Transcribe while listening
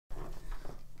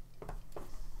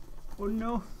Oh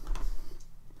no.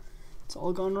 It's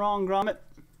all gone wrong, Gromit.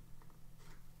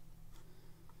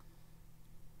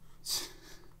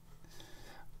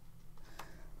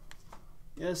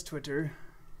 Yes, Twitter.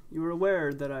 You were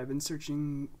aware that I've been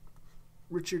searching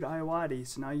Richard Iowati,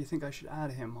 so now you think I should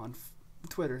add him on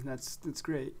Twitter. That's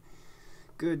great.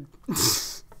 Good.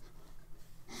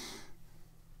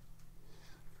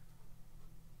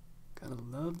 Gotta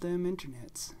love them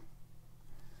internets.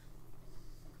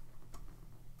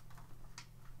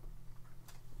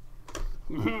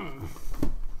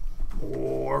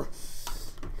 Or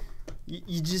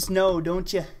you just know,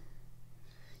 don't you?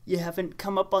 You haven't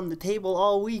come up on the table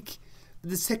all week.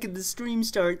 The second the stream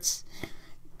starts,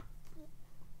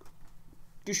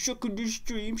 the second the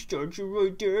stream starts, you're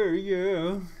right there.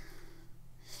 Yeah,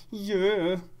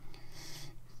 yeah.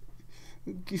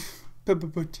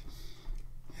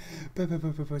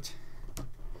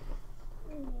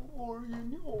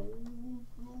 Orion, oh,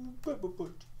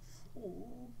 Pepperpot,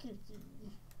 oh, Kitty,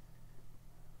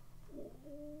 oh,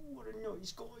 what a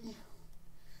nice guy.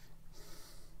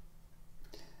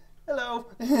 Hello.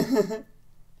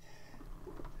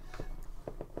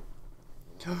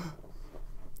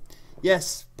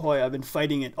 Yes, boy, I've been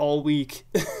fighting it all week.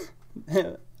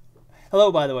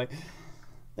 Hello, by the way.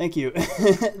 Thank you.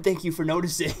 Thank you for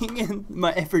noticing, and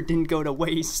my effort didn't go to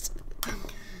waste.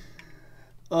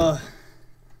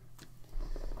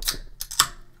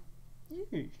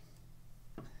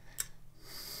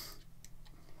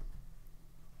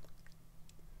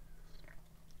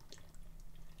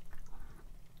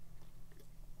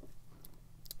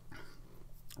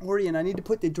 Orion, I need to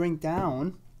put the drink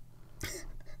down.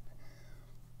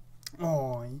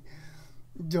 Oh,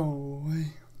 no.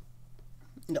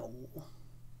 No.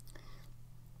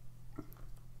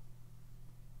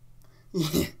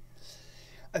 Yeah.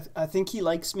 I think he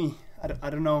likes me. I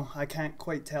don't know. I can't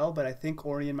quite tell, but I think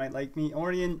Orion might like me.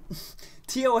 Orion,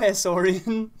 TOS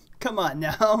Orion, come on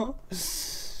now.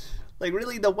 Like,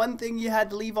 really, the one thing you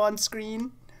had to leave on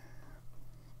screen?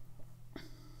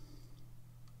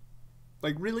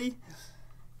 Like, really?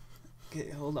 Okay,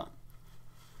 hold on.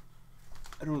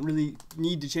 I don't really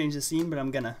need to change the scene, but I'm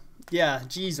gonna. Yeah,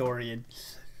 geez, Orion.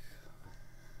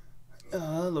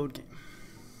 Load game.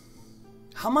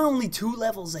 How am I only 2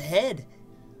 levels ahead?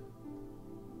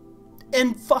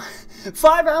 And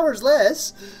 5 hours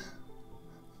less?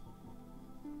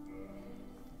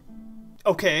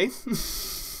 Okay.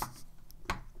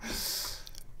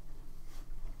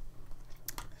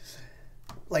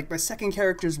 Like, my second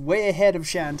character's way ahead of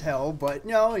Chantel, but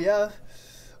no, yeah.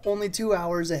 Only 2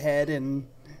 hours ahead and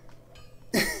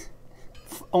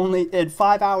only at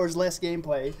 5 hours less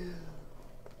gameplay.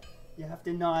 You have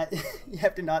to not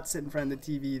sit in front of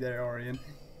the TV there, Orion.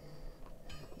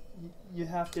 You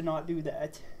have to not do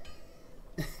that.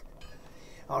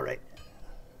 All right.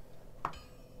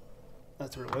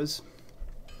 That's where it was.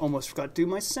 Almost forgot to do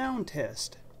my sound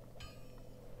test.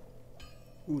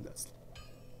 Ooh, that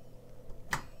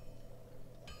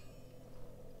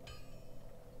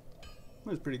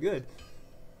was pretty good.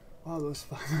 Wow, those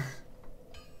fire.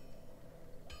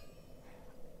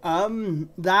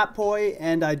 That boy,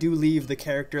 and I do leave the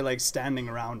character like standing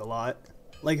around a lot.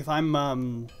 Like if I'm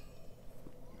I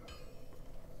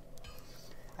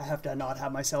have to not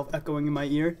have myself echoing in my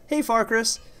ear. Hey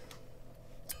Farcris.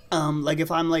 Like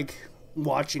if I'm like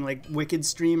watching like Wicked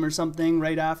stream or something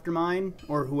right after mine,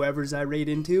 or whoever's I raid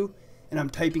into, and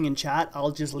I'm typing in chat,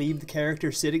 I'll just leave the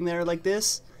character sitting there like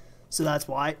this. So that's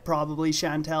why probably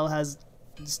Chantel has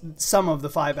some of the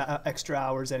 5 extra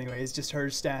hours anyways, just her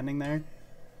standing there.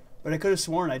 But I could have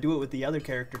sworn I do it with the other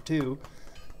character too.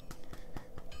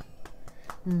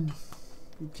 You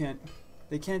can't.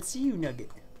 They can't see you,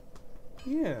 Nugget.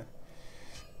 Yeah.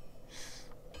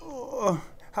 Oh,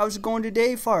 how's it going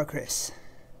today, Farcris?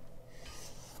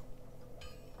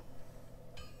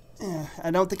 Yeah,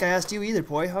 I don't think I asked you either,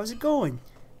 boy. How's it going?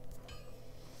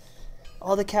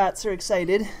 All the cats are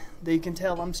excited. They can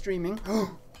tell I'm streaming.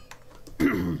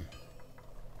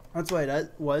 That's what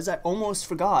it was. I almost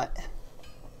forgot.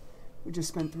 We just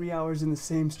spent 3 hours in the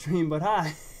same stream, but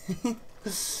hi.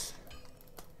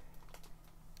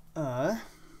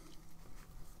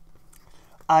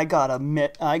 I got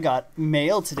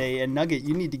mail today, and Nugget,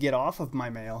 you need to get off of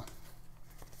my mail.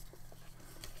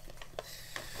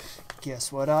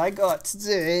 Guess what I got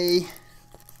today?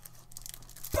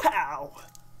 Pow!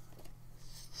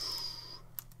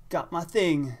 Got my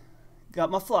thing.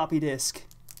 Got my floppy disk.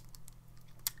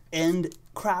 And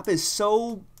crap is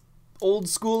so old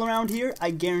school around here,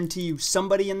 I guarantee you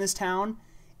somebody in this town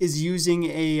is using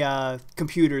a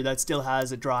computer that still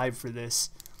has a drive for this.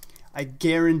 I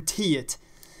guarantee it.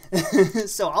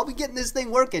 So I'll be getting this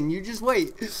thing working. You just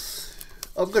wait.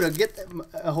 I'm gonna get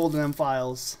a hold of them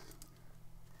files.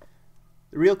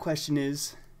 The real question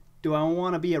is, do I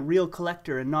want to be a real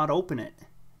collector and not open it?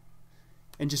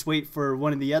 And just wait for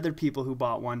one of the other people who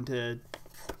bought one to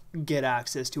get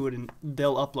access to it and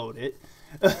they'll upload it.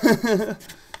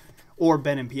 Or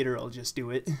Ben and Peter will just do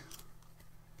it.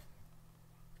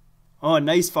 Oh,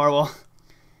 nice, Farwell.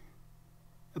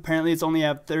 Apparently it's only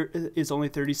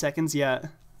 30 seconds. Yeah.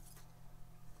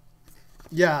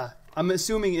 Yeah, I'm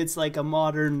assuming it's like a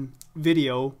modern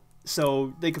video,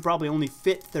 so they could probably only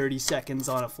fit 30 seconds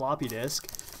on a floppy disk.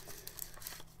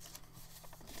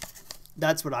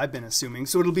 That's what I've been assuming.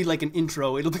 So it'll be like an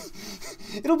intro.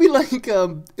 It'll be like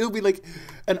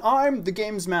and I'm the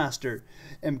game's master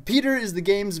and Peter is the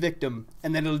game's victim,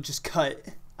 and then it'll just cut.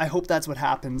 I hope that's what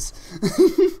happens.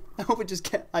 I hope it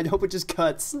just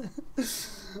cuts.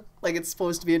 Like it's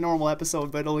supposed to be a normal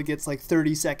episode, but it only gets like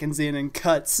 30 seconds in and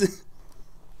cuts.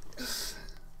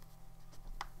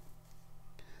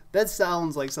 That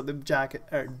sounds like something Jack.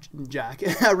 I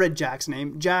read Jack's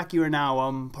name. Jack, you are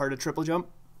now part of Triple Jump.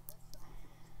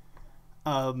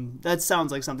 That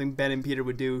sounds like something Ben and Peter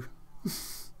would do.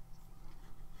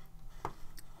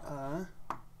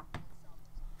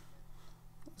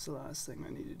 What's the last thing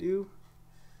I need to do?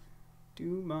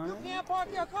 You can't park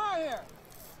your car here.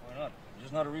 Why not? Is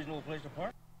this not a reasonable place to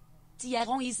park?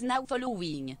 Thierron is now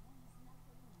following.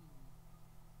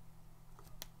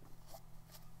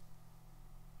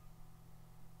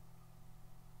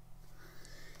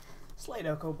 Slight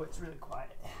echo, but it's really quiet.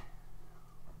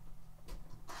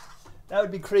 That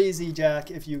would be crazy, Jack,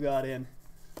 if you got in.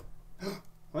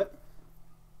 What?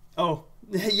 Oh,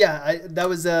 yeah. That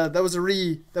was a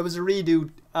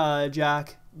redo,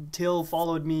 Jack. Till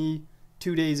followed me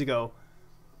 2 days ago.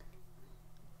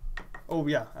 Oh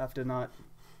yeah, I have to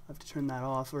turn that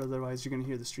off, or otherwise you're gonna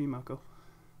hear the stream echo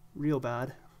real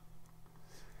bad.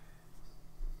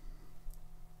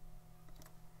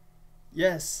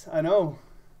 Yes, I know.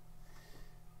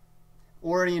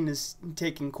 Orion is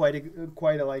taking quite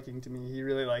a liking to me. He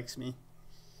really likes me.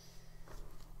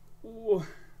 Ooh.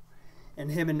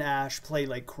 And him and Ash play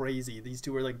like crazy. These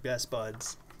two are like best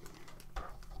buds.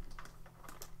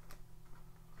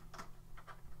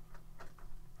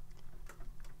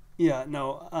 Yeah,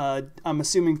 no, I'm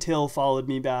assuming Till followed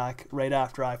me back right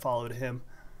after I followed him.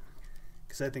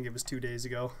 Because I think it was 2 days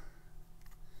ago.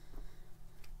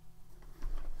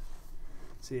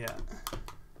 So yeah.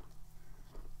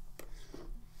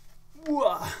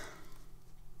 Whoa.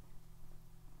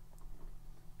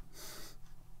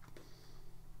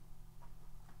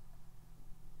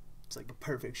 It's like a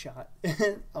perfect shot.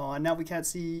 Oh, and now we can't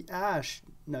see Ash,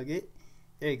 Nugget.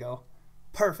 There you go.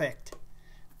 Perfect.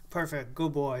 Perfect.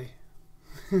 Good boy.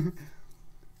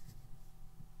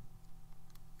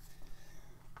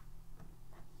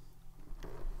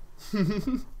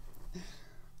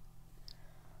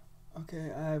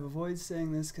 Okay, I have avoided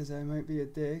saying this because I might be a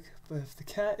dick, but if the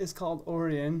cat is called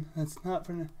Orion, that's not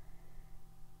for...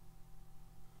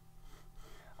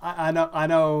 I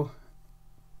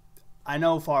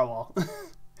know Farwell.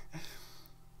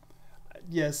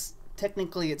 Yes,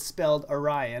 technically it's spelled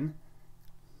Orion,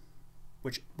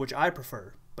 which I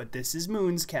prefer, but this is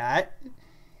Moon's cat,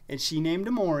 and she named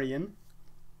him Orion,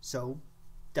 so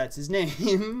that's his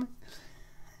name.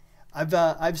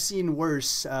 I've seen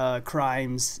worse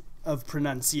crimes of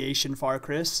pronunciation,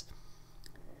 Farcris.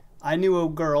 I knew a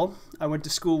girl I went to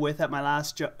school with at my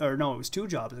last job, or no, it was 2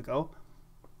 jobs ago.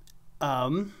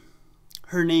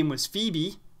 Her name was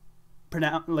Phoebe,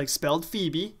 like spelled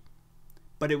Phoebe,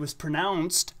 but it was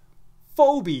pronounced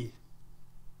Phoebe.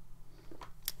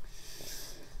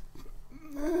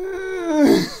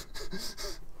 I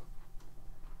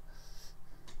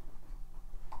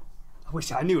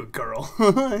wish I knew a girl.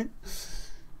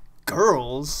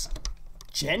 Girls?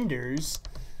 Genders?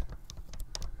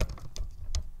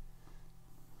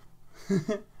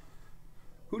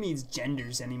 Who needs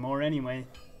genders anymore anyway?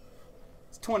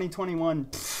 It's 2021.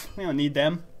 Pfft, we don't need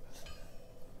them.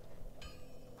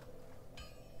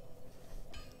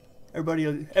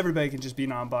 Everybody can just be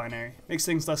non-binary. Makes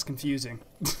things less confusing.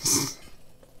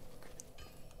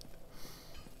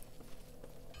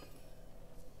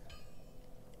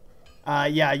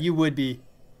 Yeah, you would be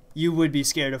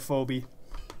scared of Phoebe.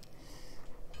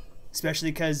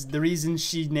 Especially because the reason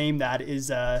she named that is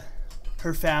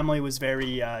her family was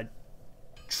very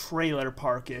trailer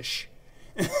parkish.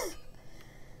 I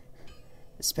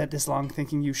spent this long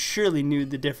thinking you surely knew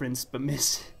the difference, but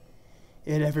missed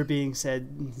it ever being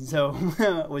said, so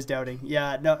was doubting.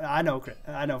 Yeah, no, I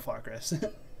know Farcris.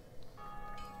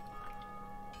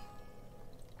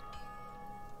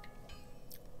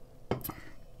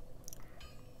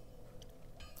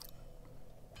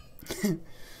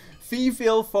 Fee,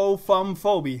 fil, fo, fum,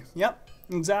 phobie. Yep,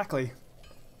 exactly.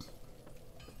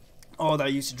 Oh,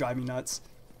 that used to drive me nuts.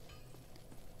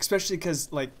 Especially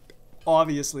because, like,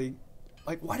 obviously,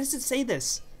 like, why does it say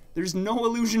this? There's no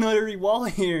illusionary wall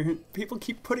here. People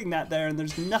keep putting that there and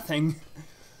there's nothing.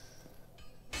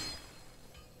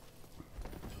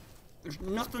 There's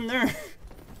nothing there.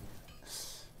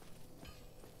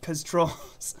 Because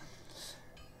trolls.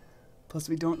 Plus,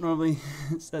 we don't normally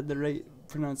set the right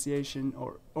pronunciation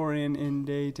or Orion in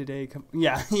day-to-day.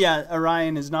 Yeah,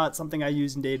 Orion is not something I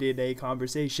use in day-to-day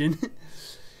conversation.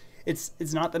 It's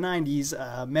not the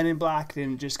 90s. Men in Black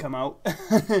didn't just come out.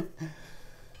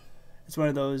 It's one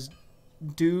of those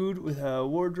dude with a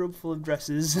wardrobe full of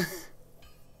dresses.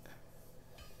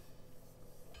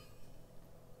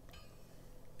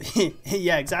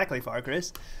 Yeah, exactly,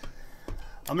 Farkris.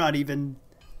 I'm not even,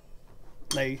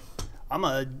 like, I'm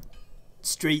a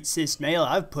straight cis male.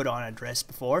 I've put on a dress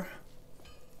before.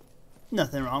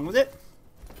 Nothing wrong with it.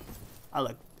 I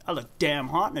look damn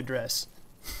hot in a dress.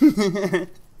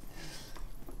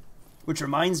 Which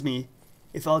reminds me,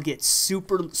 if I'll get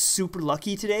super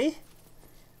lucky today,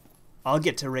 I'll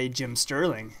get to raid Jim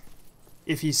Sterling.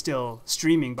 If he's still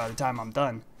streaming by the time I'm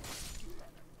done.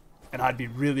 And I'd be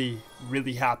really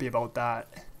happy about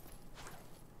that.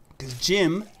 Because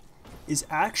Jim is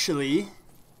actually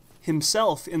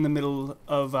himself in the middle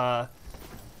of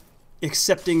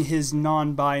accepting his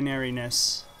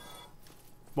non-binariness.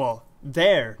 Well,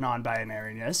 their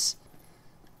non-binariness.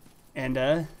 And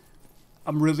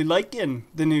I'm really liking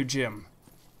the new Jim.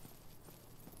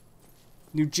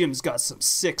 New Jim's got some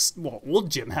sick... Well,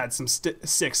 old Jim had some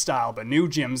sick style, but new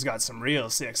Jim's got some real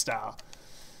sick style.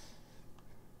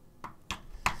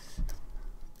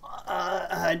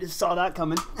 I just saw that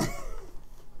coming.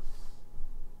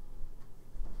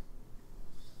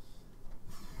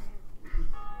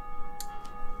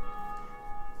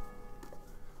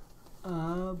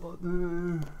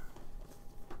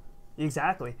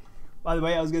 Exactly. By the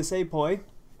way, I was gonna say, Poi,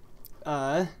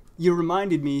 you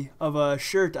reminded me of a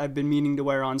shirt I've been meaning to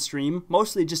wear on stream,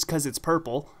 mostly just because it's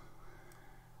purple.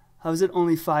 I was at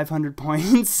only 500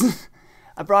 points.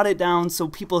 I brought it down so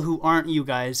people who aren't you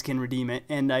guys can redeem it,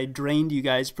 and I drained you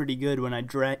guys pretty good when I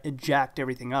jacked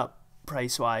everything up,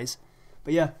 price-wise.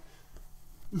 But yeah.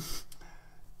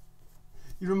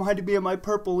 You reminded me of my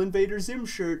purple Invader Zim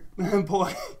shirt,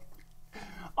 boy.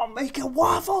 I'm making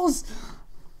waffles!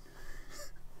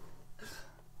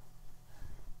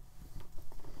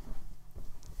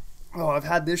 Oh, I've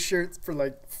had this shirt for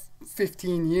like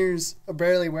 15 years. I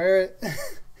barely wear it.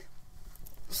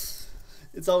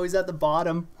 It's always at the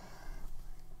bottom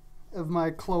of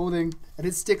my clothing, and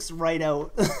it sticks right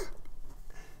out.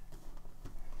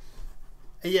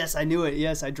 Yes, I knew it.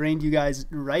 Yes, I drained you guys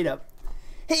right up.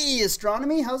 Hey,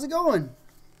 Astronomy, how's it going?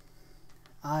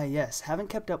 Ah, yes, haven't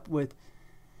kept up with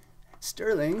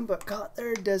Sterling, but got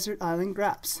their Desert Island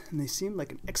Graps, and they seemed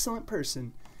like an excellent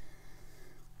person.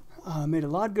 Made a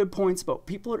lot of good points about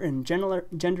people and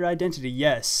gender identity.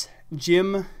 Yes,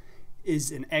 Jim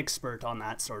is an expert on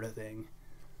that sort of thing.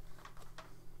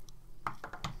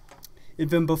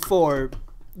 Even before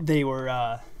they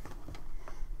were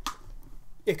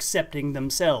accepting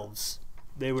themselves,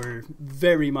 they were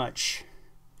very much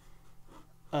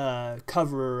a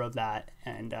coverer of that,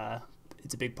 and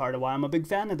it's a big part of why I'm a big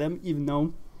fan of them, even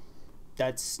though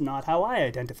that's not how I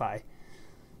identify.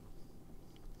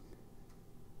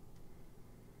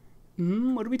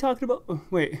 What are we talking about? Oh,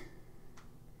 wait.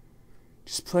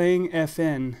 Just playing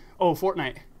FN. Oh,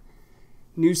 Fortnite.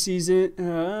 New season.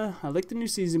 I like the new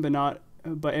season,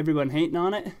 but everyone hating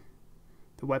on it.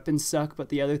 The weapons suck, but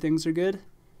the other things are good.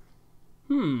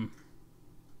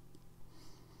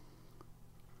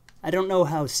 I don't know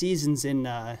how seasons in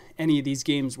any of these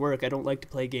games work. I don't like to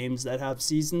play games that have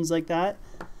seasons like that.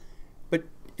 But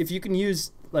if you can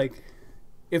use, like,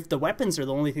 if the weapons are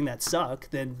the only thing that suck,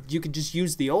 then you could just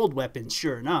use the old weapons,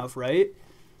 sure enough, right?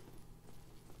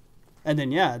 And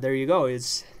then, yeah, there you go.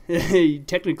 It's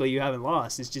technically you haven't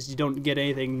lost. It's just you don't get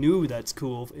anything new that's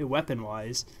cool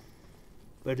weapon-wise.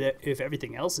 But if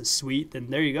everything else is sweet, then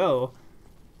there you go.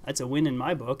 That's a win in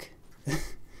my book.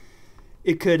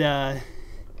 It could,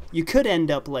 you could end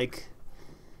up like,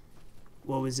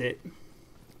 what was it?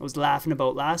 I was laughing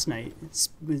about last night.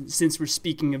 Since we're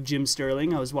speaking of Jim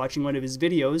Sterling, I was watching one of his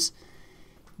videos.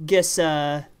 Guess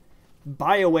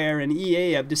BioWare and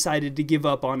EA have decided to give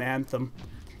up on Anthem.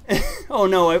 Oh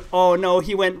no,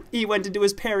 he went to do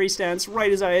his parry stance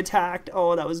right as I attacked.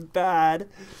 Oh, that was bad.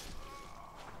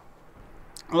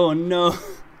 Oh no.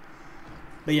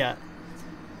 But yeah,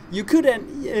 you could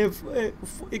end if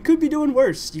it could be doing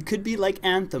worse. You could be like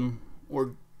Anthem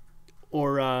or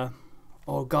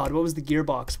Oh god, what was the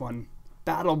Gearbox one?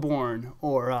 Battleborn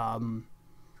or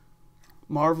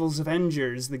Marvel's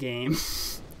Avengers, the game.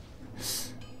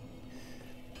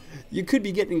 You could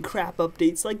be getting crap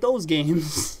updates like those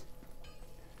games.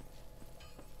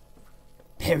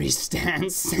 Perry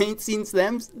Stance, ain't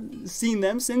seen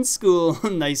them since school.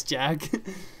 Nice, Jack.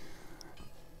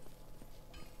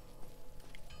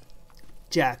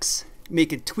 Jack's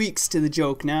making tweaks to the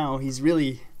joke now. He's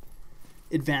really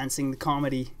advancing the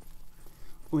comedy.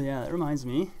 Oh yeah, that reminds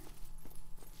me.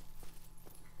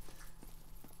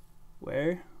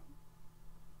 Where?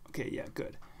 Okay, yeah,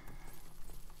 good.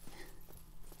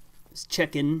 Just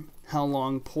checking how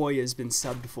long Poi has been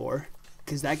subbed for,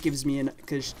 because that gives me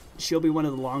because she'll be one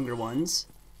of the longer ones,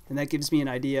 and that gives me an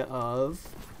idea of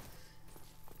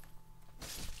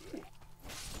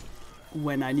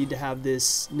when I need to have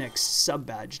this next sub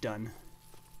badge done,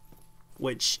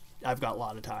 which I've got a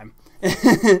lot of time.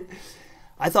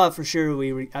 I thought for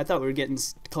sure I thought we were getting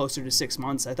closer to 6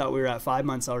 months. I thought we were at 5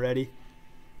 months already.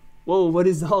 Whoa, what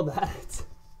is all that?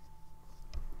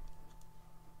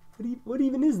 What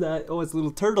even is that? Oh, it's a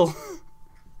little turtle.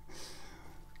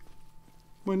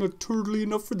 Am I not turtly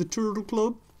enough for the turtle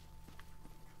club?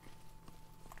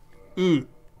 I'm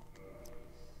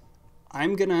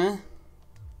gonna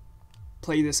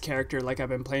play this character like I've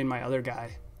been playing my other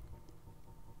guy.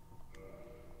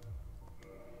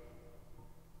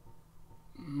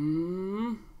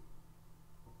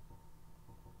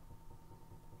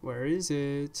 Where is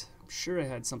it? I'm sure I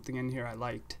had something in here I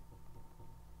liked.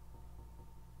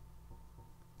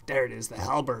 There it is, the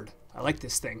halberd. I like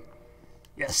this thing.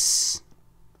 Yes.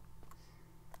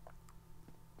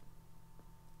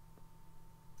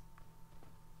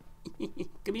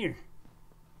 Come here.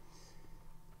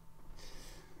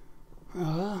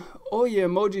 Oh yeah,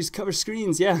 emojis cover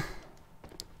screens, yeah.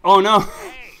 Oh no.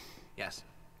 Hey! Yes.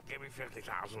 Give me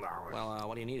 $50,000. Well,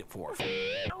 what do you need it for?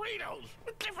 Doritos!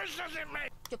 What difference does it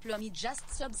make? Que Plummy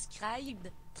just subscribed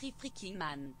 3 freaking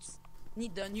months.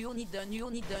 Need a new, need a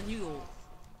new, need a new.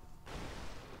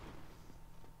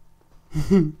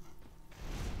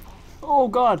 Oh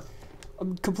god.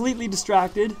 I'm completely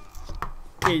distracted.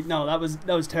 Okay, no, that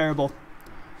was terrible.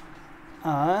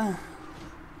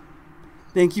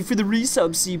 Thank you for the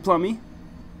resub, C Plummy.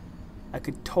 I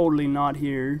could totally not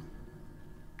hear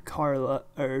Carla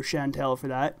or Chantel for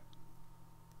that.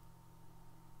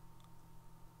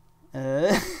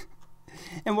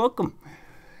 And welcome.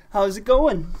 How's it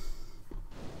going?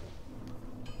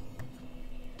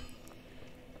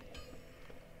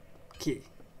 Okay.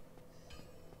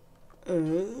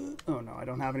 Oh no, I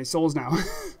don't have any souls now.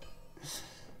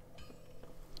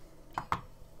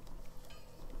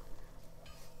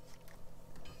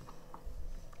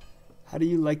 How do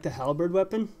you like the halberd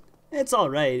weapon? It's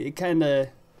alright.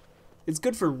 It's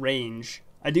good for range.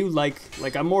 I do like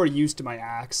I'm more used to my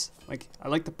axe. Like, I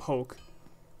like the poke.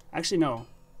 Actually, no.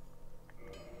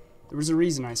 There was a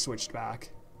reason I switched back.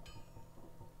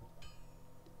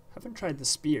 Haven't tried the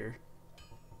spear.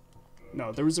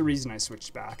 No, there was a reason I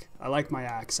switched back. I like my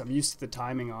axe. I'm used to the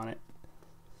timing on it.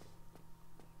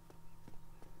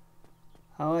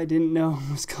 How I didn't know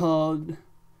it was called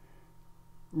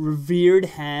revered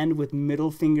hand with middle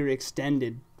finger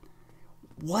extended.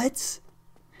 What?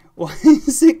 Why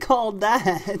is it called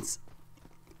that?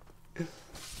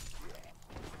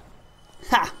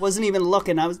 Ha! Wasn't even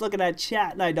looking. I was looking at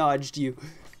chat and I dodged you.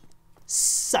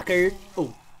 Sucker.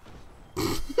 Oh.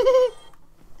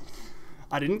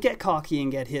 I didn't get cocky and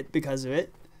get hit because of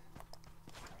it.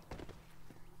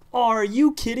 Are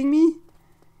you kidding me?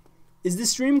 Is the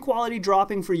stream quality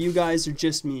dropping for you guys or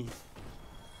just me?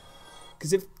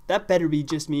 Because if that better be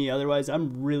just me, otherwise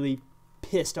I'm really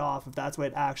pissed off if that's what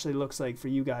it actually looks like for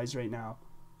you guys right now.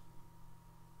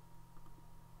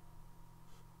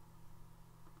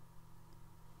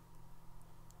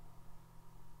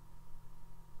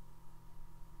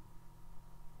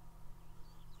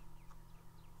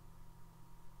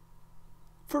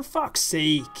 For fuck's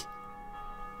sake.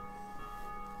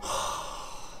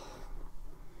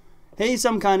 Hey,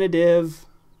 some kind of div.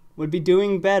 Would be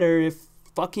doing better if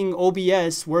fucking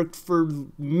OBS worked for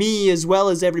me as well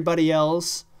as everybody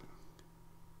else.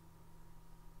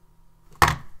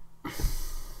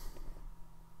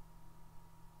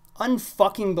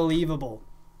 Unfucking believable.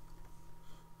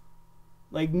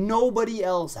 Like, nobody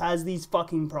else has these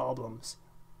fucking problems.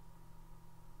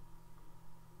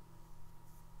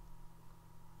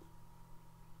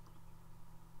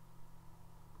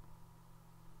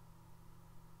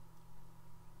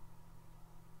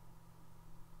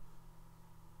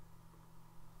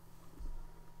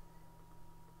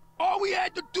 All we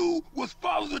had to do was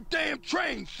follow the damn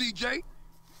train, CJ.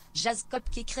 Jazz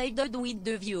Cupcake raided with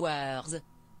the viewers.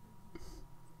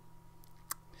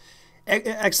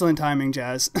 Excellent timing,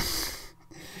 Jazz.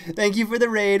 Thank you for the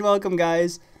raid. Welcome,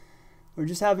 guys. We're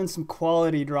just having some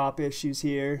quality drop issues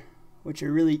here, which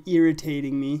are really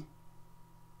irritating me.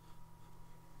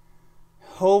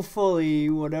 Hopefully,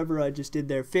 whatever I just did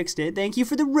there fixed it. Thank you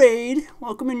for the raid.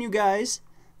 Welcome in, you guys.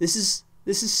 This is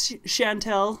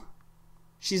Chantel.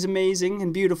 She's amazing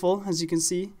and beautiful, as you can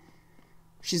see.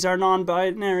 She's our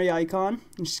non-binary icon,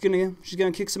 and she's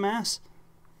gonna kick some ass.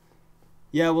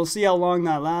 Yeah, we'll see how long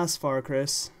that lasts for,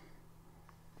 Chris.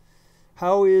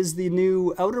 How is the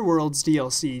new Outer Worlds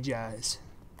DLC, Jazz?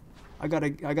 I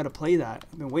gotta play that.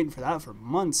 I've been waiting for that for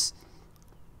months.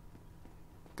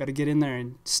 Gotta get in there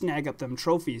and snag up them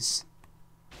trophies.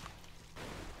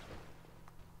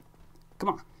 Come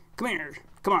on, come here,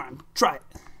 come on, try it.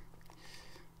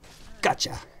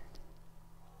 Gotcha.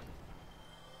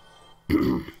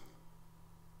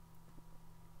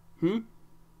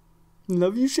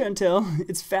 Love you, Chantel.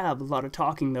 It's fab. A lot of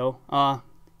talking, though.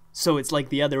 So it's like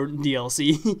the other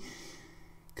DLC.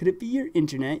 Could it be your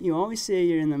internet? You always say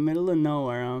you're in the middle of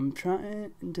nowhere. I'm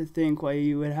trying to think why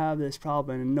you would have this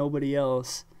problem and nobody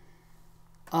else.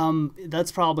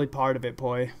 That's probably part of it,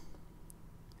 boy.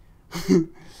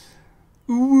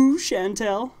 Ooh,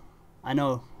 Chantel. I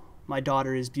know. My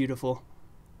daughter is beautiful.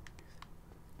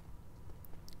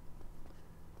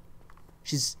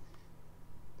 She's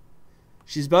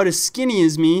about as skinny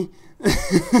as me.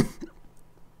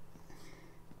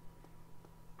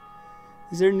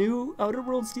 Is there new Outer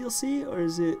Worlds DLC, or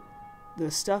is it the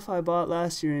stuff I bought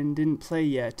last year and didn't play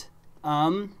yet?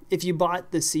 If you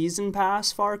bought the season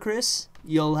pass, Chris,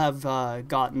 you'll have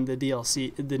gotten the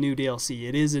DLC, the new DLC.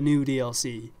 It is a new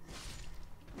DLC.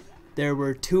 There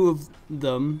were 2 of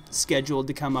them scheduled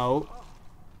to come out.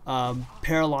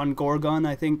 Paralon Gorgon,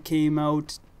 I think, came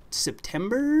out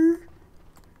September.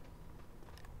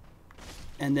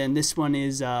 And then this one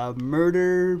is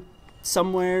Murder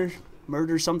Somewhere.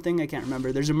 Murder something, I can't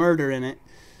remember. There's a murder in it.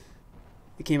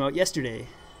 It came out yesterday.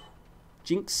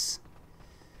 Jinx.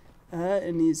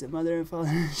 And he's a mother and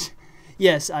father.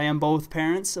 Yes, I am both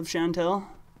parents of Chantel.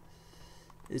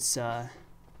 It's, I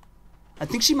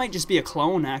think she might just be a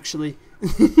clone, actually.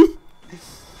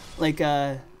 Like,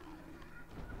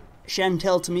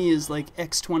 Chantel to me is like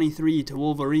X-23 to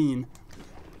Wolverine.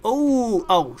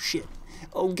 Oh, shit.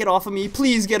 Oh, get off of me.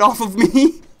 Please get off of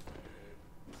me.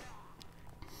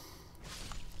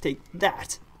 Take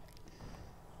that.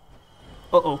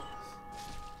 Uh-oh.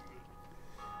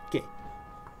 Okay.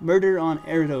 Murder on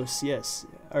Eridos, yes.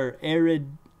 Or Eridanos?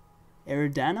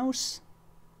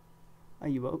 Are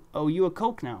you you a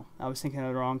Coke now? I was thinking of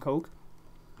the wrong Coke.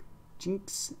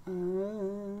 Jinx.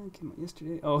 Came out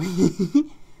yesterday. Oh.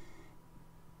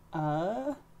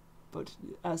 But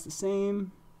as the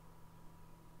same.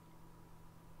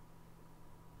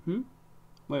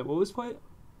 Wait, what was play?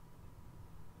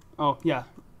 Oh, yeah.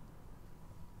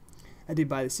 I did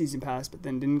buy the season pass, but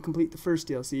then didn't complete the first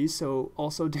DLC, so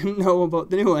also didn't know about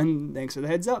the new one. Thanks for the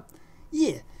heads up.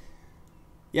 Yeah.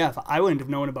 Yeah, I wouldn't have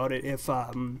known about it if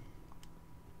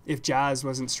Jazz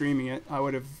wasn't streaming it. I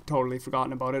would have totally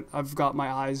forgotten about it. I've got my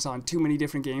eyes on too many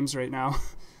different games right now.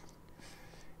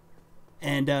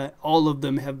 And all of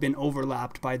them have been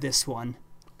overlapped by this one.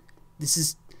 This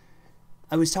is...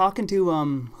 I was talking to,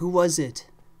 who was it?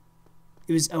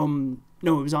 It was, no,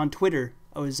 it was on Twitter.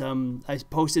 I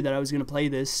posted that I was going to play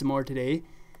this some more today.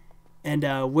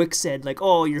 And Wick said, like,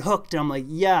 oh, you're hooked. And I'm like,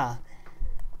 yeah.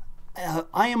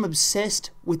 I am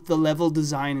obsessed with the level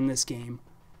design in this game.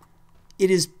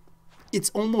 It's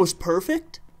almost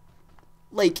perfect.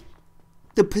 Like,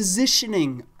 the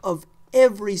positioning of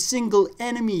every single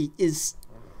enemy is...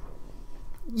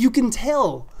 You can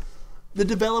tell the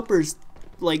developers,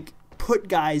 like, put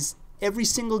guys, every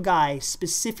single guy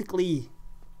specifically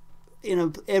in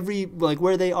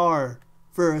where they are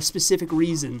for a specific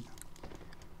reason.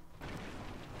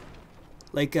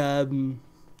 Like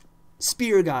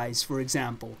spear guys, for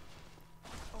example.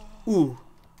 Ooh,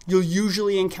 you'll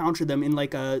usually encounter them in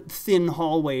like a thin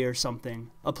hallway or something,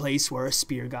 a place where a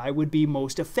spear guy would be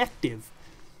most effective.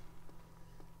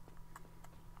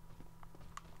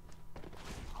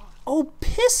 Oh,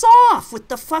 piss off with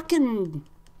the fucking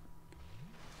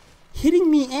hitting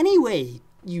me anyway,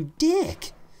 you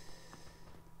dick.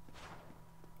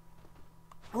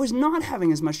 I was not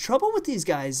having as much trouble with these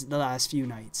guys the last few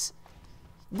nights.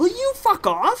 Will you fuck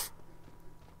off?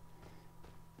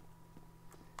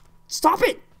 Stop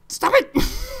it! Stop it!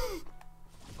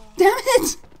 Damn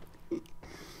it!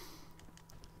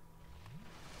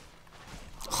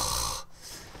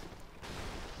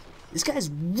 This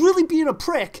guy's really being a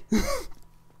prick.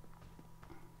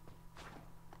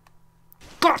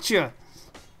 Gotcha!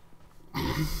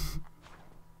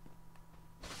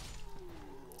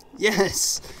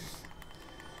 Yes!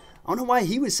 I don't know why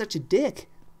he was such a dick.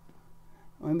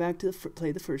 I went back to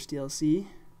play the first DLC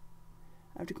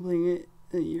after completing it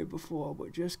the year before,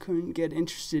 but just couldn't get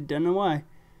interested. Don't know why.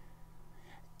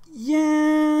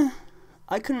 Yeah,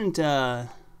 I couldn't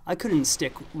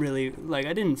stick really. Like,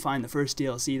 I didn't find the first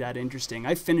DLC that interesting.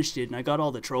 I finished it and I got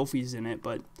all the trophies in it,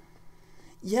 but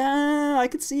yeah, I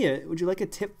could see it. Would you like a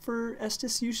tip for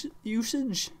Estus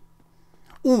usage?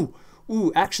 Ooh,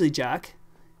 actually, Jack,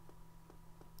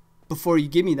 before you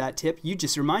give me that tip, you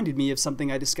just reminded me of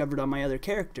something I discovered on my other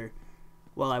character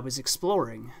while I was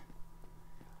exploring.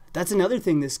 That's another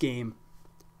thing this game.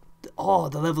 Oh,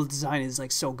 the level design is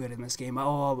like so good in this game.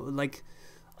 Oh, like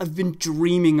I've been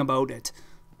dreaming about it.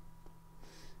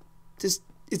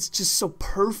 It's just so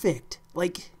perfect.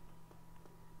 Like,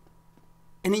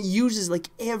 and it uses like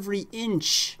every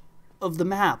inch of the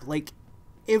map. Like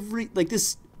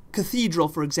this cathedral,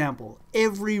 for example.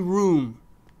 Every room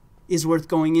is worth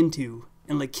going into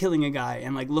and like killing a guy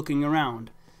and like looking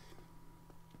around.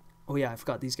 Oh yeah, I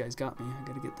forgot these guys got me. I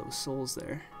gotta get those souls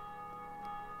there.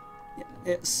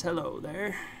 Yes, hello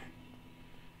there.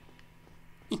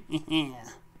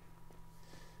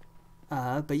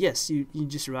 But yes, you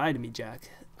just reminded me,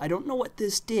 Jack. I don't know what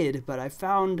this did, but I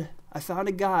found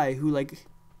a guy who like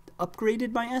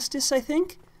upgraded my Estus, I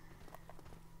think.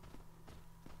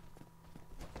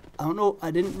 I don't know.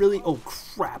 I didn't really. Oh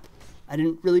crap! I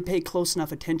didn't really pay close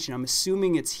enough attention. I'm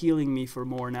assuming it's healing me for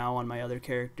more now on my other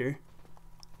character.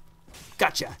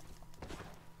 Gotcha.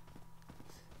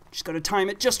 Just gotta time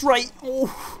it just right.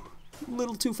 Oh, a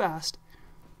little too fast.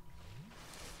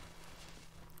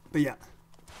 But yeah,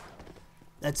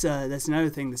 that's another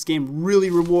thing. This game really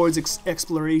rewards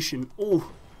exploration.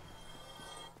 Oh,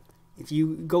 if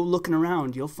you go looking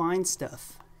around, you'll find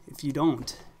stuff. If you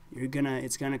don't,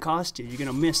 it's gonna cost you. You're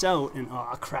gonna miss out. And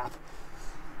oh crap.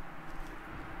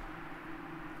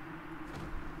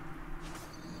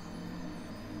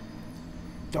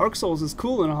 Dark Souls is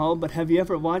cool and all, but have you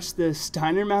ever watched the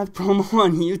Steiner Math promo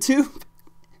on YouTube?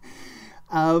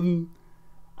 I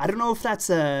don't know if that's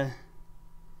a...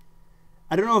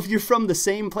 I don't know if you're from the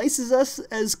same place as us,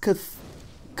 as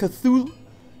Cthulhu's,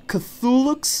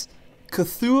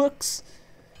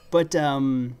 but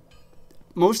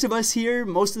most of us here,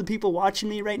 most of the people watching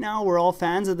me right now, we're all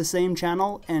fans of the same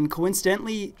channel, and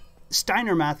coincidentally,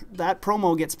 Steiner Math, that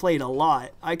promo gets played a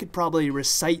lot. I could probably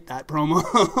recite that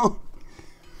promo.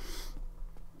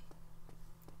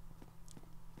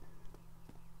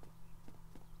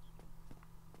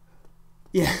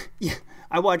 Yeah.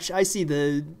 I see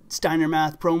the Steiner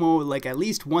Math promo like at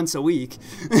least once a week.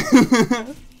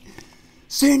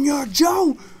 Senor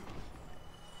Joe!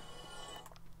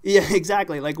 Yeah,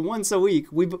 exactly, like once a week.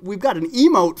 We've got an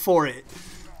emote for it.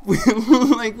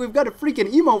 Like, we've got a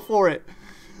freaking emote for it.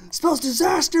 Spells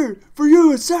disaster for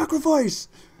you and sacrifice.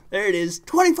 There it is.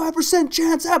 25%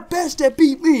 chance at best to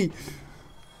beat me.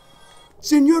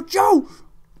 Senor Joe!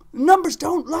 Numbers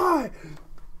don't lie.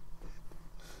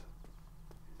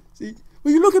 See,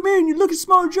 when you look at me and you look at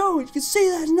Small Joe, you can see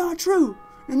that's not true.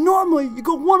 And normally, you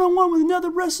go one-on-one with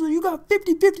another wrestler, you got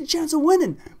 50-50 chance of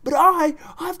winning. But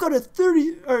I've got a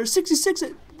 66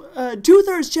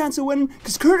 2/3 chance of winning,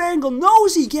 because Kurt Angle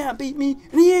knows he can't beat me,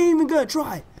 and he ain't even gonna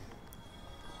try.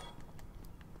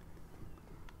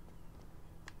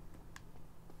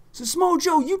 So Small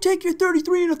Joe, you take your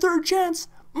 33 1/3 chance,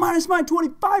 minus my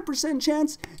 25%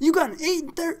 chance, you got an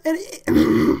 8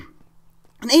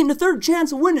 1/3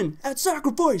 chance of winning at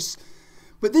sacrifice.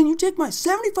 But then you take my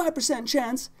 75%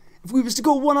 chance, if we was to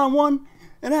go one-on-one,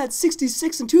 and I had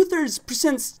 66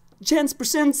 2/3% chance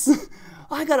percents,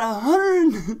 I got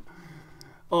 100.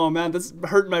 Oh man, that's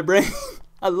hurting my brain.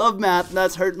 I love math, and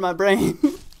that's hurting my brain.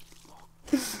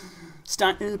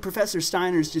 Professor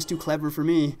Steiner's just too clever for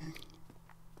me.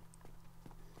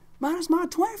 Minus my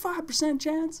 25%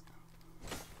 chance.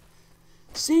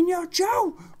 Senor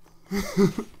Joe!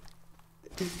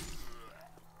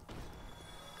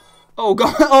 Oh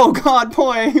God,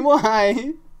 boy,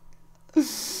 why?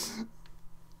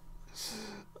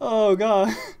 Oh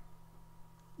God.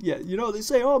 Yeah, you know, they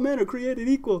say all men are created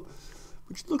equal.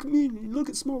 But you look at me and you look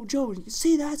at Small Joe and you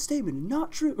see that statement,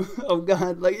 not true. Oh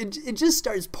God, like it just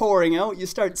starts pouring out. You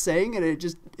start saying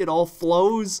it, it all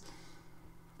flows.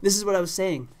 This is what I was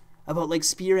saying about like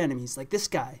spear enemies, like this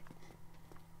guy.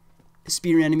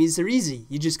 Spear enemies are easy.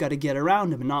 You just got to get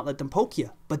around them and not let them poke you.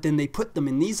 But then they put them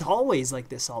in these hallways like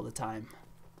this all the time.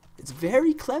 It's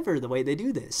very clever the way they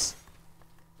do this.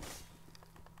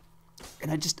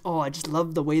 And I just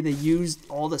love the way they use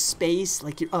all the space.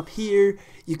 Like you're up here,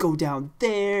 you go down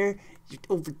there, you're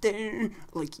over there.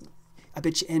 Like, I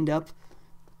bet you end up,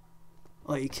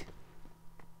 like,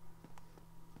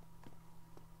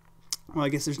 well, I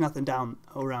guess there's nothing down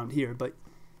around here, but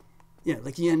yeah,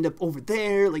 like you end up over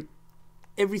there, like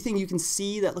everything you can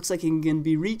see that looks like it can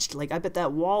be reached. Like, I bet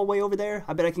that wall way over there,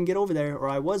 I bet I can get over there, or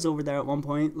I was over there at one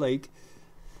point. Like,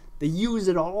 they use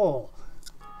it all.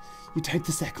 You typed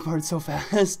the second part so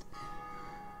fast.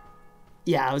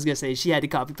 Yeah, I was gonna say she had to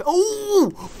copy.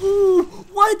 Oh! Ooh,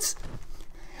 what?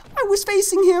 I was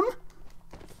facing him.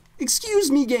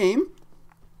 Excuse me, game.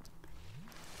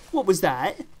 What was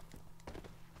that?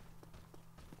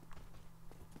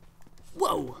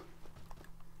 Whoa.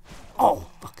 Oh,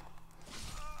 fuck.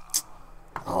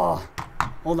 Oh,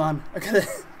 hold on. I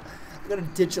gotta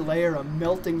ditch a layer. I'm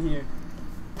melting here.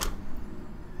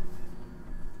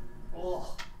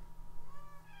 Oh.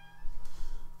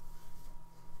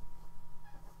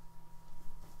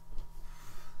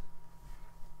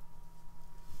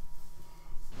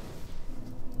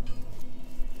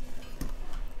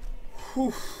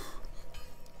 Whew.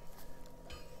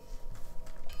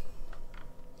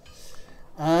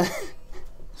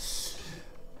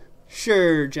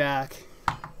 Sure, Jack.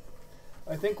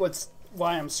 I think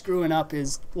why I'm screwing up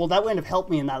is, well, that wouldn't have helped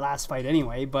me in that last fight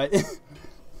anyway, but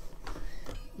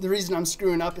the reason I'm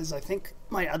screwing up is I think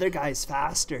my other guy's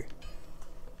faster.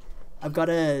 I've got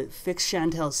to fix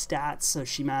Chantel's stats so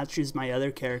she matches my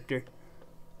other character.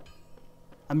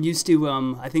 I'm used to,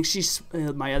 I think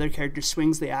my other character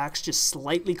swings the axe just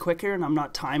slightly quicker and I'm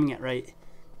not timing it right.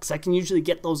 Because I can usually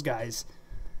get those guys.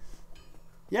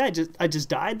 Yeah, I just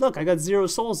died. Look, I got 0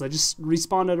 souls. I just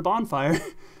respawned at a bonfire.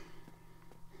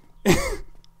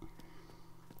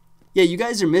 Yeah, you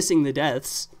guys are missing the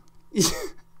deaths.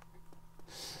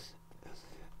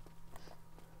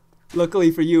 Luckily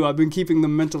for you, I've been keeping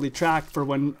them mentally tracked for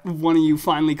when one of you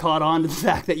finally caught on to the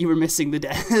fact that you were missing the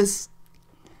deaths.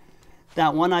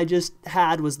 That one I just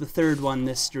had was the 3rd one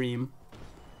this stream.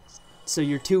 So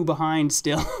you're 2 behind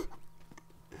still.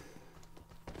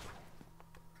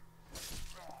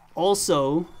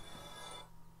 Also,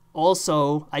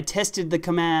 I tested the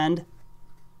command.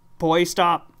 Boy,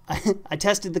 stop. I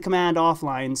tested the command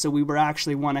offline, so we were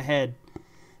actually 1 ahead.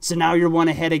 So now you're 1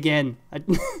 ahead again.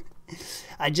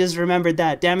 I just remembered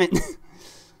that, damn it.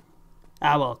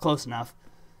 Ah, well, close enough.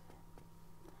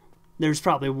 There's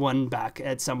probably 1 back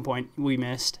at some point we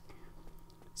missed.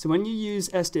 So when you use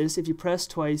Estus, if you press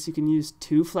twice, you can use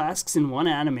 2 flasks in 1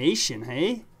 animation,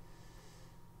 hey?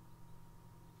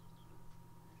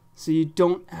 So you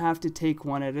don't have to take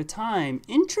 1 at a time.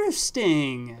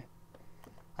 Interesting.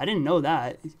 I didn't know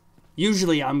that.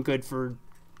 Usually I'm good for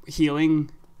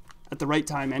healing at the right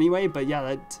time anyway, but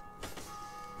yeah,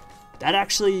 that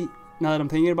actually, now that I'm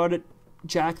thinking about it,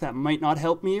 Jack, that might not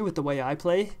help me with the way I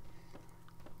play.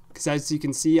 Because as you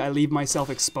can see, I leave myself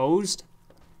exposed.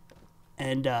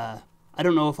 And I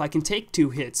don't know if I can take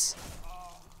 2 hits.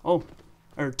 Oh,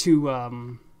 or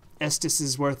 2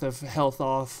 Estus's worth of health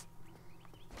off.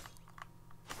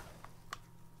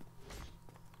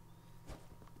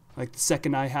 Like the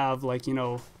second I have, like, you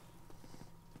know,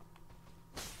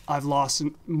 I've lost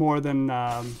more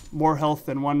health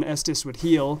than 1 Estus would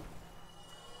heal.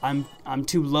 I'm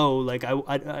too low. Like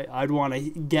I'd want to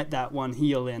get that 1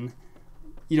 heal in.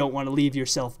 You don't want to leave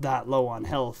yourself that low on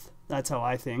health. That's how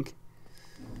I think.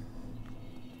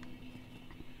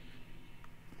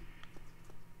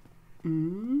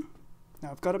 Now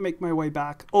I've got to make my way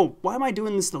back. Oh, why am I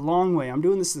doing this the long way? I'm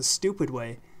doing this the stupid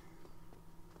way.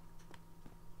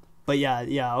 But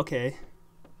yeah, okay.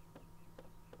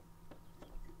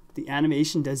 The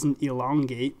animation doesn't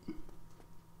elongate.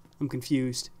 I'm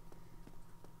confused.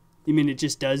 You mean it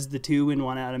just does the 2 in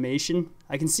 1 animation?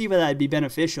 I can see why that'd be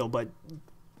beneficial, but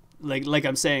like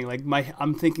I'm saying, like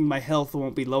I'm thinking my health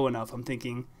won't be low enough. I'm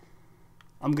thinking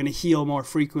I'm gonna heal more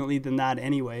frequently than that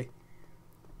anyway.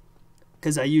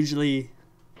 Because I usually,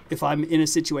 if I'm in a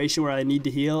situation where I need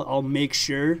to heal, I'll make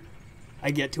sure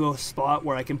I get to a spot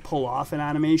where I can pull off an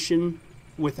animation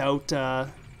without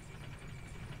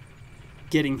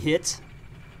getting hit,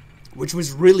 which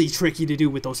was really tricky to do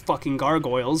with those fucking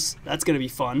gargoyles. That's gonna be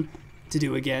fun to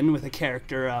do again with a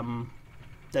character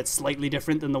that's slightly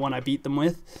different than the one I beat them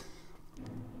with.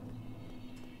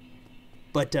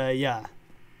 But yeah,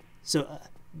 so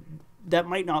that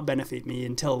might not benefit me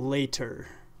until later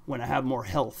when I have more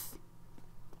health.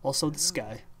 Also the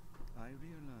sky. I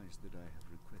realize that I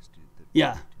have requested that.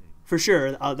 Yeah, for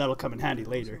sure. That'll come in handy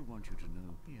later. I want you to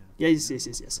know. Yes.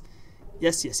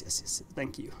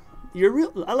 Thank you. You're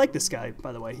real. I like this guy,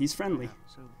 by the way. He's friendly.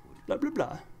 Blah blah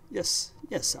blah. Yes.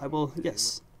 I will.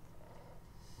 Yes.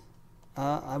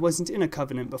 I wasn't in a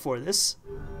covenant before this,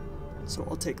 So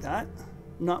I'll take that.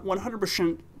 Not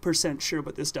 100% sure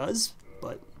what this does,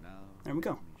 but there we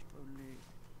go.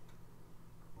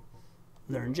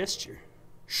 Learn gesture.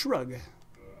 Shrug.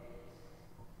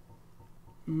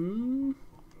 My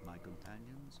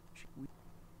companions.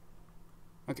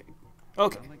 Okay.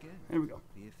 Okay. There we go.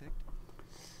 The effect.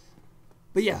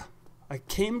 But yeah, I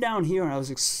came down here and I was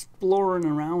exploring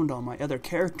around on my other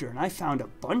character and I found a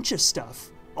bunch of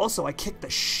stuff. Also, I kicked the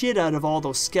shit out of all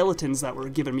those skeletons that were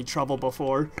giving me trouble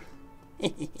before.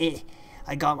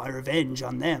 I got my revenge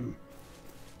on them.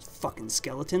 Fucking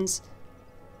skeletons.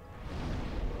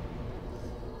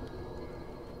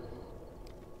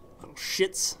 Little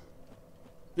shits.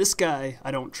 This guy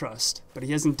I don't trust, but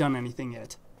he hasn't done anything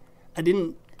yet. I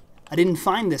didn't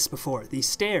find this before, these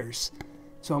stairs.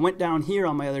 So I went down here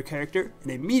on my other character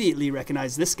and immediately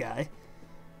recognized this guy.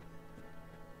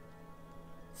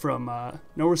 From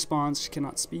no response,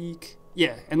 cannot speak.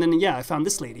 Yeah, and then yeah, I found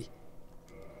this lady.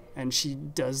 And she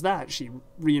does that. She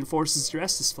reinforces your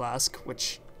Estus flask,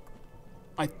 which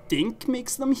I think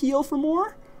makes them heal for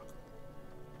more?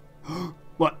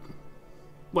 What?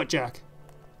 What, Jack?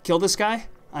 Kill this guy?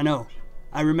 I know.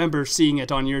 I remember seeing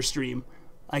it on your stream.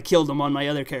 I killed him on my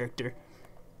other character.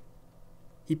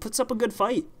 He puts up a good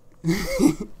fight. Hello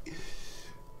there.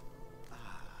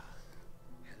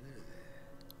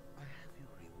 I have your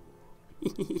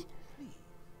reward.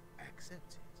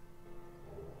 Accept it.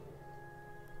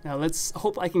 Now let's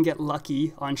hope I can get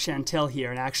lucky on Chantel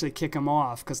here and actually kick him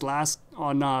off, because last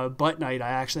on Butt Night I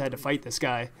actually had to fight this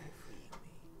guy.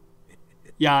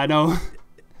 Yeah, I know.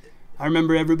 I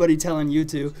remember everybody telling you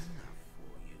to.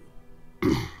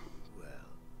 Well,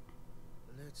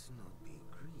 let's not be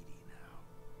greedy now.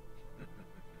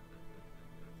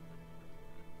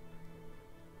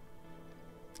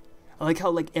 I like how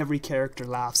like every character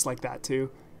laughs like that too.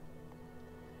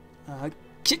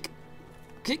 Kick,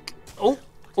 kick. Oh,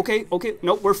 okay, okay.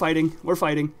 Nope, we're fighting. We're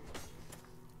fighting.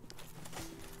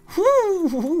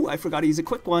 Whoo! I forgot he's a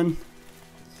quick one.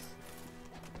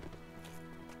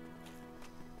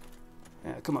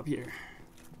 Yeah, come up here.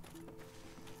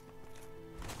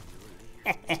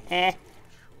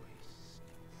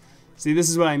 See, this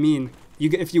is what I mean.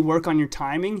 If you work on your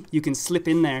timing, you can slip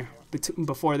in there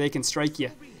before they can strike you.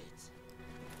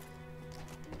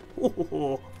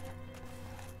 Oh.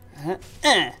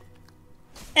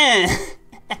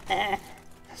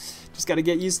 Just gotta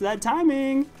get used to that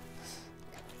timing.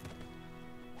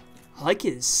 I like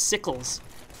his sickles.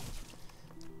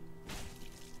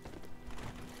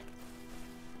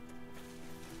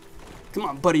 Come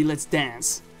on, buddy, let's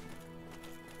dance.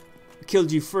 I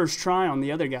killed you first try on the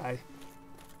other guy.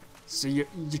 So your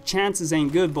chances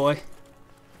ain't good, boy.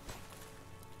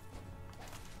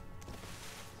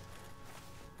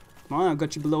 Come on, I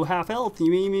got you below half health.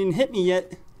 You ain't even hit me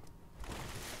yet.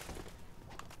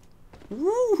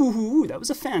 Woo-hoo-hoo, that was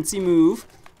a fancy move.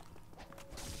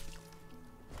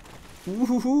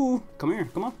 Woo-hoo-hoo. Come here,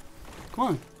 come on. Come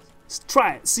on. Let's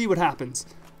try it, see what happens.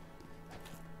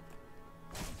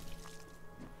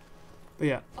 But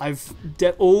yeah,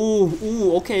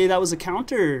 ooh, okay, that was a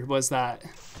counter, was that?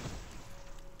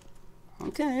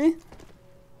 Okay.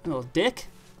 Little dick.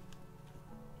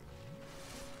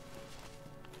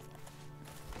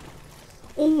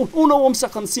 Oh no, I'm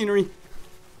stuck on the scenery.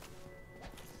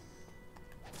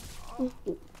 Oh,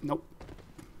 nope.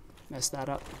 Messed that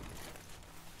up.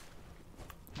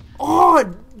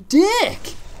 Oh, dick!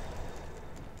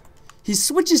 He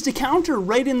switches to counter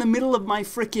right in the middle of my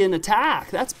frickin' attack.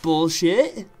 That's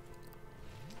bullshit.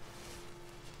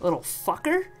 Little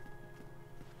fucker.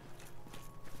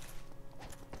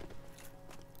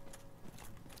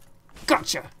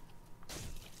 Gotcha.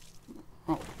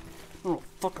 Oh, little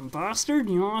fucking bastard.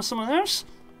 You want some of this?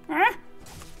 Huh?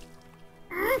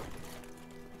 Mm?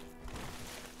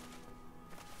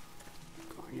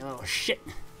 Come on, you little shit.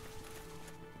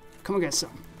 Come and get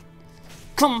some.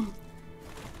 Come.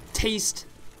 Taste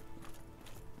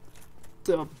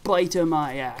the bite of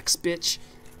my axe, bitch.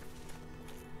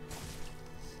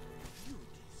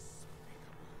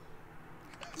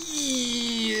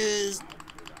 Yes,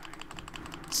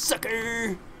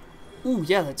 sucker. Ooh,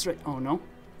 yeah, that's right. Oh no,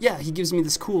 yeah, he gives me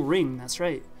this cool ring. That's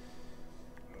right.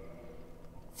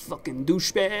 Fucking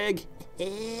douchebag.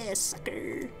 Yeah,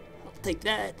 sucker. I'll take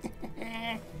that.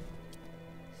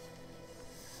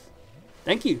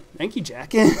 Thank you,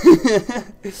 Jack.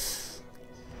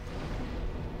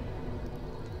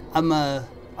 I'm a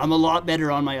lot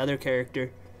better on my other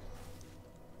character.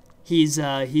 He's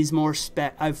more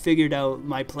I've figured out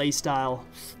my playstyle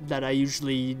that I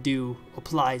usually do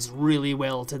applies really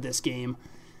well to this game.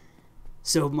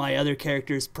 So my other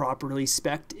character is properly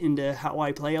spec'd into how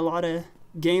I play a lot of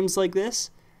games like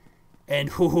this. And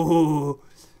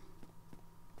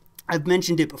I've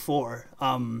mentioned it before.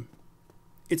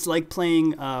 It's like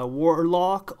playing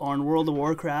Warlock on World of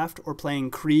Warcraft or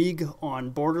playing Krieg on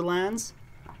Borderlands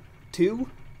 2.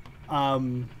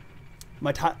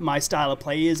 My style of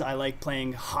play is I like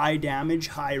playing high damage,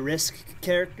 high risk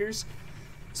characters.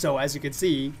 So as you can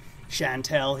see,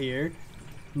 Chantel here,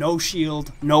 no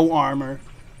shield, no armor,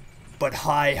 but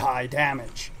high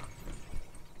damage.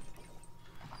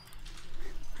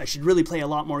 I should really play a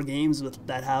lot more games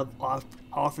that have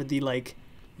offered the, like,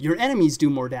 your enemies do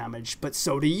more damage, but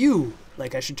so do you.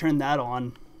 Like, I should turn that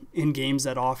on in games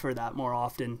that offer that more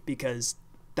often, because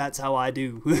that's how I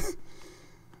do.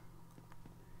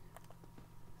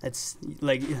 That's,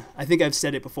 like, I think I've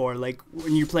said it before, like,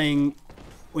 when you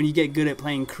get good at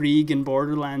playing Krieg in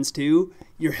Borderlands 2,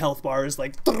 your health bar is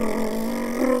like,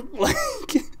 it's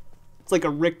like a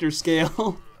Richter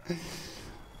scale.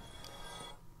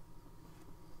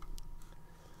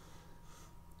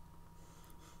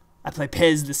 I play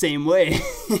Pez the same way.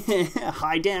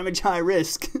 High damage, high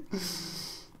risk.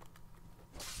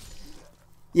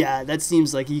 Yeah, that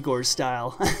seems like Igor's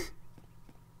style.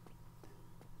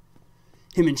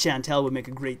 Him and Chantel would make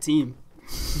a great team.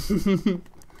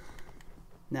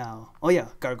 Now, oh yeah,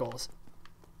 gargoyles.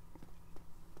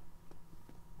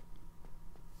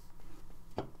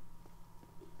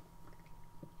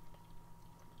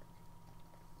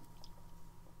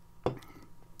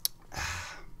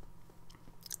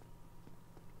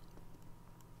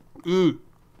 And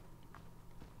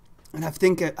I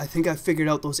think I figured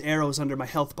out those arrows under my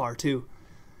health bar too.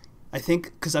 I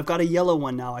think because I've got a yellow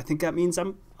one now. I think that means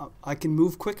I can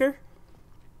move quicker,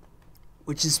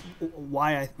 which is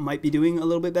why I might be doing a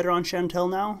little bit better on Chantel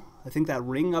now. I think that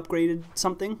ring upgraded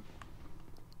something.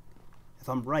 If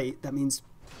I'm right, that means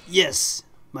yes,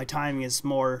 my timing is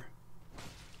more.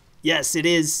 Yes, it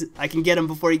is. I can get him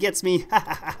before he gets me.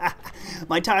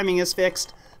 My timing is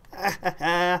fixed.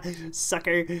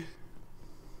 Sucker.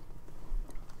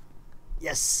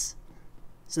 Yes.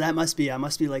 So that must be, I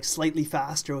must be like slightly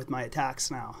faster with my attacks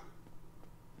now.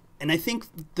 And I think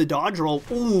the dodge roll,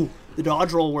 the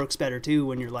dodge roll works better too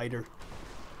when you're lighter,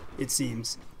 it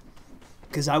seems.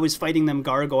 Because I was fighting them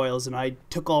gargoyles and I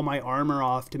took all my armor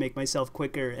off to make myself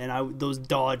quicker, and those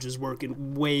dodge was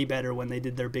working way better when they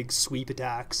did their big sweep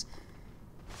attacks.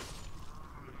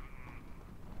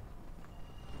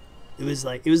 It was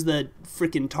the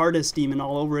freaking TARDIS demon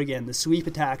all over again. The sweep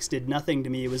attacks did nothing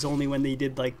to me. It was only when they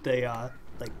did like the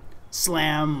like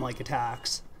slam like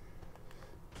attacks,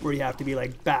 where you have to be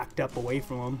like backed up away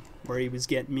from him, where he was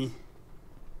getting me.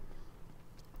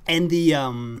 And the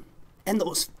and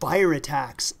those fire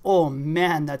attacks. Oh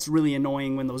man, that's really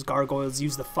annoying when those gargoyles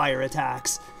use the fire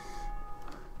attacks.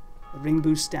 The ring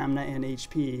boost stamina and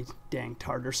HP. Dang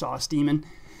tartar sauce demon.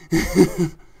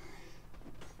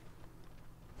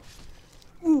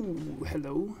 Ooh,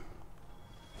 hello.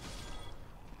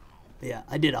 Yeah,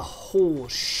 I did a whole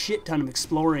shit ton of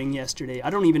exploring yesterday. I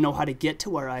don't even know how to get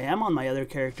to where I am on my other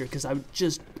character because I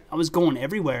was going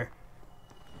everywhere.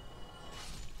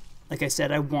 Like I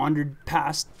said, I wandered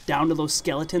past down to those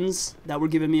skeletons that were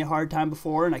giving me a hard time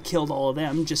before, and I killed all of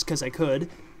them just because I could.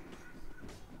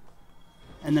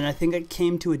 And then I think I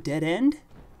came to a dead end.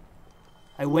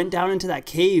 I went down into that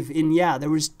cave, and yeah, there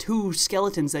was 2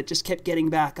 skeletons that just kept getting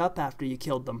back up after you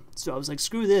killed them. So I was like,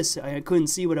 screw this, I couldn't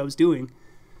see what I was doing.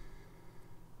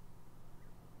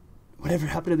 Whatever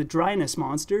happened to the dryness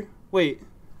monster? Wait.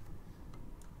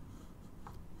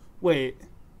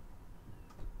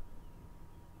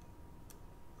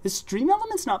 Has Stream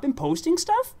Elements not been posting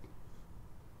stuff?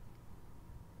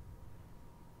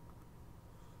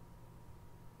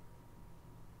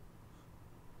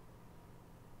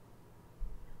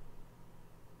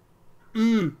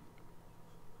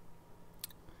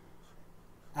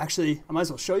 Actually, I might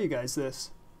as well show you guys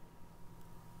this.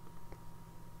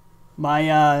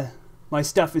 My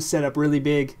stuff is set up really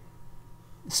big.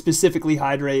 Specifically,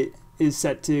 hydrate is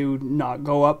set to not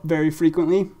go up very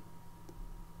frequently.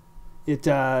 It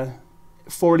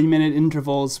 40-minute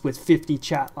intervals with 50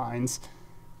 chat lines,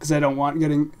 because I don't want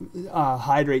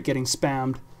hydrate getting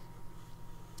spammed.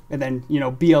 And then, you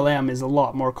know, BLM is a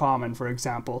lot more common, for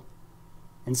example.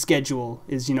 And schedule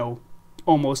is, you know,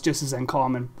 almost just as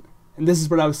uncommon. And this is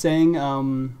what I was saying,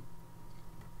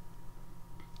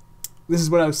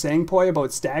 Poi,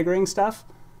 about staggering stuff.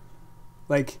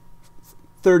 Like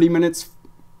 30 minutes,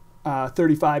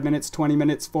 35 minutes, 20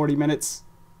 minutes, 40 minutes,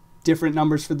 different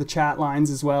numbers for the chat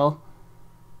lines as well.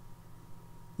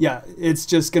 Yeah, it's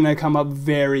just gonna come up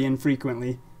very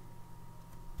infrequently.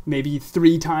 Maybe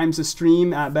 3 times a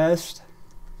stream at best.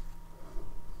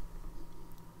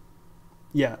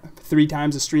 yeah, 3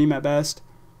 times a stream at best.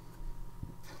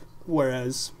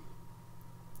 Whereas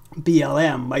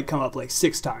BLM might come up like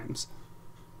 6 times.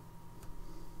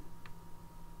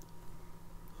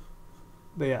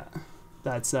 But yeah,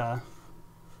 that's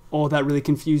oh, that really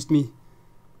confused me.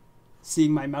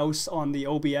 Seeing my mouse on the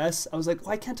OBS, I was like,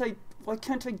 why can't I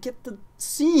get the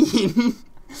scene?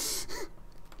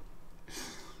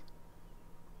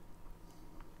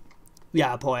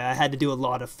 Yeah, boy, I had to do a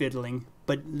lot of fiddling,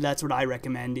 but that's what I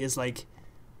recommend is like,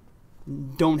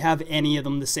 don't have any of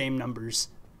them the same numbers.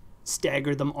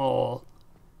 Stagger them all.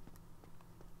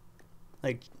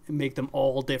 Like, make them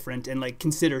all different and like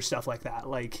consider stuff like that.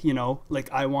 Like, you know,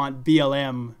 like I want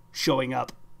BLM showing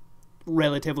up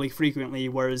relatively frequently,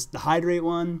 whereas the hydrate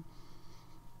one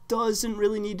doesn't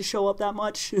really need to show up that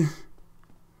much.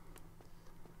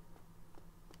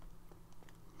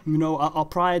 You know, I'll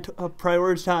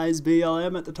prioritize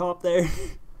BLM at the top there.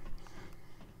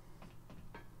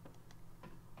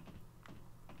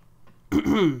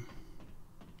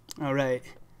 Alright.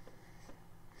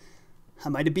 I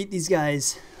might have beat these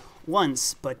guys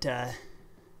once, but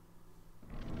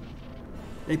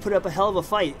they put up a hell of a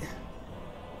fight.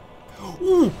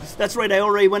 Ooh, that's right, I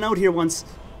already went out here once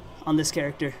on this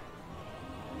character.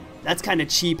 That's kind of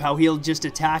cheap how he'll just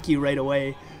attack you right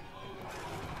away.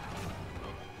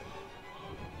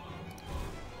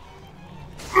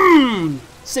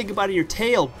 Say goodbye to your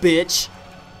tail, bitch.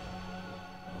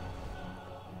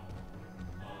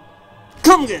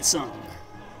 Come get some.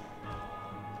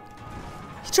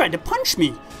 He tried to punch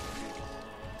me.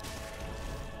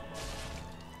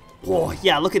 Oh,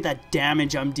 yeah, look at that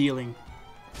damage I'm dealing.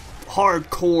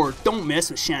 Hardcore. Don't mess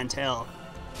with Chantel.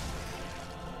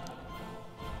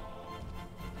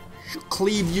 She'll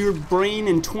cleave your brain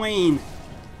in twain.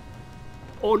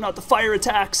 Oh, not the fire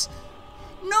attacks.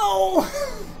 No!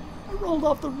 I rolled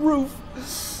off the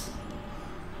roof.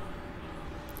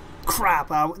 Crap,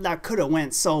 that could have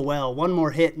went so well. One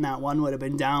more hit and that one would have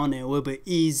been down and it would be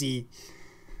easy.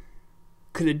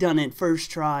 Could have done it first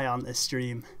try on this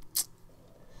stream.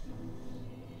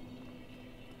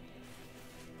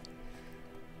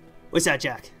 What's that,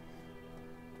 Jack?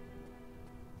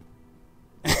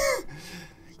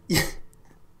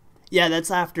 Yeah,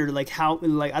 that's after like how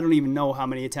I don't even know how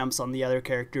many attempts on the other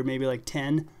character, maybe like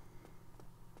 10.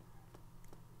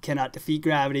 Cannot defeat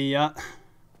gravity, yeah.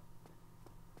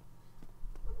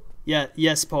 Yeah,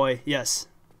 yes, Poi, yes.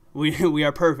 We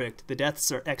are perfect. The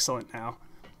deaths are excellent now.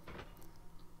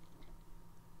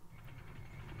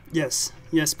 Yes,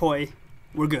 yes, Poi.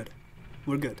 We're good.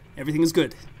 We're good. Everything is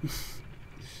good.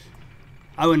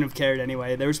 I wouldn't have cared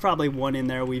anyway. There was probably one in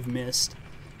there we've missed.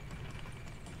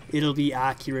 It'll be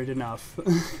accurate enough.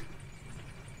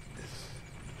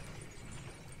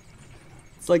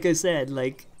 It's like I said,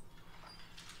 like,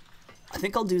 I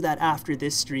think I'll do that after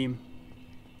this stream.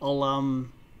 I'll,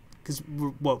 because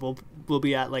we'll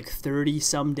be at like 30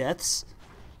 some deaths.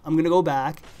 I'm gonna go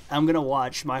back, I'm gonna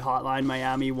watch my Hotline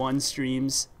Miami 1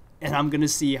 streams, and I'm gonna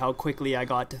see how quickly I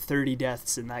got to 30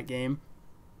 deaths in that game.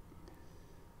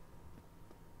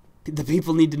 The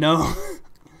people need to know.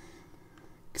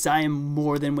 Because I am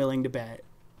more than willing to bet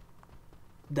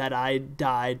that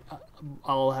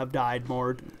I'll have died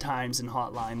more times in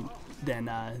Hotline than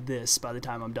this by the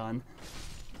time I'm done.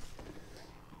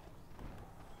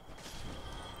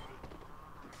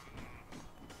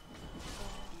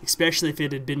 Especially if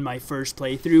it had been my first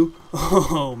playthrough.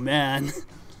 Oh man.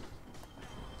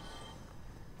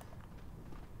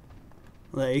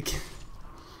 Like,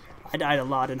 I died a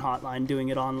lot in Hotline doing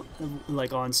it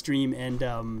on stream,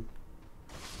 and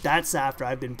that's after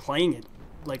I've been playing it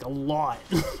like a lot.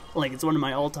 Like, it's one of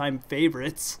my all-time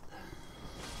favorites.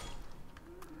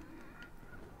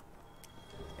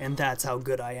 And that's how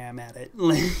good I am at it.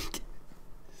 Like,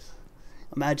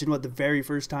 imagine what the very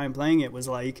first time playing it was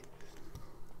like.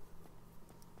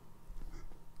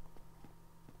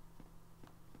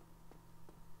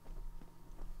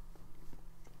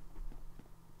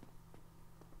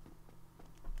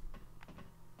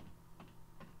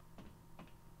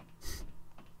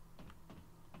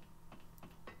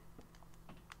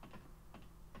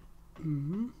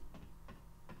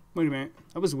 Wait a minute.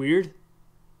 That was weird.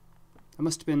 That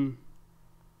must have been...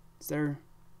 Is there...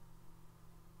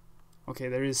 Okay,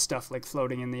 there is stuff like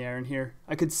floating in the air in here.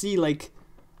 I could see like...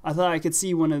 I thought I could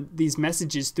see one of these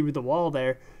messages through the wall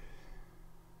there.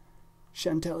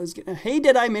 Chantel is getting... Hey,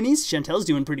 Deadeye Minis! Chantel's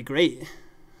doing pretty great.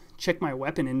 Check my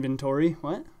weapon inventory.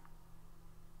 What?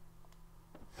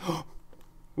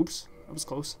 Oops, that was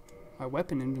close. My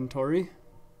weapon inventory.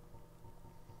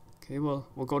 Okay, we'll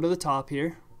go to the top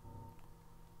here.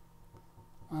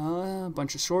 A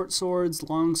bunch of short swords,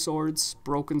 long swords,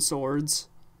 broken swords.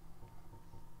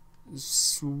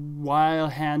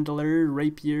 Wild handler,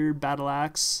 rapier, battle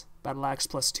axe. Battle axe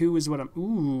 +2 is what I'm...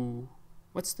 Ooh.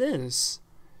 What's this?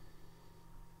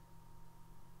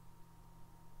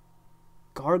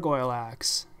 Gargoyle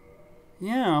axe.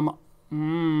 Yeah, What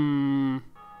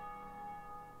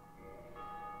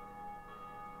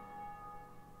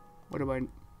do I...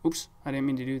 Oops, I didn't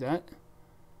mean to do that.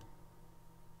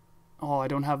 Oh, I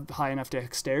don't have high enough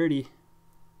dexterity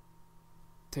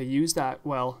to use that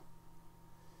well.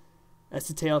 That's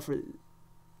the tail for...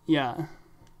 Yeah.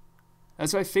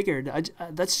 That's what I figured.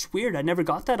 That's just weird. I never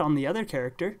got that on the other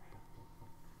character.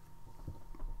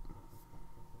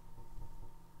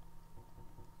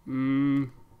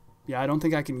 Yeah, I don't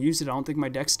think I can use it. I don't think my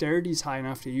dexterity is high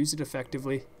enough to use it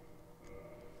effectively.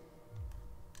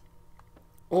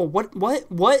 Oh,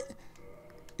 what?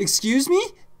 Excuse me?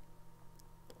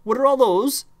 What are all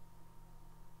those?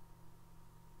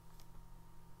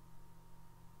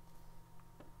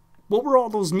 What were all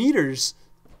those meters?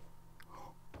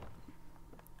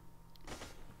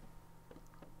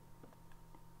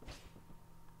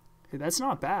 Hey, that's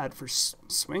not bad for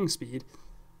swing speed.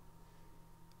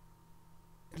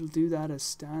 It'll do that as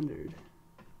standard.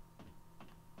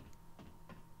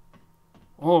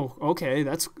 Oh, okay,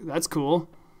 that's cool.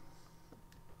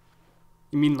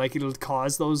 You mean like it'll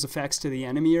cause those effects to the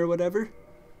enemy or whatever?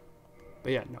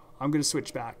 But yeah, no, I'm gonna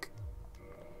switch back.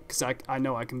 Because I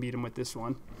know I can beat him with this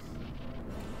one.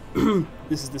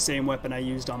 This is the same weapon I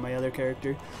used on my other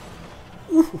character.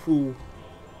 Ooh,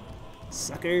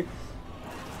 sucker.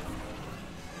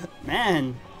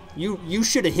 Man, you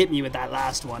should have hit me with that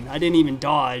last one. I didn't even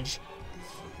dodge.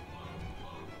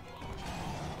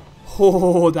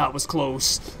 Oh, that was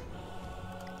close.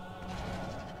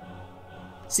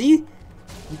 See?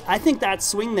 I think that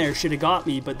swing there should have got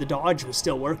me, but the dodge was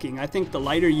still working. I think the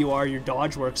lighter you are, your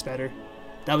dodge works better.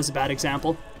 That was a bad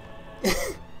example.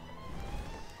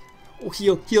 Oh,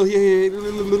 heal.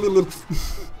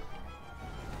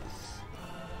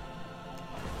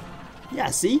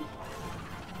 Yeah, see?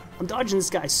 I'm dodging this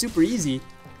guy super easy.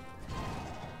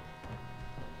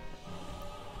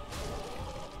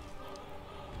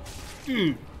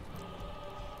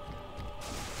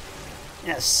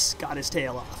 Yes, got his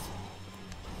tail off.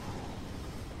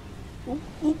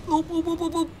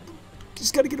 Oop.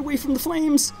 Just gotta get away from the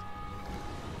flames.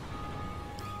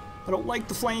 I don't like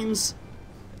the flames.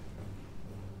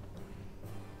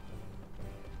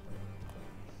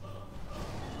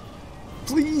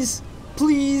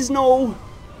 Please, no.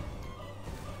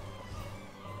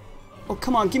 Oh,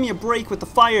 come on, give me a break with the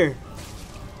fire.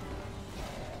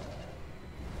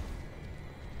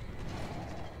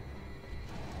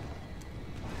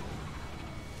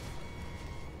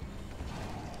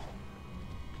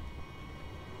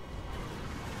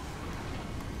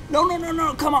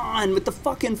 No, come on, with the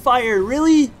fucking fire,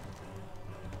 really?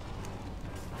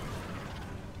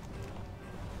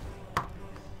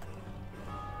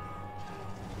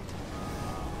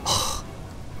 Oh,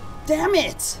 damn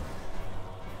it!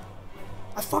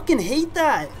 I fucking hate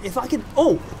that. If I could...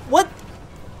 Oh, what?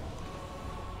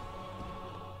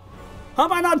 How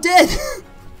am I not dead?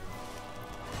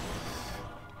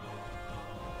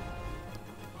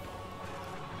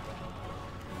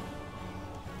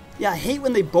 Yeah, I hate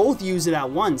when they both use it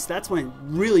at once. That's when it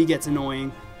really gets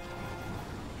annoying.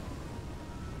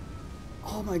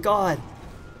 Oh my god.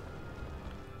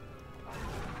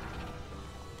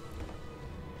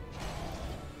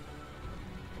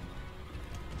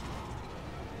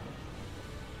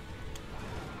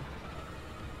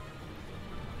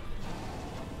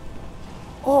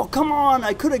 Oh, come on!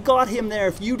 I could have got him there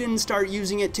if you didn't start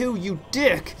using it too, you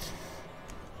dick!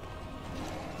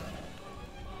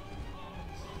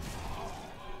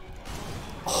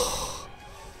 Oh.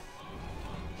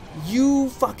 You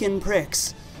fucking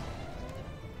pricks.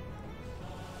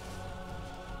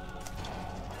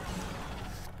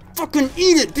 Fucking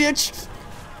eat it, bitch!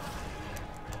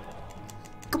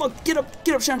 Come on, get up,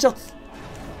 Chantel!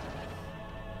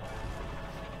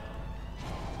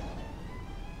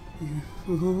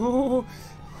 Come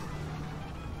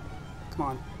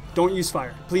on. Don't use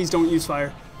fire. Please don't use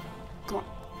fire. Come on.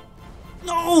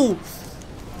 No!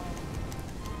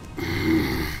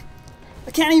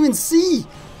 I can't even see!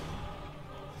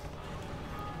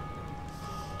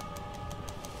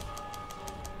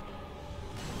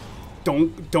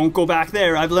 Don't go back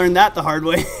there. I've learned that the hard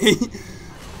way.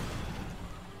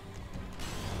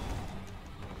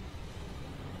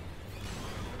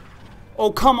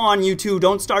 Oh, come on, you two.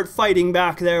 Don't start fighting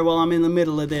back there while I'm in the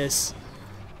middle of this.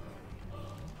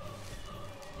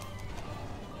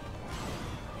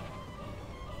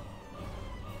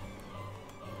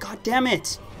 God damn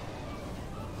it.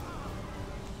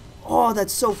 Oh,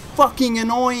 that's so fucking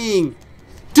annoying.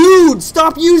 Dude,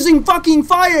 stop using fucking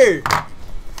fire.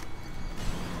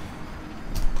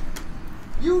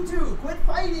 You two, quit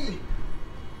fighting.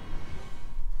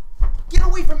 Get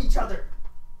away from each other.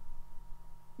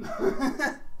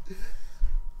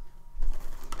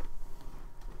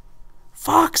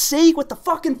 Fuck's sake, with the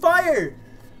fucking fire.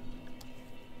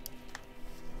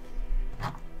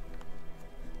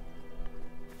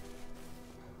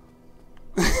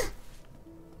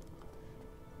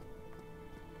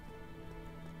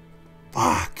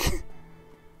 Fuck.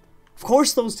 Of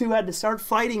course those two had to start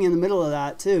fighting in the middle of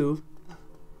that too.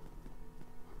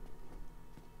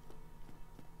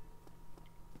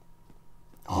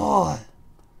 Oh.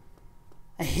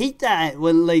 I hate that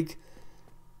when like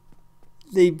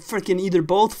they freaking either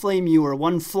both flame you or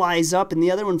one flies up and the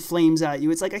other one flames at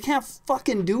you. It's like I can't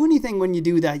fucking do anything when you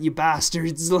do that, you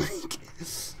bastards. Like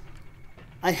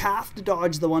I have to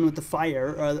dodge the one with the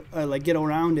fire or like get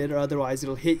around it or otherwise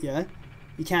it'll hit you.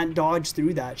 You can't dodge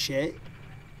through that shit.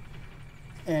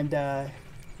 And the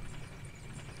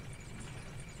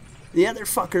other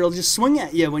fucker will just swing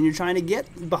at you when you're trying to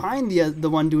get behind the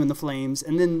one doing the flames,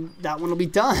 and then that one will be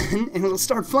done and it'll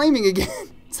start flaming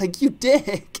again. It's like, you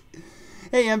dick.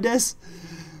 Hey, Amdes.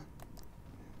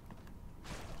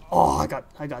 Oh,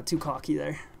 I got too cocky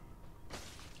there.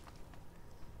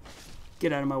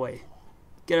 Get out of my way.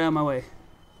 Get out of my way.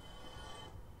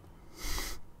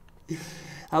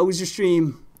 How was your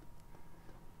stream?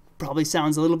 Probably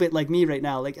sounds a little bit like me right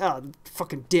now. Like, oh,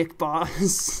 fucking dick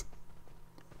boss.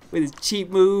 With his cheap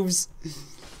moves.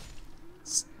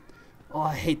 Oh,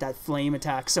 I hate that flame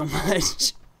attack so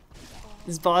much.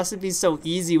 This boss would be so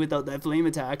easy without that flame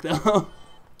attack, though.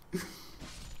 As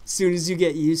soon as you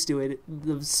get used to it,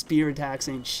 the spear attacks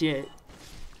ain't shit.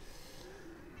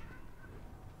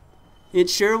 It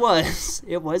sure was.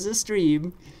 It was a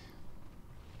stream.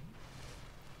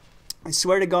 I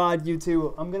swear to God, you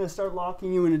two, I'm going to start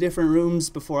locking you into different rooms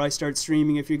before I start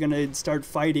streaming if you're going to start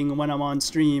fighting when I'm on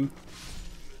stream.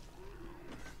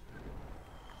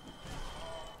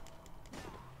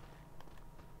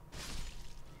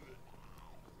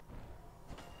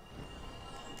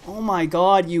 Oh my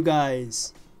God, you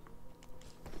guys.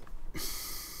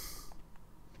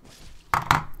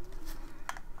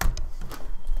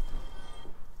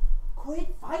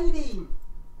 Quit fighting!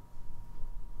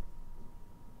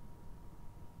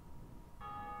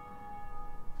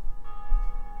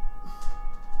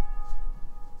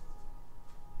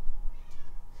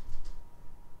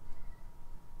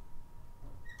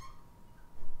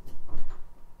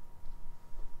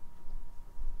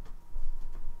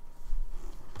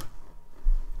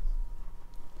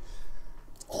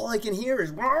 All I can hear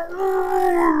is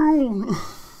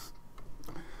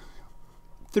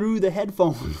through the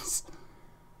headphones.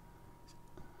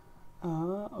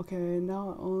 Okay,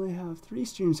 now I only have 3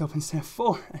 streams open instead of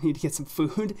 4. I need to get some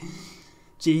food.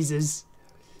 Jesus.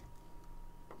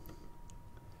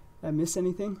 Did I miss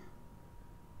anything?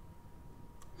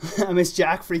 I missed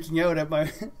Jack freaking out at my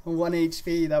 1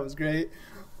 HP. That was great.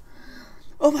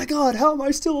 Oh my God, how am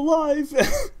I still alive?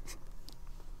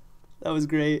 That was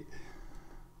great.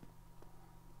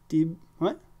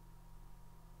 What?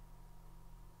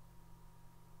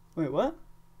 Wait, what?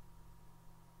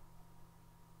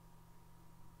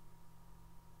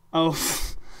 Oh.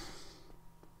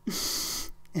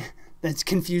 That's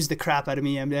confused the crap out of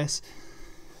me, MDS.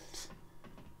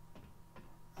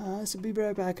 So be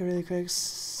right back really quick.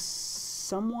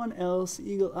 Someone else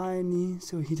eagle eye me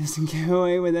so he doesn't get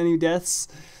away with any deaths.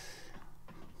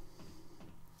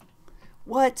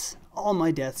 What? All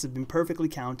my deaths have been perfectly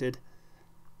counted.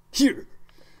 Here.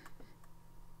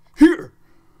 Here.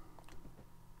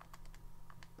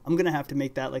 I'm gonna have to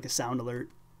make that like a sound alert.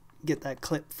 Get that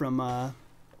clip from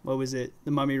what was it?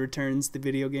 The Mummy Returns, the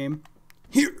video game.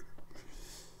 Here.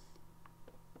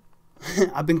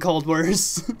 I've been called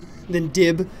worse than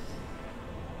Dib.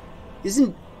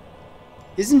 Isn't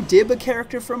Dib a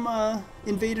character from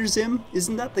Invader Zim?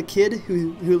 Isn't that the kid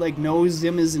who like knows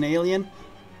Zim is an alien?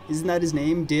 Isn't that his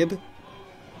name, Dib?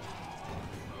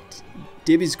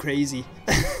 Dib is crazy.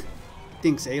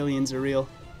 Thinks aliens are real.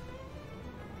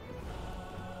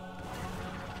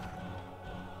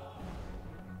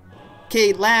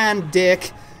 Okay, land,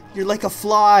 dick. You're like a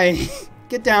fly.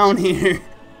 Get down here.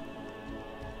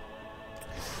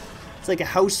 It's like a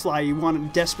housefly you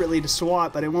want desperately to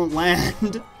swat, but it won't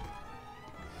land.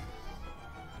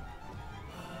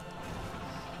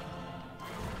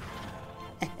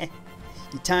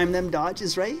 You time them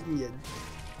dodges right, and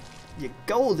you're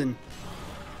golden.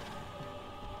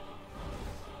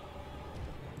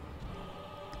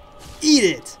 Eat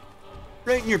it!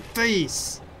 Right in your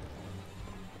face!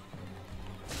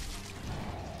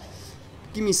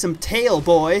 Give me some tail,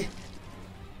 boy!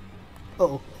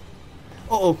 Uh-oh.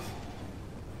 Uh-oh.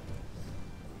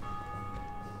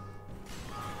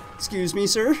 Excuse me,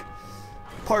 sir.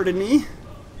 Pardon me.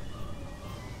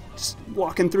 Just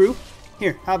walking through.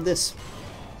 Here, have this.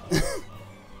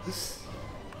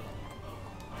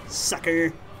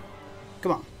 Sucker.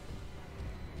 Come on.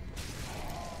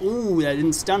 Ooh, that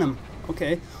didn't stun him.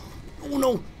 Okay. Oh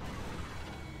no.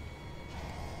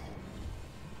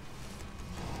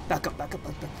 Back up, back up,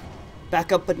 back up.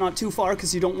 Back up, but not too far,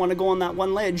 because you don't want to go on that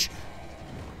one ledge.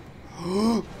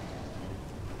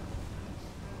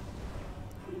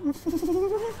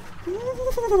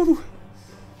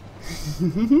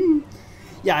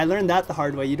 Yeah, I learned that the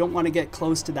hard way. You don't want to get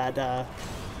close to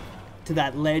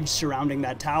that ledge surrounding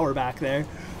that tower back there,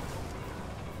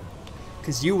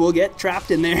 because you will get trapped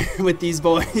in there with these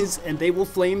boys, and they will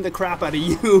flame the crap out of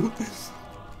you.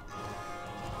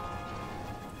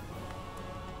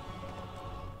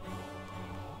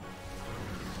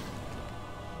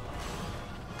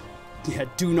 Yeah,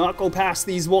 do not go past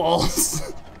these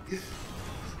walls.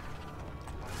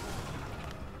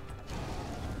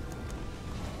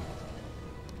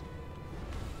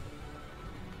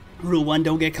 Rule 1,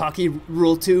 don't get cocky.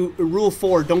 Rule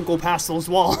 4, don't go past those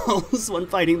walls when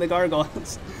fighting the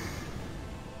gargoyles.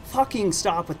 Fucking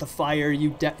stop with the fire,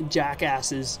 you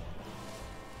jackasses.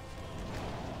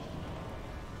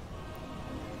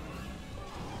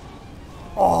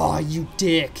 Aw, you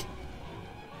dick.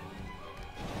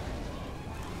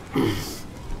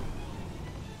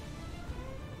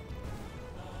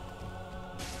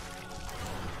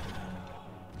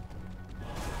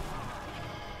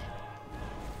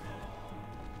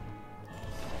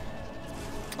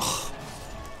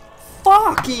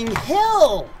 Fucking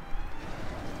hell!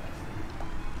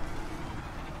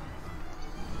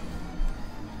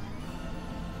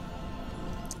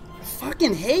 I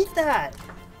fucking hate that!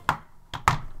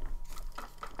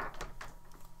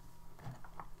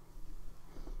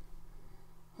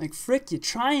 Like, frick, you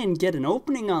try and get an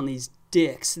opening on these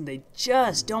dicks, and they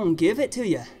just don't give it to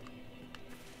you.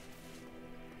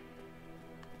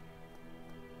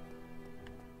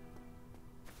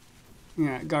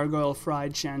 Yeah, gargoyle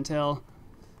fried Chantel.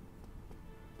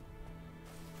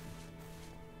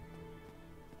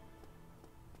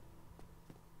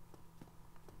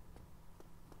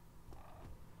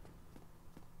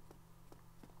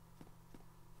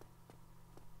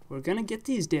 We're gonna get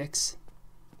these dicks.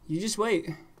 You just wait.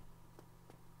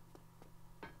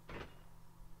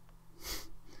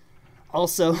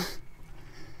 Also,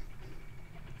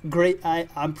 great,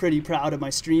 I'm pretty proud of my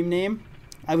stream name.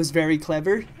 I was very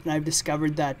clever, and I've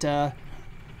discovered that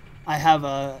I have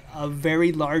a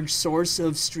very large source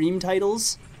of stream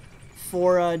titles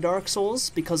for Dark Souls,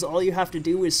 because all you have to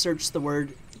do is search the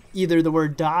word, either the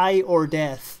word die or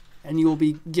death, and you will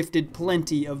be gifted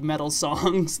plenty of metal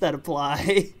songs that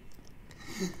apply.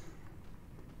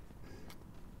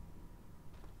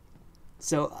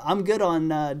 So I'm good on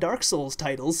Dark Souls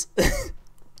titles.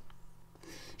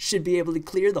 Should be able to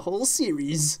clear the whole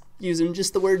series using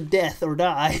just the word death or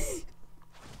die.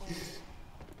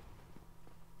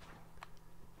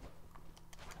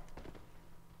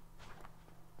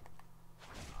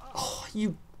 Oh,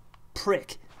 you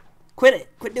prick. Quit it.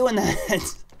 Quit doing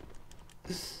that.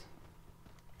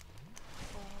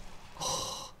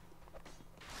 Oh.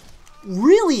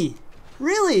 Really?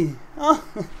 Really? Oh,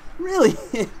 really?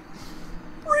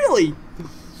 Really?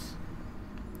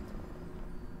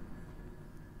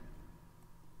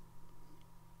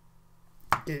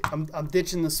 I'm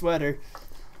ditching the sweater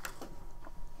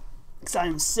because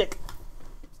I'm sick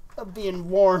of being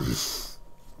warm.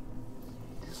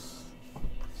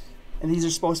 And these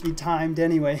are supposed to be timed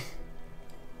anyway.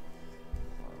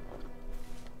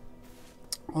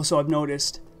 Also, I've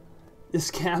noticed this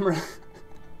camera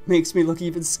makes me look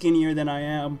even skinnier than I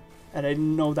am, and I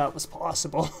didn't know that was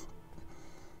possible.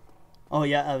 Oh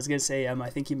yeah, I was gonna say, I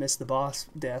think he missed the boss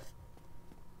death.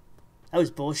 That was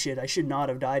bullshit. I should not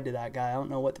have died to that guy. I don't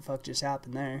know what the fuck just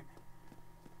happened there.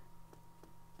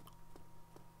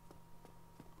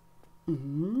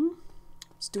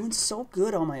 He's doing so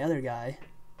good on my other guy.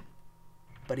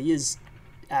 But he is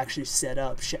actually set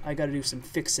up. I gotta do some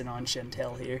fixing on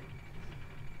Chantel here.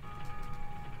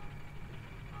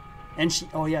 And she,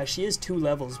 oh yeah, she is 2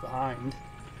 levels behind.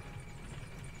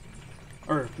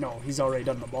 Or, no, he's already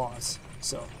done the boss,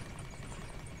 so.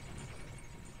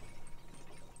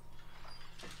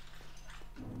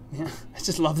 Yeah, I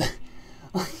just love that.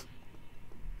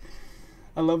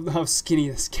 I love how skinny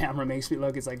this camera makes me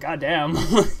look. It's like, goddamn.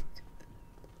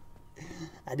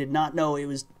 I I did not know it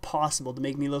was possible to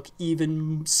make me look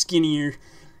even skinnier.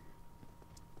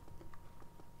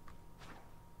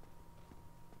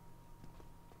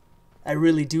 I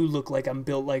really do look like I'm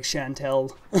built like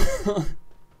Chantel.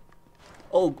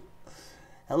 Oh,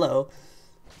 hello.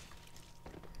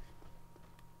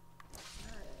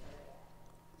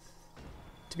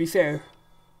 To be fair,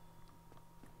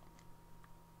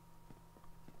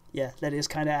 yeah, that is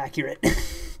kind of accurate.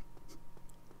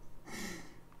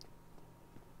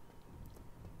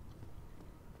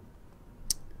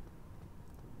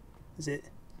 Is it?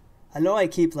 I know I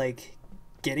keep like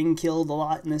getting killed a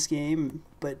lot in this game,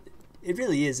 but it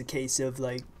really is a case of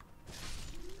like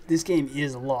this game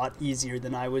is a lot easier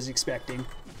than I was expecting.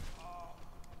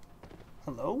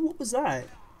 Hello? What was that?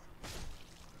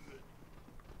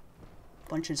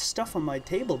 Bunch of stuff on my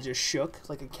table just shook.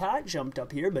 Like a cat jumped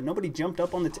up here, but nobody jumped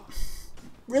up on the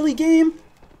Really, game?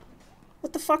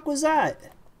 What the fuck was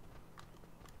that?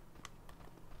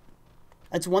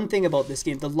 That's one thing about this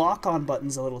game. The lock-on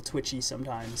button's a little twitchy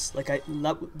sometimes. Like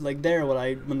like there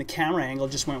when the camera angle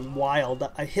just went wild,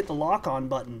 I hit the lock-on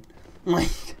button.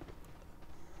 Like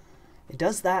it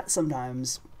does that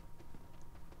sometimes.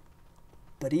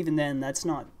 But even then, that's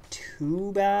not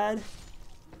too bad.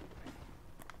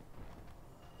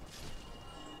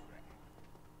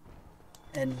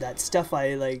 And that stuff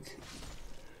I like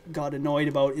got annoyed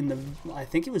about in the, I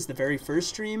think it was the very first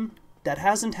stream, that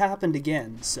hasn't happened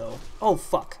again. So, oh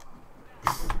fuck.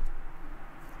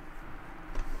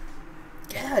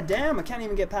 God damn, I can't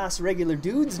even get past regular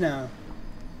dudes now.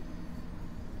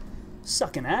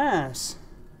 Sucking ass.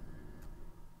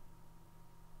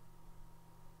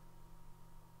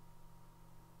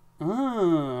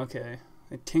 Oh, okay.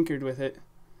 I tinkered with it.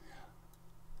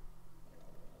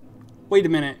 Wait a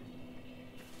minute.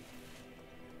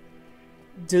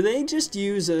 Do they just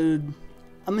use a...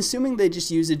 I'm assuming they just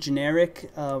use a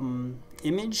generic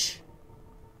image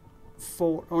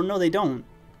for... Or no, they don't.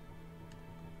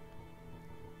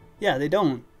 Yeah, they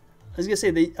don't. I was gonna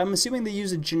say, I'm assuming they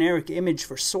use a generic image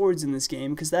for swords in this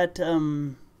game, because that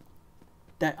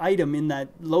item in that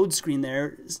load screen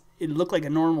there, it looked like a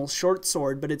normal short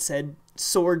sword, but it said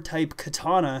sword type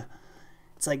katana.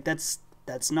 It's like, that's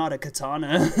not a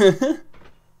katana.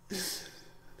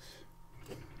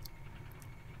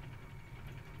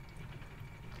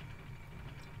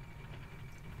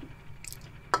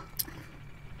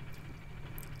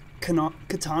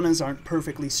 Katanas aren't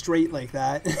perfectly straight like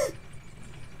that.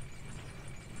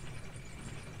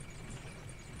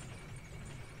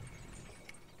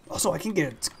 Also, I can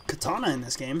get a katana in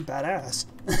this game. Badass.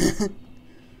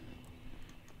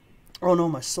 Oh no,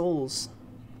 my souls.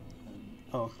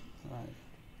 Oh, I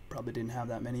probably didn't have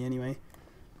that many anyway.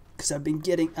 Because I've been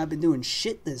doing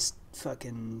shit this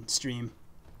fucking stream.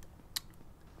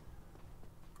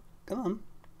 Come on.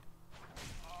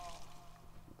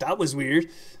 That was weird.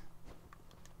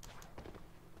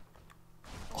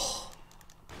 Oh,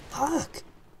 fuck.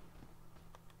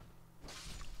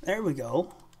 There we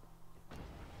go.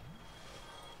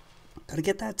 Gotta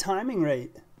get that timing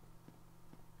right.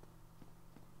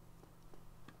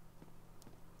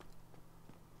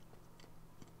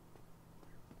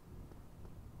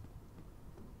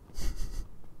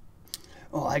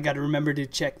 Oh, I gotta remember to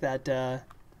check that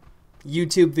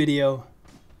YouTube video.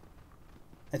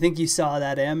 I think you saw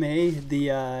that, eh?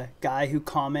 The guy who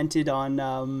commented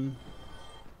on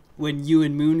when you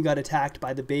and Moon got attacked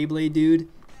by the Beyblade dude.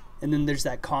 And then there's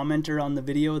that commenter on the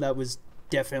video that was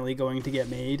definitely going to get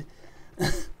made.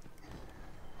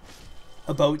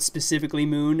 About specifically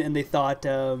Moon, and they thought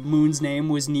Moon's name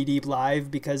was Knee Deep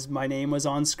Live because my name was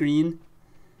on screen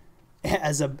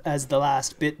as the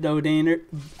last bit donator,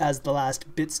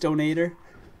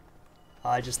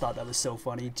 I just thought that was so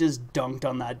funny. Just dunked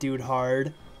on that dude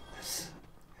hard.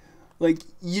 Like,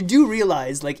 you do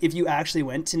realize, like, if you actually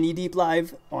went to Knee Deep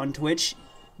Live on Twitch,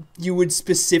 you would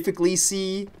specifically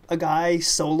see a guy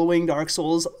soloing Dark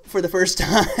Souls for the first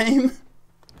time.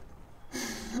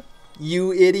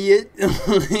 You idiot.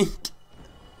 Like,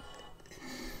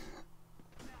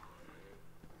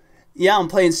 yeah, I'm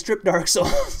playing strip Dark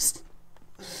Souls.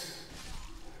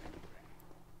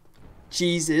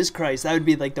 Jesus Christ, that would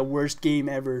be like the worst game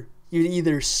ever. You'd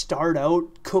either start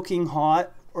out cooking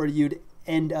hot or you'd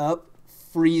end up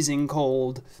freezing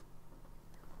cold.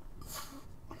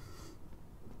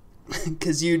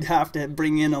 Because you'd have to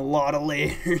bring in a lot of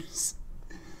layers.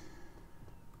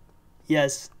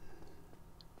 Yes.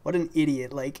 What an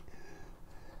idiot. Like,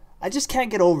 I just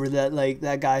can't get over that, like,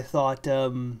 that guy thought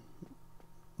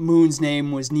Moon's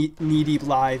name was Knee Deep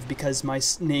Live because my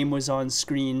name was on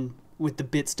screen with the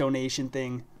bits donation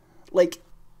thing. Like,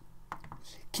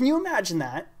 can you imagine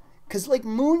that? Because, like,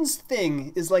 Moon's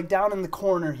thing is, like, down in the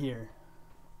corner here.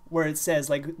 Where it says,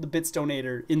 like, the bits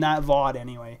donator. In that VOD,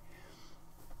 anyway.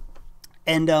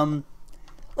 And,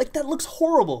 like, that looks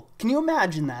horrible. Can you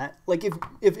imagine that? Like,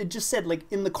 if it just said, like,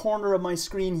 in the corner of my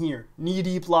screen here, Knee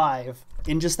Deep Live,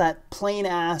 in just that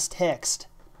plain-ass text.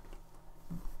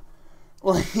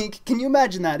 Like, can you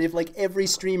imagine that if, like, every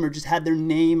streamer just had their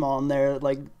name on there,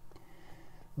 like,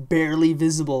 barely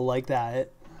visible like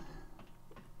that?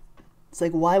 It's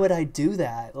like, why would I do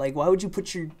that? Like, why would you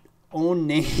put your own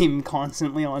name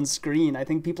constantly on screen? I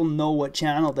think people know what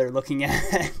channel they're looking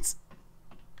at.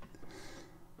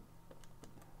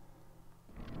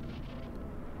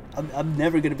 I'm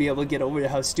never going to be able to get over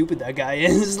how stupid that guy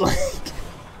is. Like,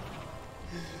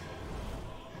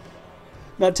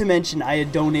 not to mention, I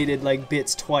had donated, like,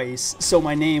 bits twice, so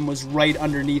my name was right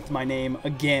underneath my name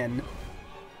again.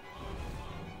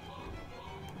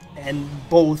 And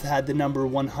both had the number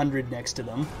 100 next to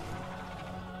them.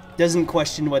 Doesn't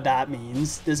question what that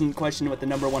means. Doesn't question what the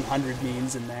number 100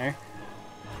 means in there.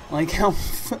 Like, how...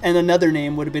 And another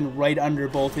name would have been right under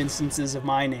both instances of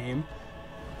my name.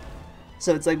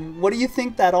 So it's like, what do you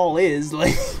think that all is?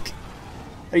 Like,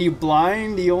 are you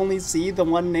blind? Do you only see the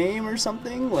one name or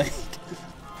something? Like,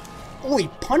 oh, he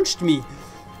punched me.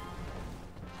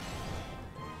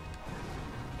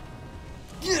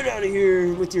 Get out of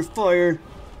here with your fire.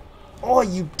 Oh,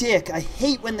 you dick. I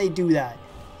hate when they do that.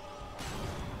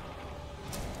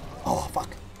 Oh, fuck.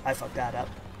 I fucked that up.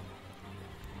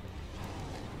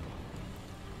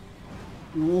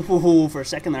 Ooh, for a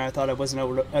second there, I thought I wasn't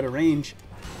out of range.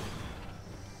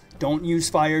 Don't use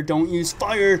fire. Don't use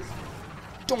fire.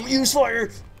 Don't use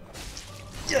fire.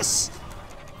 Yes.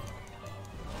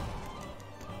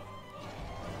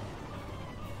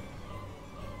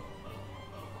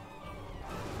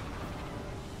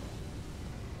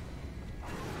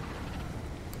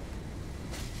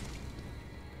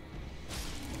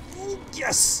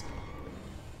 Yes.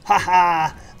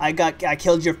 Haha. I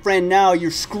killed your friend now. You're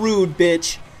screwed,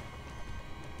 bitch.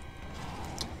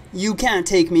 You can't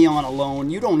take me on alone.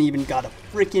 You don't even got a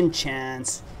freaking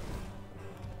chance.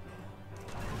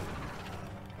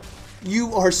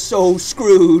 You are so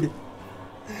screwed.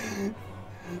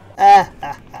 Ah,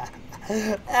 ah, ah,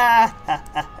 ah,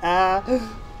 ah,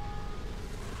 ah.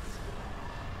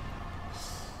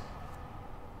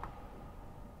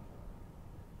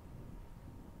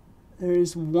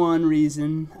 There's one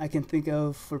reason I can think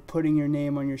of for putting your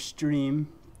name on your stream.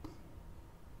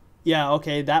 Yeah,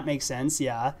 okay, that makes sense,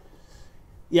 yeah.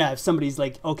 Yeah, if somebody's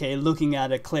like, okay, looking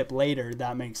at a clip later,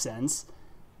 that makes sense.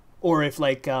 Or if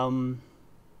like,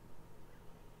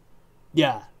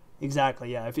 yeah,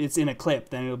 exactly, yeah. If it's in a clip,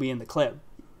 then it'll be in the clip.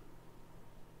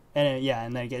 And yeah,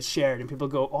 and then it gets shared and people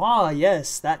go, oh,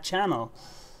 yes, that channel.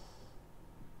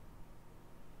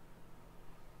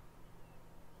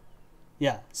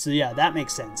 Yeah, so yeah, that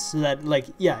makes sense. So that, like,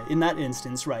 yeah, in that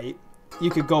instance, right, you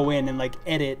could go in and like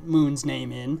edit Moon's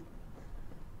name in.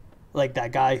 Like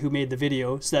that guy who made the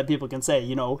video, so that people can say,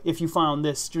 you know, if you found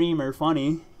this streamer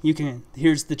funny, you can,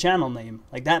 here's the channel name.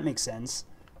 Like, that makes sense.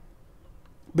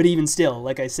 But even still,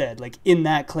 like I said, like in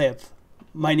that clip,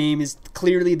 my name is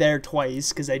clearly there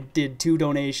twice because I did 2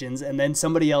 donations, and then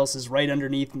somebody else is right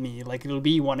underneath me. Like, it'll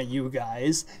be one of you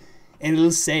guys, and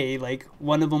it'll say, like,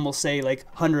 one of them will say, like,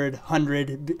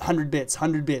 100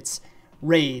 bits,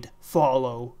 raid,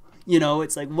 follow. You know,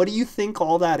 it's like, what do you think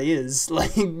all that is?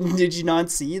 Like, did you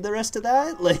not see the rest of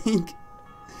that? Like,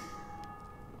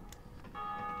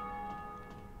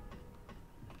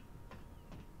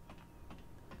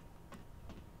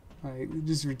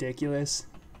 just ridiculous.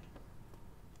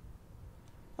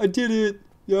 I did it!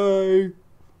 Yay!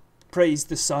 Praise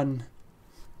the sun.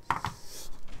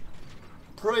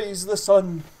 Praise the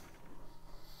sun.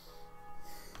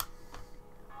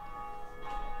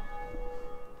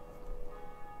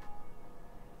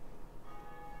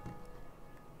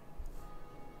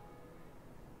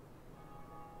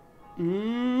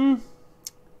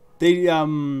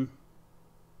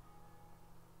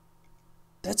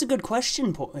 That's a good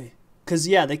question, boy. Because,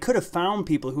 yeah, they could have found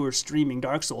people who were streaming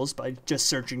Dark Souls by just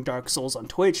searching Dark Souls on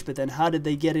Twitch, but then how did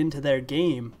they get into their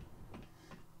game?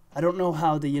 I don't know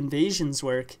how the invasions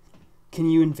work. Can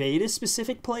you invade a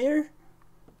specific player?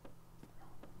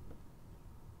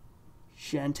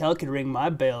 Chantel could ring my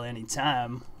bell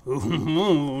anytime.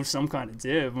 Ooh, some kind of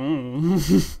dip.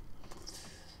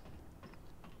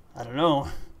 I don't know.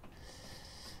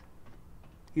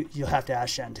 You'll have to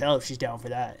ask Chantel if she's down for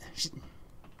that.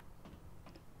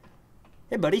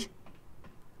 Hey, buddy.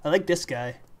 I like this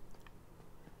guy.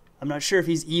 I'm not sure if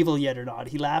he's evil yet or not.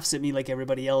 He laughs at me like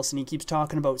everybody else, and he keeps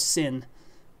talking about sin.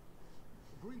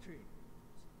 Greetings.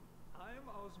 I'm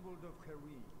Oswald the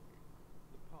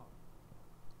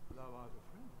Thou art a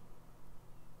friend.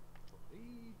 For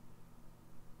thee,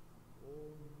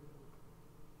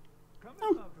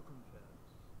 coming now to confess.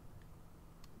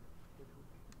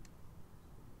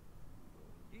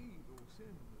 Evil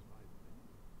sin is my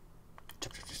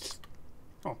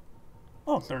name. Oh.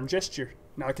 Oh, learn gesture.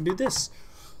 Now I can do this.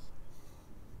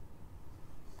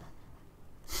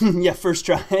 Yeah, first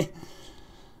try.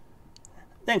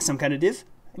 Thanks, some kind of div.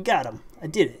 I got him. I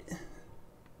did it.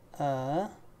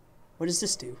 What does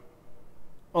this do?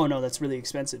 Oh no, that's really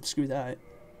expensive. Screw that.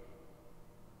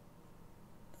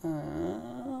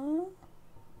 Don't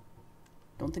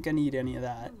think I need any of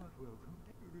that.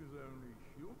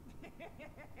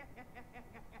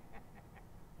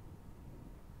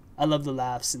 I love the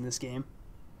laughs in this game.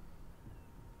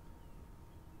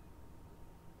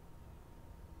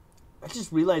 I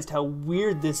just realized how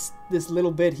weird this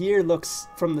little bit here looks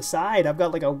from the side. I've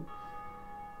got like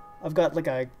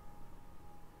a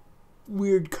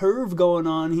weird curve going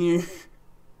on here.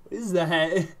 What is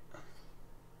that?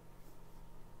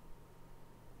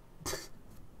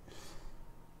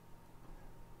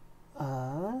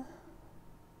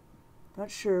 Not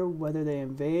sure whether they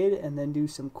invade and then do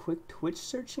some quick Twitch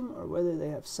searching or whether they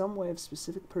have some way of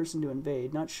specific person to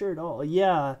invade. Not sure at all.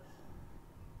 Yeah.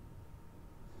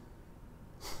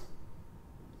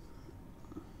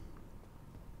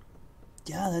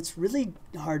 Yeah, that's really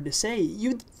hard to say.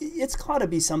 It's got to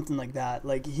be something like that.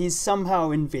 Like he's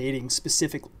somehow invading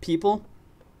specific people.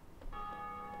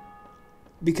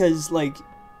 Because like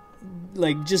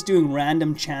just doing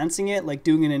random chancing it, like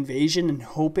doing an invasion and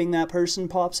hoping that person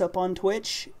pops up on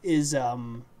Twitch is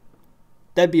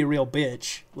that'd be a real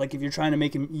bitch. Like if you're trying to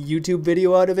make a YouTube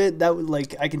video out of it, that would,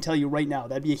 like, I can tell you right now,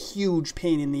 that'd be a huge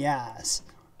pain in the ass.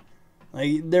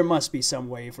 Like there must be some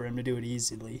way for him to do it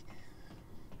easily.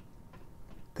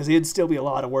 Because it'd still be a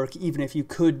lot of work even if you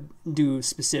could do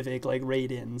specific like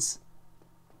raid-ins.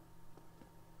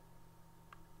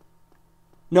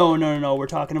 No. We're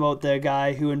talking about the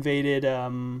guy who invaded,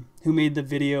 who made the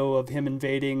video of him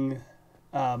invading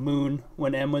Moon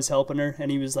when M was helping her, and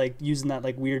he was like using that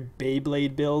like weird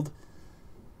Beyblade build.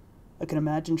 I can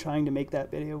imagine trying to make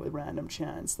that video with random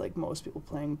chance. Like most people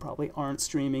playing probably aren't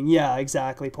streaming. Yeah,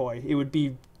 exactly, Poi. It would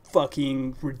be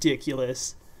fucking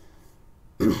ridiculous.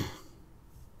 I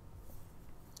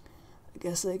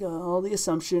guess they got all the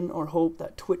assumption or hope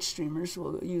that Twitch streamers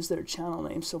will use their channel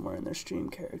name somewhere in their stream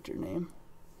character name.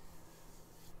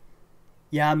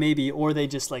 Yeah, maybe. Or they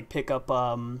just like pick up,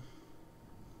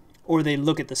 or they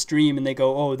look at the stream and they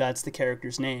go, oh, that's the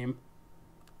character's name.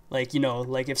 Like, you know,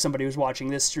 like if somebody was watching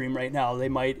this stream right now, they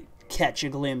might catch a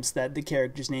glimpse that the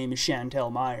character's name is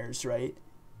Chantel Myers, right?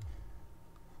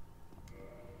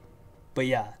 But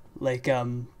yeah, like,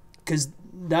 because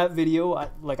that video,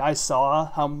 I saw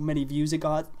how many views it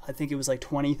got. I think it was like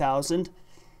 20,000.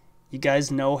 You guys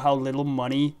know how little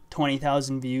money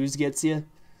 20,000 views gets you?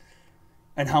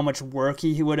 And how much work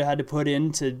he would have had to put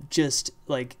in to just,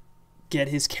 like, get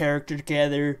his character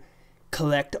together,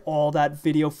 collect all that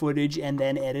video footage, and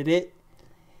then edit it?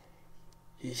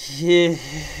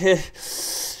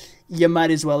 You might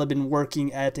as well have been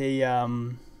working at a,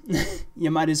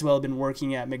 you might as well have been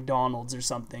working at McDonald's or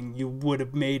something. You would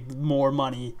have made more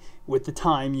money with the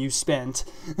time you spent.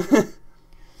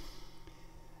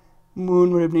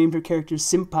 Moon would have named her character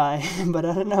Senpai, but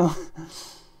I don't know.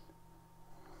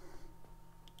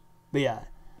 But yeah,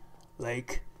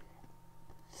 like,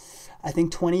 I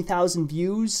think 20,000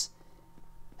 views,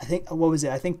 I think, what was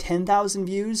it? I think 10,000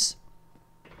 views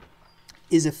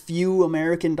is a few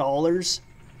American dollars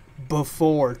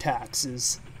before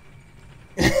taxes.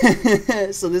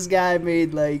 So this guy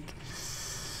made like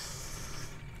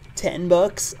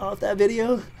 $10 off that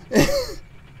video.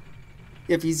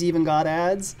 If he's even got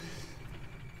ads.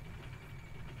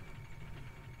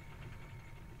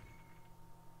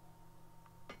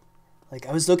 Like,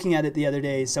 I was looking at it the other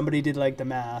day, somebody did like the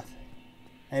math.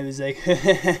 And it was like,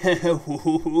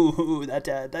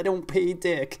 that don't pay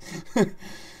dick.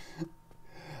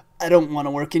 I don't want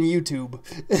to work in YouTube.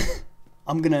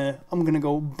 I'm gonna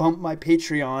go bump my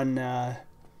Patreon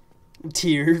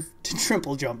tier to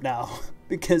triple jump now.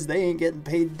 Because they ain't getting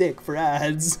paid dick for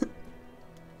ads.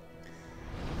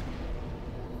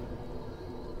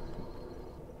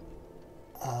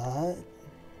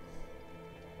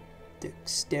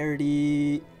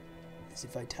 Dexterity. Is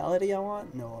it vitality I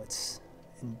want? No, it's...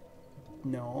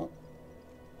 No.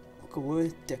 I'll go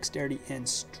with dexterity and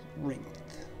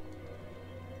strength.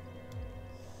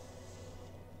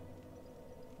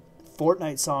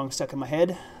 Fortnite song stuck in my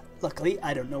head. Luckily,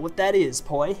 I don't know what that is,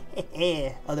 Poi.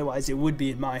 Otherwise, it would be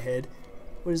in my head.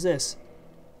 What is this?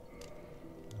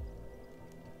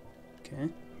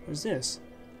 Okay. What's this?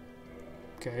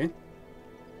 Okay.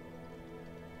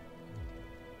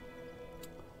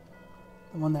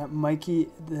 The one that Mikey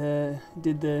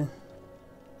did the...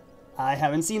 I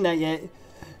haven't seen that yet.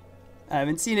 I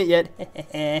haven't seen it yet.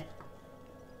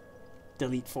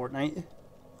 Delete Fortnite.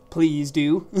 Please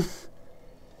do.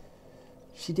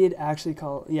 She did actually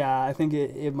call... Yeah, I think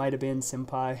it might have been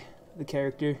Senpai, the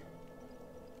character.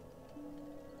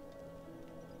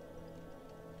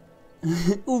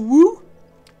 Ooh-woo!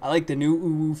 I like the new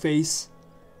ooh-woo face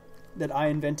that I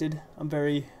invented.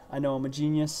 I know I'm a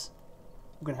genius.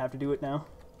 I'm gonna have to do it now.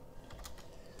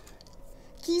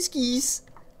 Keys, keys.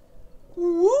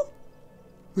 Woo!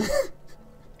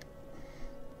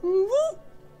 Woo!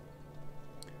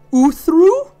 Ooh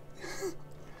through?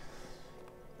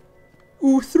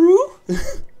 Ooh through?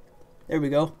 There we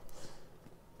go.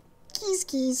 Keys,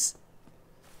 keys.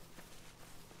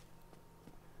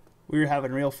 We were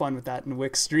having real fun with that in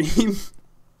Wick stream.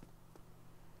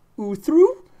 Ooh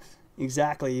through?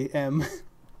 Exactly, M.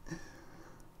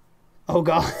 Oh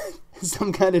god,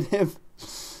 some kind of him.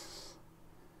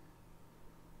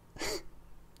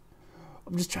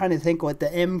 I'm just trying to think what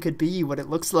the M could be, what it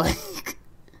looks like.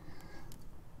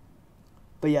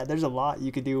 But yeah, there's a lot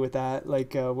you could do with that.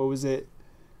 Like, what was it?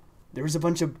 There was a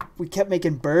bunch of... We kept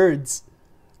making birds.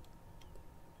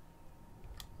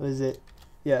 What is it?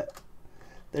 Yeah.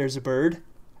 There's a bird.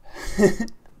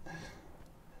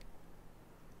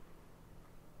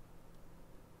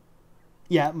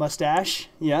 Yeah, mustache.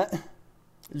 Yeah. I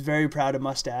was very proud of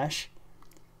mustache.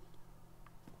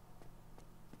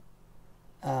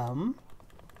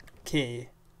 Okay.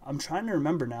 I'm trying to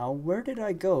remember now. Where did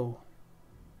I go?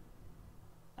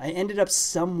 I ended up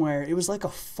somewhere. It was like a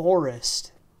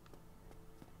forest.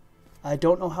 I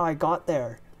don't know how I got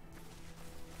there.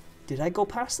 Did I go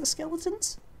past the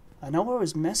skeletons? I know I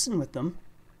was messing with them.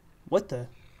 What the?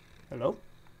 Hello?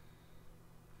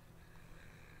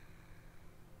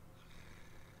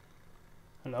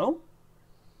 Hello?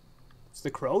 Is the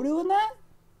crow doing that?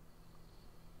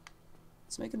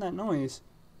 It's making that noise.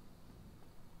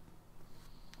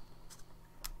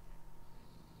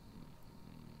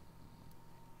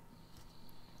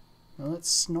 No, that's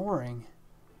snoring.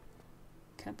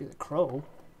 Can't be the crow.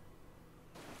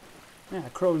 Yeah,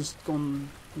 crow's going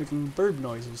making bird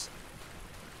noises.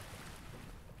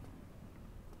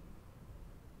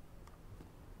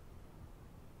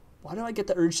 Why do I get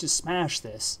the urge to smash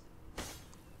this?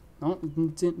 No,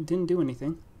 didn't do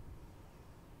anything.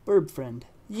 Bird friend.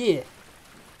 Yeah.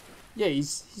 Yeah,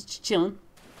 he's chilling.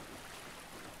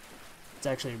 It's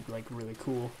actually like really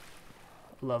cool.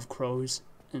 I love crows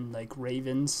and like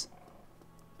ravens.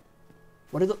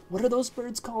 What are those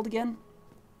birds called again?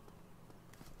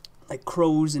 Like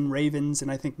crows and ravens and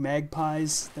I think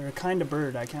magpies. They're a kind of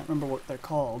bird. I can't remember what they're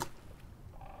called.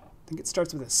 I think it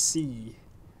starts with a C.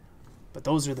 But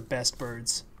those are the best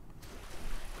birds.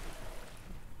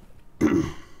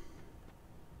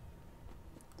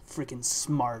 Freaking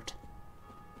smart.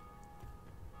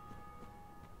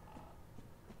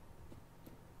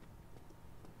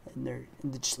 And they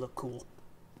just look cool.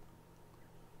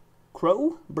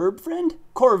 Crow? Bird friend?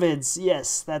 Corvids.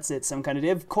 Yes, that's it. Some kind of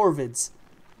div. Corvids.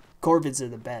 Corvids are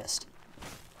the best.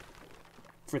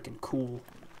 Freaking cool.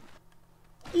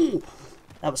 Ooh,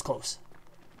 that was close.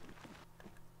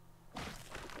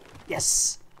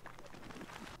 Yes.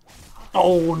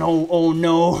 Oh no, oh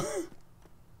no.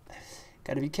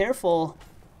 Gotta be careful.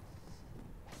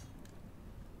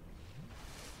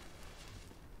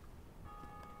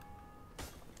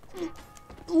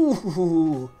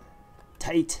 Ooh,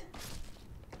 tight.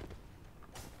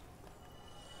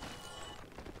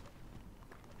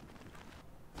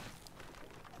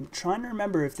 I'm trying to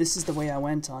remember if this is the way I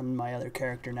went on my other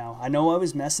character now. I know I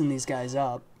was messing these guys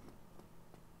up.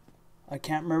 I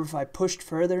can't remember if I pushed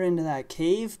further into that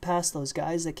cave past those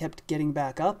guys that kept getting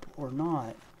back up or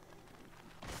not.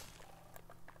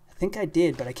 I think I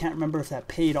did, but I can't remember if that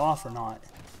paid off or not.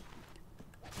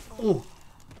 Oh!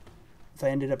 If I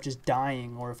ended up just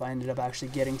dying or if I ended up actually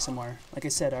getting somewhere. Like I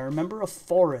said, I remember a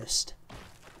forest.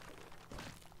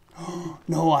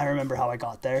 No, I remember how I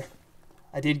got there.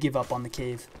 I did give up on the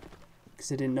cave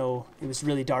because I didn't know it was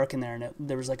really dark in there and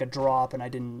there was like a drop and I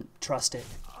didn't trust it.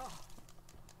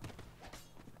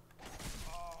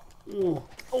 Oh,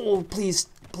 oh, please,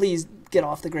 please get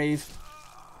off the grave.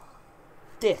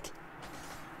 Dick.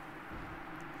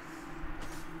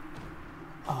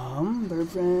 Bird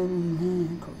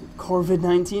friend,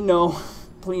 COVID-19, no,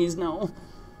 please no.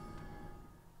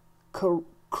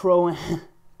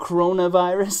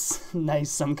 Coronavirus,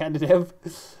 nice, some kind of dev.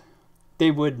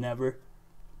 They would never.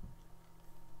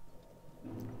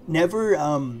 Never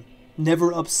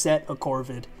never upset a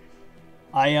corvid.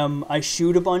 I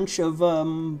shoot a bunch of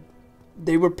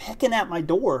they were pecking at my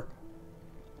door,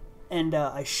 and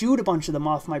I shoot a bunch of them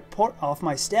off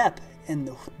my step, and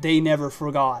they never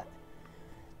forgot.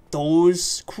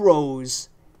 Those crows,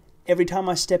 every time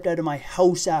I stepped out of my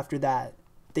house after that,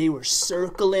 they were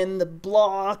circling the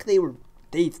block.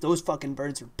 Those fucking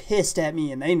birds were pissed at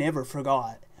me, and they never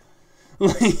forgot.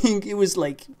 Like, it was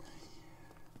like,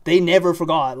 they never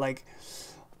forgot. Like,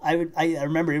 I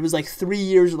remember it was like 3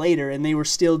 years later, and they were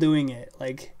still doing it.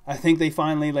 Like, I think they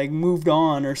finally like moved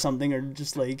on or something, or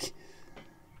just like,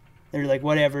 they're like,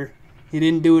 whatever, he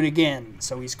didn't do it again,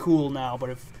 so he's cool now.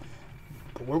 But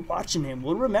we're watching him.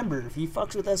 We'll remember, if he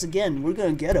fucks with us again, we're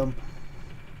gonna get him.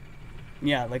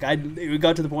 Yeah, like, it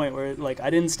got to the point where, like, I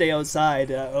didn't stay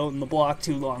outside out in the block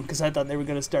too long, because I thought they were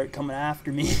gonna start coming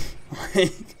after me.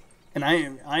 Like, and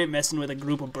I ain't messing with a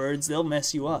group of birds. They'll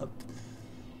mess you up.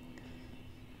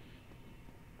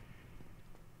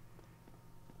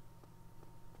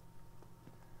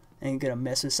 I ain't gonna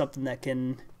mess with something that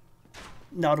can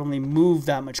not only move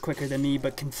that much quicker than me,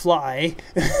 but can fly.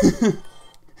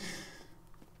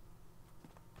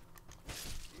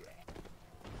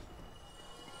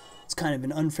 It's kind of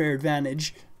an unfair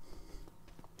advantage.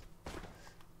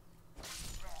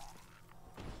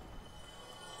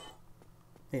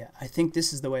 Yeah, I think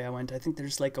this is the way I went. I think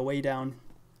there's like a way down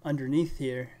underneath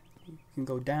here. You can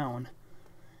go down.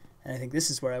 And I think this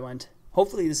is where I went.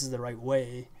 Hopefully this is the right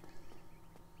way.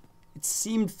 It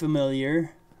seemed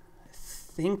familiar. I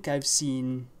think I've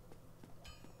seen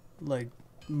like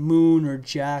Moon or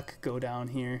Jack go down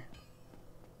here.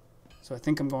 So I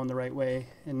think I'm going the right way,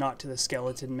 and not to the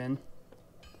skeleton men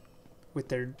with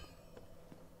their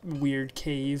weird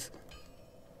cave.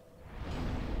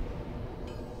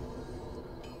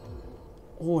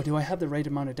 Oh, do I have the right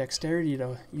amount of dexterity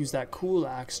to use that cool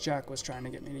axe Jack was trying to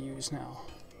get me to use now?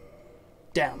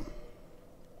 Damn.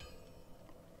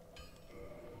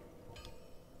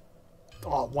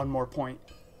 Oh, one more point.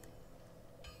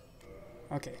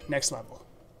 Okay, next level.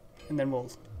 And then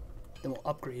we'll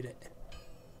upgrade it.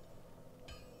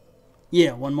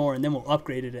 Yeah, one more, and then we'll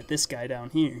upgrade it at this guy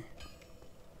down here.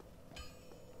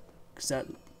 Cause that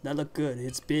looked good.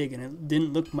 It's big, and it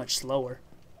didn't look much slower.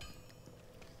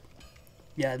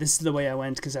 Yeah, this is the way I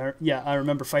went, because I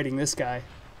remember fighting this guy.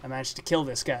 I managed to kill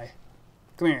this guy.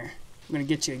 Come here. I'm gonna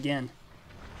get you again.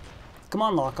 Come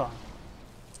on, lock on.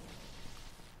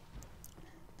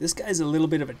 This guy's a little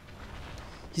bit of a...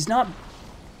 He's not,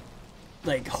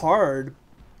 like, hard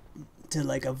to,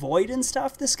 like, avoid and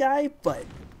stuff, this guy, but...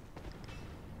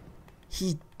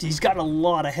 He's got a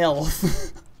lot of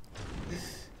health.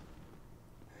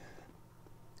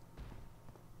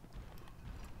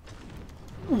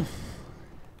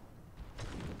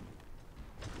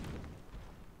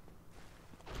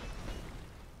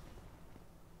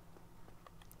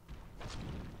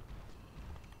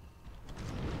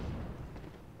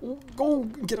 Go,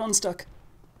 get unstuck.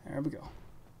 There we go.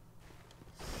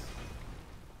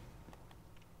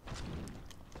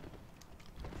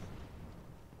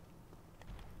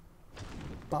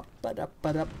 Ba ba da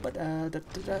ba da ba da da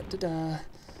da da da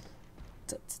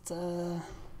da da.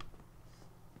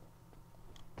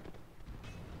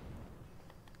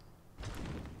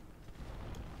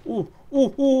 Ooh,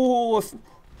 ooh,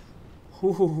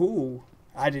 ooh, ooh.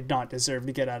 I did not deserve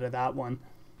to get out of that one.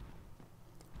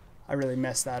 I really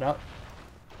messed that up.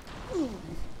 I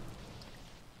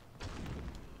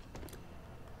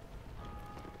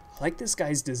like this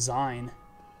guy's design.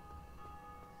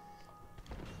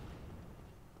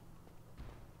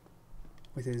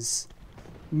 With his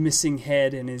missing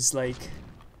head and his, like,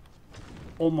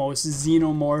 almost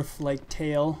xenomorph-like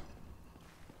tail.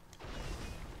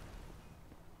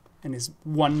 And his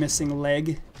one missing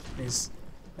leg. His,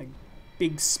 like,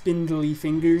 big spindly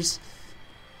fingers.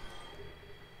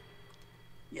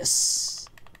 Yes!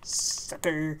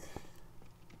 Sucker!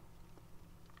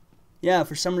 Yeah,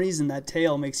 for some reason that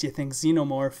tail makes you think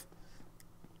xenomorph.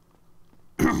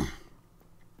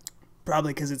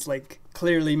 Probably because it's, like,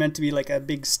 clearly meant to be like a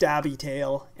big stabby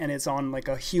tail, and it's on like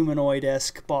a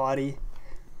humanoid-esque body.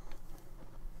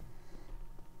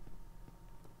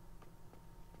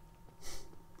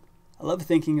 I love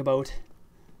thinking about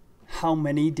how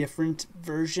many different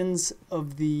versions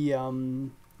of the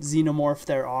xenomorph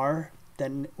there are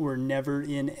that were never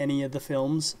in any of the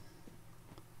films.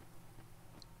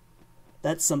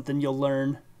 That's something you'll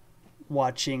learn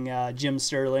watching Jim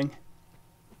Sterling.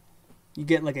 You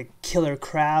get like a killer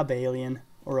crab alien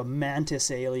or a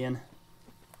mantis alien.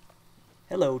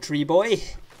 Hello, tree boy.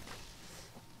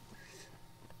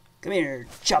 Come here,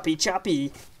 choppy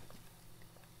choppy.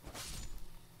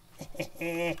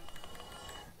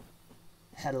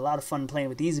 Had a lot of fun playing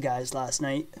with these guys last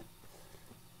night.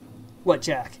 What,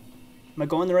 Jack? Am I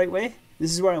going the right way?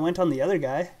 This is where I went on the other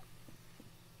guy.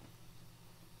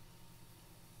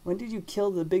 When did you kill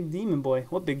the big demon boy?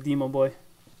 What big demon boy?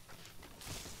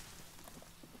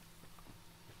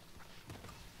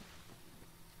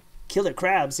 Killer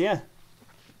crabs, yeah.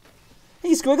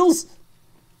 Hey, Squiggles!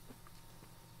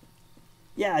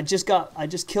 Yeah, I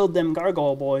just killed them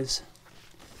gargoyle boys.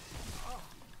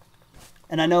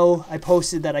 And I know I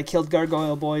posted that I killed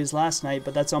gargoyle boys last night,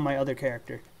 but that's on my other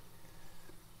character.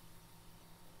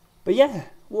 But yeah,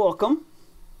 welcome.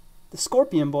 The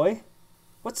scorpion boy.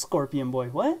 What scorpion boy?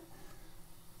 What?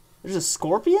 There's a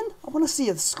scorpion? I want to see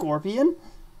a scorpion.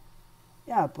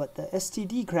 Yeah, but the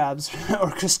STD crabs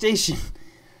or crustacean.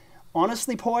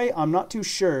 Honestly, Poi, I'm not too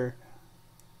sure.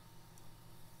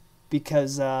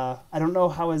 Because I don't know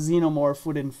how a xenomorph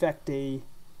would infect an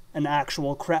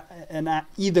actual crab,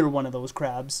 either one of those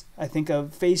crabs. I think a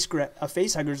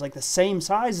facehugger is like the same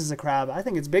size as a crab. I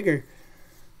think it's bigger.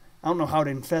 I don't know how it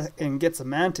infects and gets a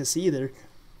mantis either.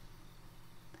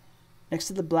 Next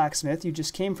to the blacksmith, you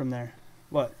just came from there.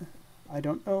 What? I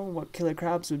don't know what killer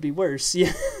crabs would be worse.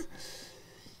 Yeah.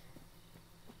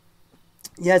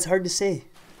 Yeah, it's hard to say.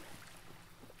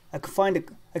 I could find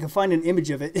an image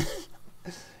of it.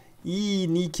 Yee,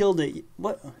 and he killed it.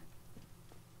 What?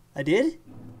 I did?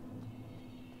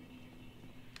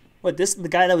 What, the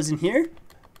guy that was in here?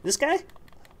 This guy?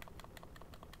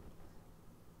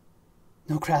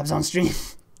 No crabs on stream.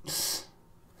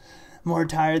 More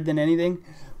tired than anything.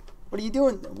 What are you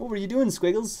doing? What were you doing,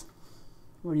 Squiggles?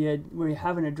 Were you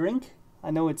having a drink? I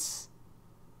know it's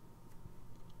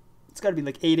got to be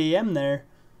like 8 a.m. there.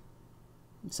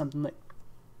 Something like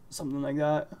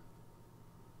that.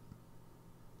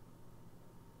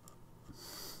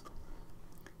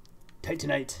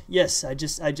 Titanite. Yes, I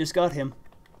just got him.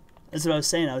 That's what I was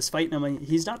saying. I was fighting him.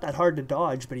 He's not that hard to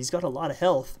dodge, but he's got a lot of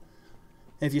health.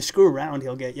 If you screw around,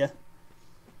 he'll get you.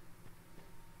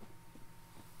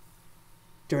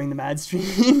 During the mad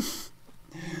stream.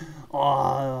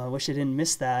 Oh, I wish I didn't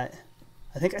miss that.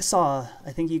 I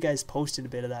think you guys posted a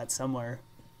bit of that somewhere.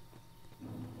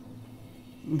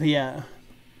 But yeah.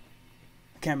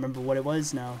 I can't remember what it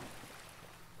was now.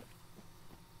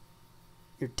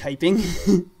 You're typing?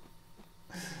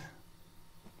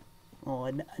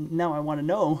 Oh, now I want to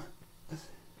know.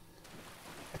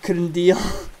 I couldn't deal.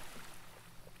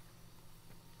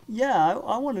 Yeah,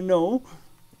 I want to know.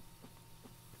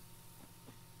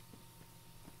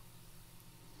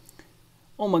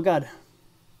 Oh my god.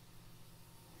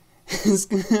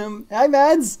 Hi,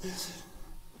 Mads!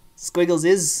 Squiggles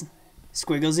is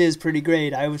pretty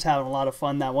great. I was having a lot of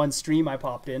fun that one stream I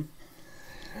popped in.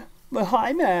 But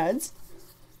hi, Mads.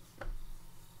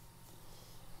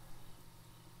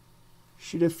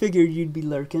 Should have figured you'd be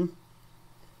lurking.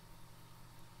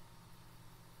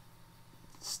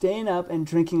 Staying up and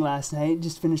drinking last night.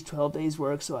 Just finished 12 days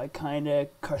work, so I kind of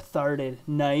catharted.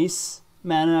 Nice.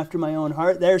 Man after my own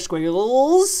heart. There,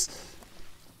 Squiggles.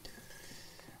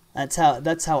 That's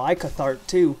how I cathart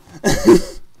too.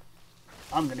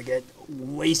 I'm gonna get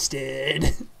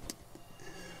wasted.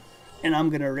 And I'm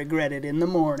gonna regret it in the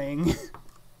morning.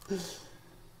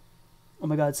 Oh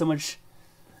my god, so much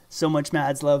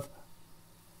Mads love.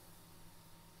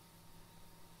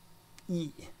 Yeah.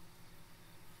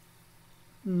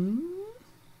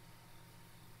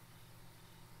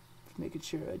 Making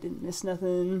sure I didn't miss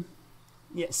nothing.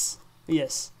 Yes.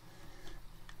 Yes.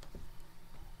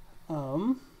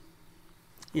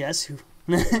 Yes.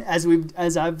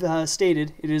 As I've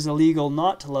stated, it is illegal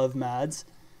not to love Mads.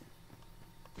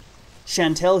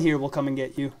 Chantel here will come and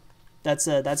get you. That's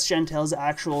Chantel's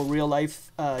actual real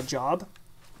life job.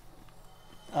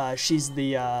 She's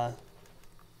the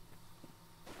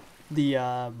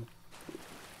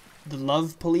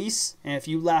love police, and if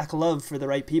you lack love for the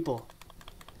right people,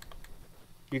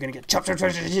 you're gonna get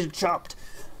chopped.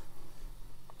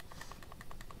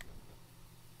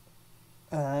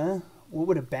 What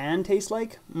would a ban taste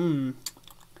like?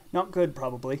 Not good,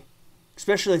 probably.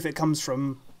 Especially if it comes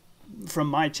from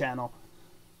my channel.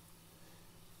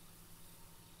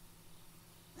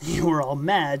 You were all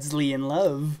madly in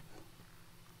love.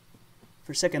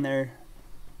 For a second there,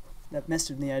 that messed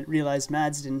with me. I realized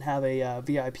Mads didn't have a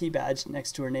VIP badge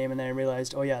next to her name, and then I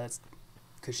realized, oh yeah, that's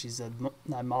because she's a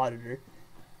monitor.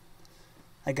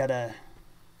 I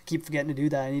keep forgetting to do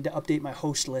that. I need to update my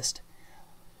host list.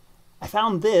 I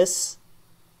found this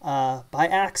by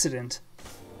accident.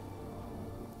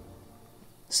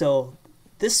 So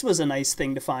this was a nice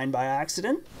thing to find by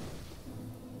accident.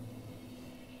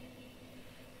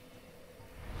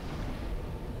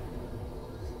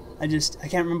 I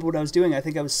can't remember what I was doing. I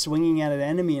think I was swinging at an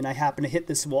enemy and I happened to hit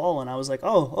this wall and I was like,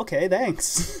 oh, okay,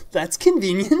 thanks. That's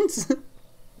convenient.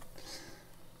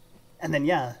 And then,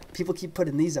 yeah, people keep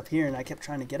putting these up here and I kept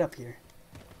trying to get up here.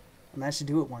 I managed to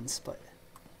do it once, but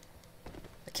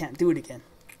I can't do it again.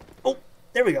 Oh,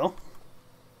 there we go.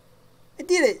 I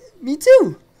did it. Me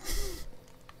too.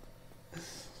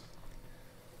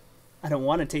 I don't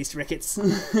want to taste rickets.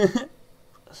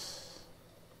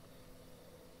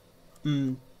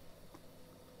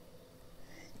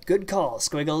 Good call,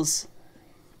 Squiggles.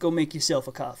 Go make yourself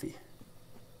a coffee.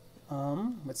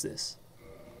 What's this?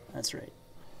 That's right.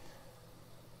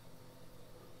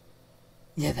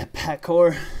 Yeah, that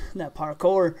parkour. That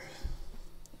parkour.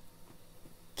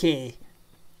 Okay.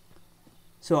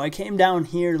 So I came down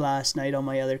here last night on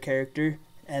my other character,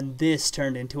 and this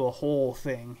turned into a whole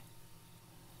thing.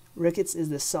 Rickets is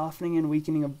the softening and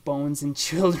weakening of bones in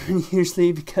children,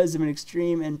 usually because of an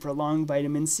extreme and prolonged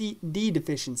vitamin D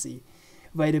deficiency.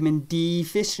 Vitamin D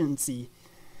deficiency.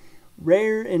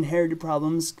 Rare inherited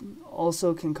problems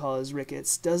also can cause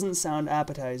rickets. Doesn't sound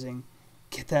appetizing.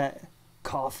 Get that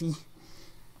coffee?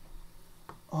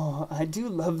 Oh, I do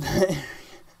love that.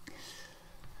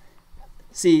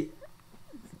 See,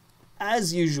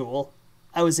 as usual,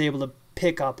 I was able to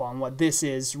pick up on what this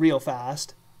is real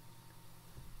fast.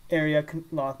 Area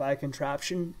lock by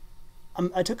contraption.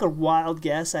 I took a wild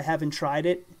guess. I haven't tried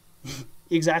it.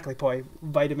 Exactly, Poi.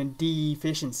 Vitamin D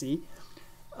deficiency.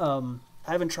 I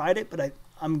haven't tried it, but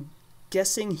I'm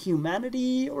guessing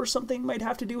humanity or something might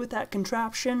have to do with that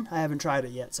contraption. I haven't tried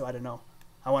it yet, so I don't know.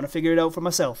 I want to figure it out for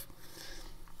myself.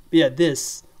 But yeah,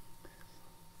 this.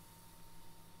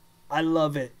 I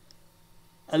love it.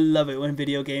 I love it when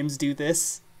video games do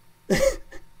this.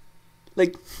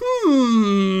 Like,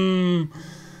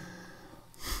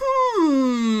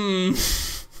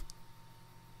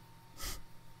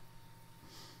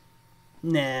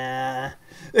 Nah.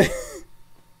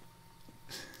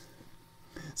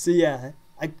 So yeah,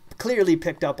 I clearly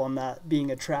picked up on that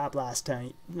being a trap last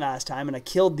time, and I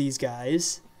killed these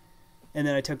guys, and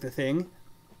then I took the thing.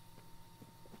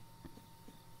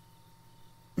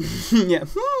 Yeah,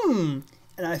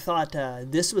 and I thought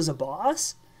this was a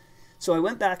boss, so I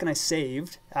went back and I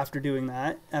saved after doing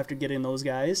that, after getting those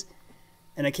guys,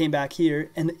 and I came back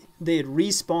here, and they had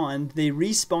respawned. They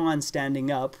respawned standing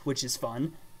up, which is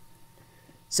fun.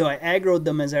 So I aggroed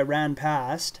them as I ran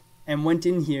past and went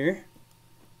in here.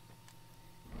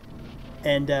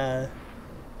 And I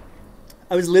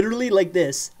was literally like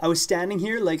this. I was standing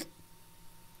here like,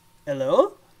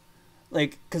 hello?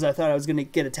 Like, because I thought I was going to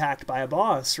get attacked by a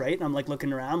boss, right? And I'm like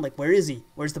looking around like, where is he?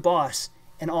 Where's the boss?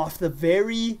 And off the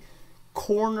very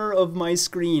corner of my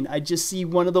screen, I just see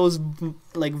one of those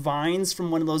like vines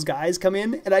from one of those guys come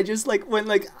in. And I just like went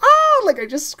like, ah! Like I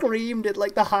just screamed at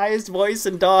like the highest voice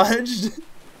and dodged.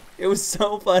 It was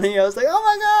so funny. I was like,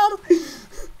 oh my god!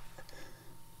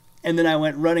 And then I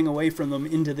went running away from them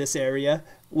into this area,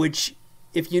 which,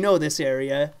 if you know this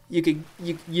area,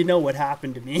 you know what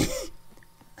happened to me.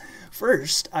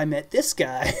 First, I met this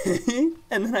guy,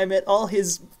 and then I met all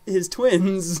his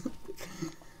twins.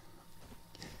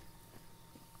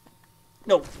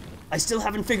 No, I still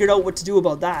haven't figured out what to do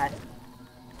about that.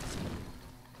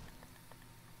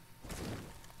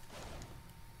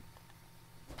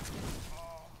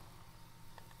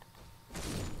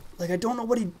 Like, I don't know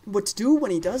what to do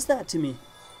when he does that to me.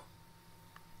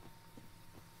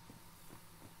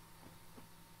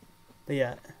 But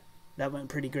yeah, that went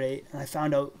pretty great. And I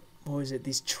found out, what was it,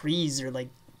 these trees are like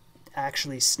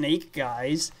actually snake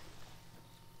guys.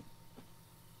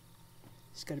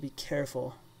 Just gotta be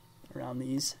careful around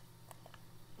these.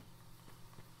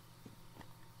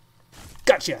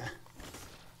 Gotcha!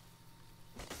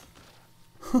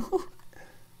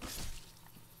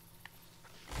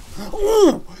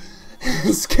 Oh!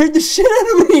 It scared the shit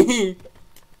out of me!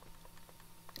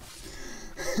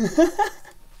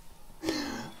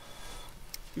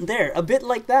 There, a bit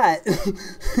like that.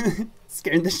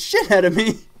 Scared the shit out of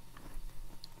me.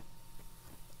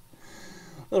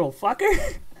 Little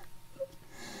fucker.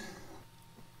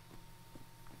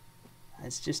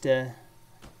 That's just a...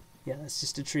 Yeah, that's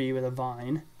just a tree with a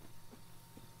vine.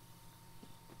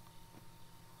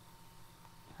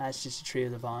 That's just a tree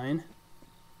with a vine.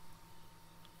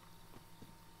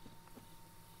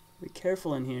 Be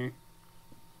careful in here.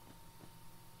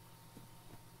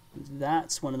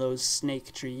 That's one of those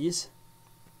snake trees.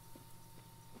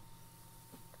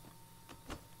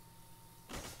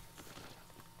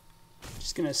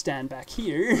 Just gonna stand back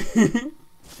here.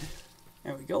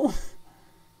 There we go.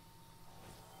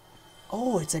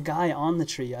 Oh, it's a guy on the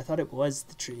tree. I thought it was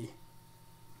the tree.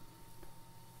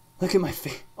 Look at my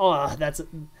face. Oh, that's...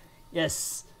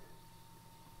 Yes.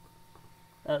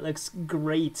 That looks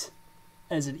great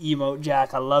as an emote,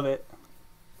 Jack. I love it.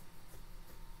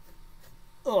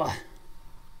 Ugh.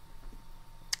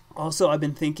 Also, I've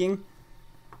been thinking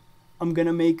I'm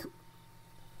gonna make...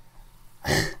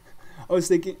 I was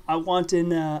thinking I want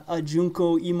a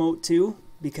Junko emote too,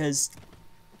 because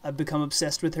I've become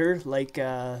obsessed with her, like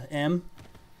M.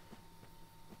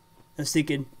 I was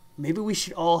thinking maybe we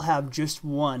should all have just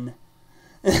one.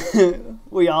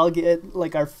 We all get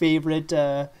like our favorite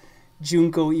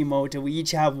Junko emote, and we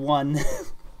each have one.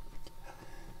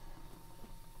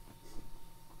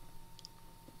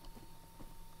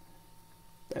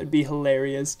 That'd be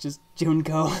hilarious. Just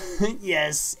Junko.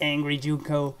 Yes, angry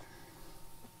Junko.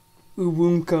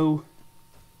 Uwunko.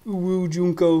 Uwu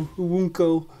Junko.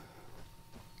 Uwunko.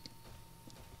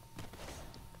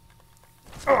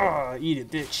 Ah, eat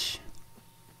it, bitch.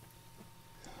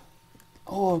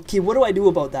 Oh, okay, what do I do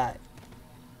about that?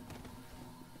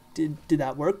 Did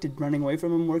that work? Did running away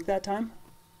from him work that time?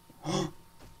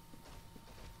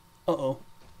 Uh-oh.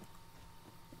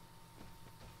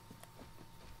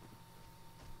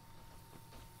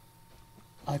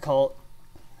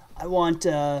 I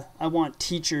want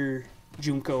teacher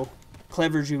Junko.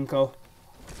 Clever Junko.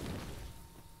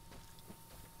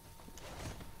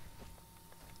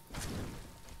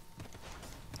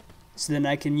 So then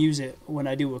I can use it when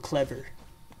I do a clever.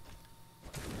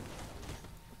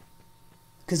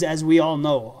 Because as we all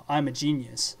know, I'm a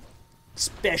genius.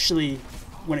 Especially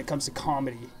when it comes to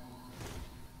comedy.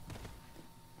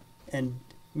 And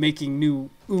making new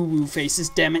ooh-woo faces,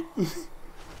 damn it.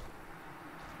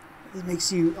 It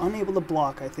makes you unable to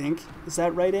block, I think. Is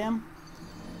that right, Am?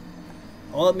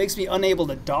 Well, it makes me unable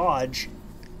to dodge.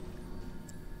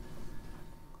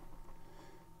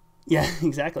 Yeah,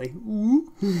 exactly. Ooh.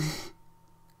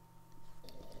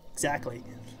 Exactly.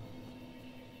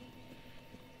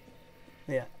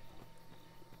 Yeah.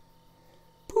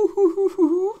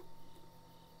 Poo-hoo-hoo-hoo-hoo.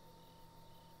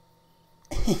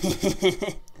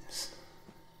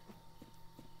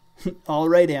 All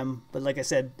right, Em. But like I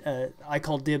said, I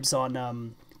call dibs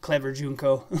on Clever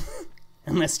Junko.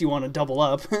 Unless you want to double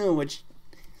up, which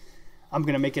I'm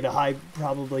going to make it a high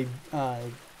probably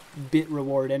bit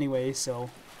reward anyway, so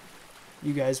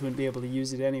you guys wouldn't be able to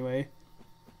use it anyway.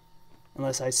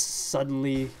 Unless I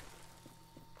suddenly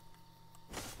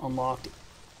unlocked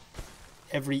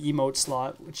every emote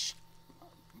slot, which...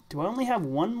 Do I only have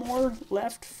one more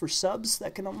left for subs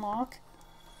that can unlock?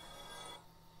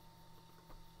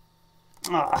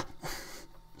 Ah,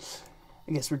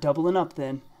 I guess we're doubling up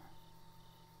then.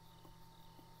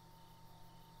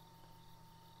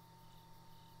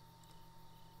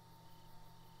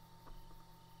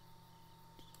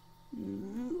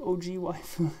 OG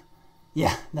waifu.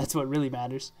 Yeah, that's what really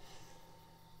matters.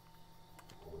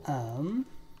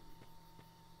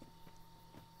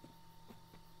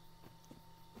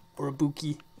 Or a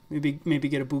Buki. Maybe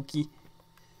get a Buki.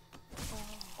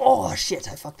 Oh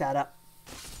shit, I fucked that up.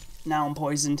 Now I'm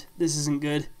poisoned. This isn't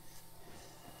good.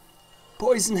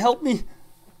 Poison, help me!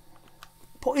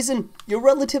 Poison! Your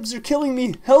relatives are killing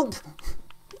me! Help!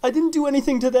 I didn't do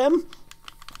anything to them!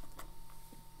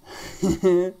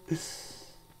 You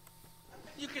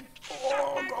can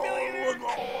suck my millionaire.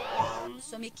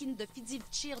 Somekin de fidiv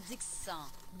cheer dixan.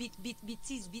 Bit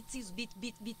bitties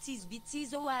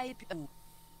bitties oaip.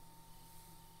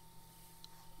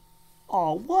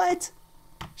 Oh, what?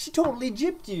 She totally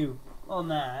gypped you on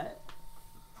that.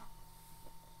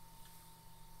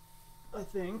 I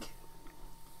think.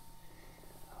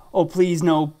 Oh, please,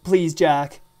 no. Please,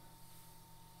 Jack.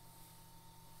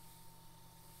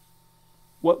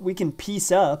 What? We can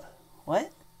piece up?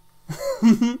 What?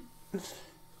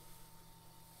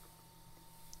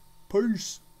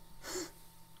 Peace.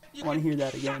 I want to hear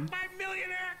that again. Suck my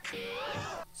millionaire.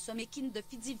 Somekin de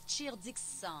fidiv cheer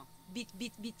dixan. Bit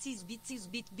bitties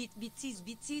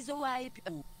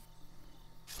oaip.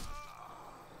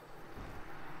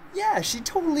 Yeah, she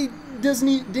totally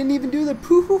didn't even do the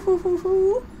poo hoo hoo hoo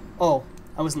hoo. Oh,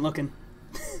 I wasn't looking.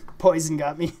 Poison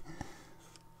got me.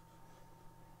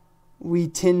 We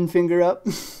tin finger up.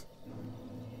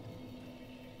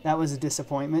 That was a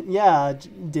disappointment. Yeah,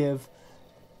 Div.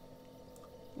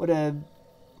 What a...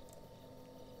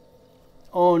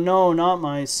 Oh no, not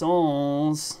my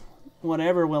souls.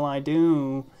 Whatever will I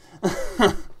do?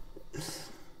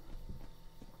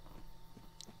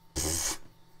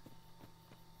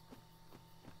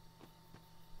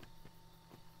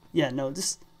 Yeah, no,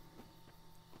 this...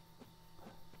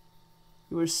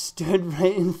 You were stood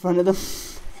right in front of them.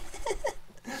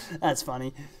 That's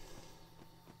funny.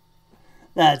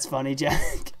 That's funny,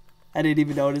 Jack. I didn't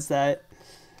even notice that.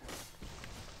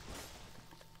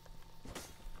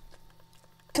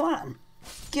 Come on.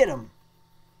 Get him.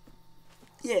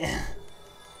 Yeah.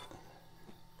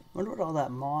 Wonder what all that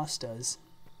moss does.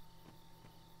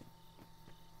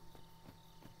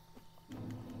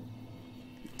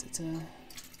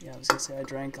 Yeah, I was gonna say I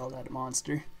drank all that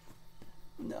monster.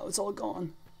 No, it's all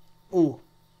gone. Oh.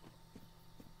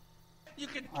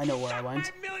 I know where I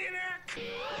went.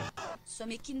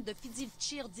 Sommekin de Fidil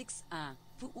Cheer Dix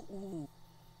 1.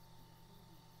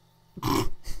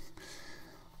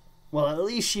 Well, at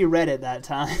least she read it that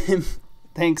time.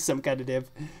 Thanks, some kind of div.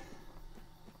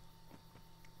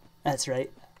 That's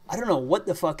right. I don't know what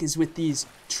the fuck is with these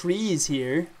trees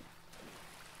here.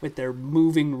 With their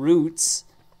moving roots.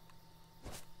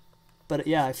 But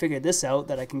yeah, I figured this out,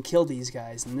 that I can kill these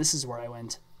guys. And this is where I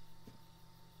went.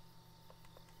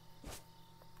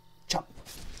 Chop.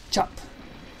 Chop.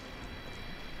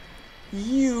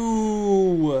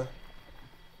 You.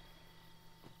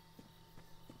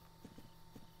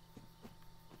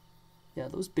 Yeah,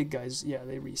 those big guys, yeah,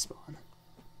 they respawn.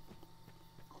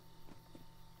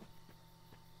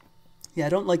 Yeah, I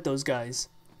don't like those guys.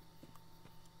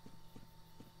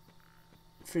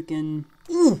 Freaking...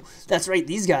 Ooh, that's right,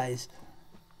 these guys.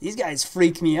 These guys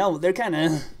freak me out. They're kind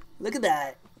of... Look at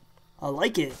that. I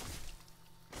like it.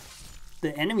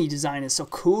 The enemy design is so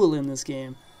cool in this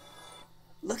game.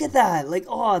 Look at that. Like,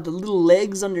 oh, the little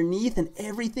legs underneath and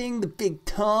everything. The big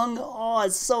tongue. Oh,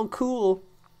 it's so cool.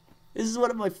 This is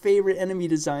one of my favorite enemy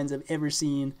designs I've ever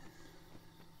seen.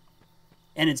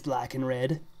 And it's black and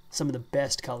red. Some of the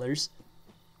best colors.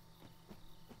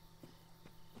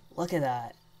 Look at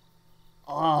that.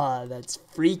 Ah, that's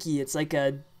freaky. It's like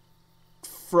a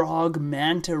frog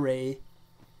manta ray.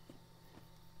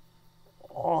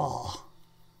 Oh.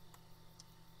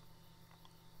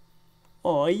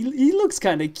 Oh, he looks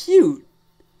kind of cute.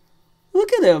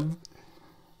 Look at him.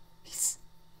 He's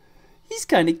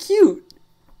kind of cute.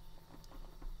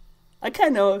 I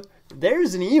kind of...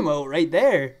 There's an emote right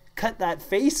there. Cut that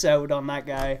face out on that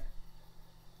guy.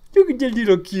 Look at that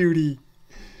little cutie.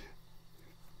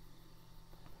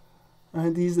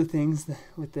 Aren't these the things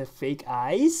with the fake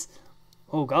eyes?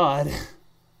 Oh god.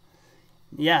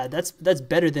 Yeah, that's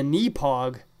better than knee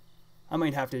pog. I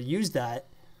might have to use that.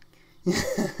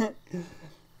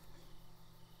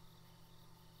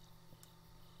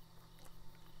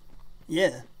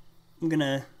 Yeah. I'm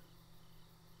gonna...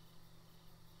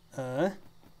 What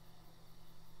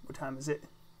time is it?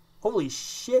 Holy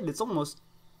shit, it's almost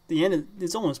the end of...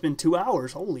 It's almost been 2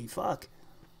 hours. Holy fuck.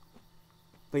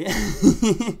 But yeah.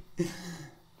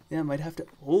 Yeah, I might have to...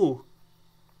 Oh.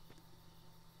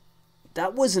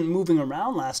 That wasn't moving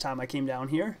around last time I came down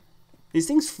here. These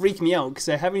things freak me out because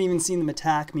I haven't even seen them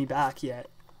attack me back yet.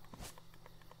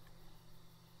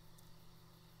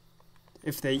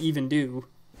 If they even do.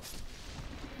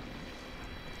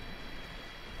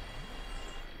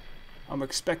 I'm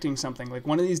expecting something. Like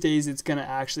one of these days it's going to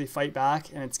actually fight back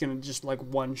and it's going to just like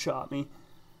one-shot me.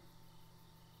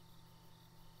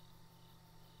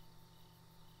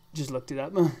 Just looked it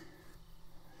up. I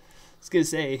was going to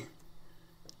say,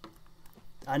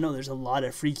 I know there's a lot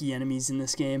of freaky enemies in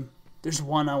this game. There's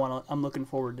one I'm looking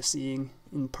forward to seeing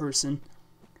in person.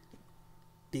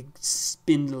 Big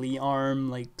spindly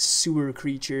arm, like sewer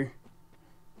creature.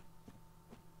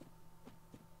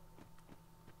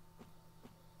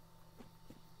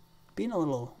 Being a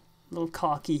little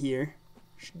cocky here.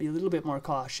 Should be a little bit more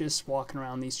cautious walking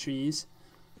around these trees.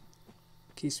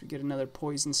 In case we get another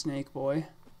poison snake boy.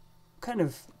 I'm kind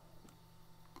of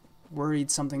worried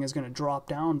something is going to drop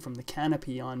down from the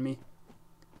canopy on me.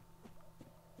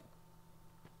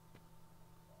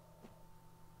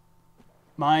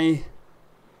 My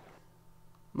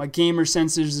gamer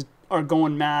sensors are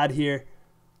going mad here.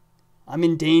 I'm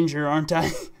in danger, aren't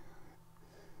I?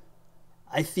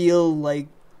 I feel like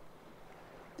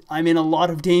I'm in a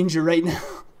lot of danger right now.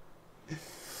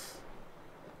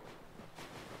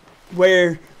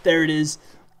 Where? There it is.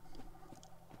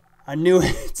 I knew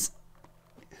it.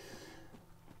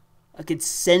 I could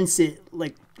sense it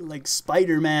like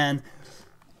Spider-Man.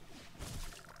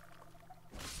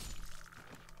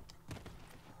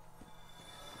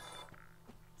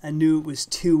 I knew it was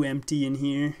too empty in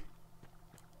here.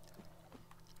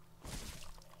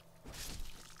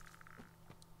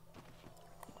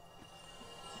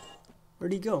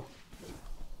 Where'd he go?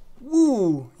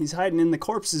 Woo! He's hiding in the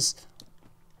corpses.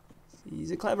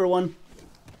 He's a clever one.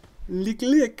 Lick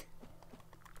lick.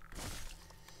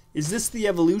 Is this the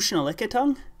evolution of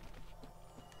Lickitung?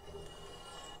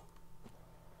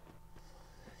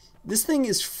 This thing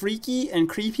is freaky and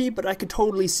creepy, but I could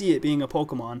totally see it being a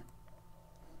Pokemon.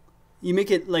 You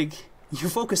make it like, you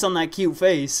focus on that cute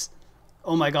face.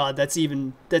 Oh my god, that's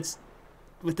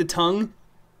with the tongue.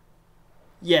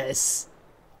 Yes.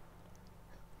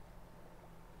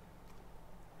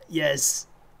 Yes.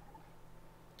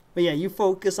 But yeah, you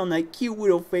focus on that cute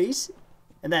little face,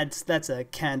 and that's a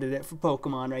candidate for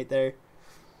Pokemon right there.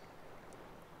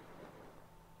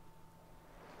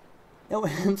 No,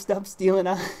 stop stealing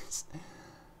eyes.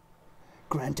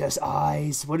 Grant us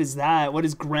eyes. What is that? What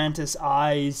is grant us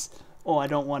eyes? Oh, I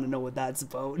don't want to know what that's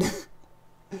about.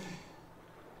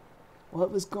 Well,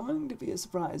 it was going to be a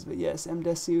surprise, but yes,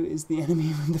 Mdesu is the enemy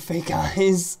with the fake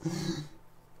eyes.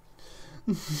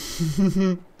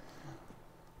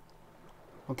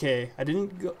 Okay, I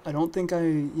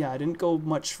didn't go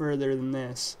much further than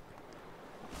this.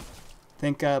 I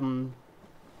think, yeah,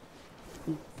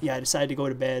 I decided to go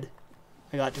to bed.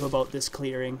 I got to about this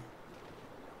clearing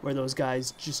where those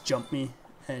guys just jumped me,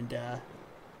 and,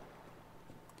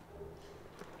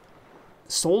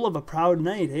 Soul of a Proud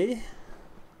Knight, eh?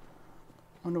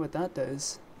 Wonder what that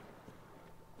does.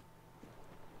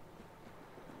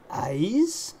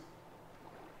 Eyes?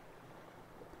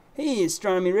 Hey,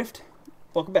 Astronomy Rift.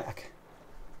 Welcome back.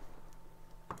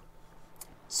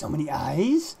 So many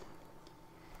eyes?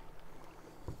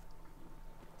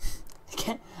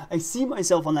 I see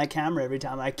myself on that camera every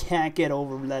time. I can't get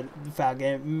over that fact.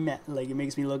 It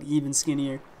makes me look even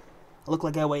skinnier. I look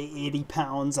like I weigh 80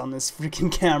 pounds on this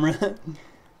freaking camera.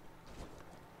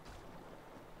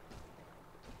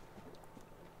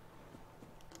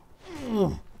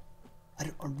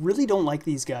 I really don't like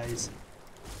these guys.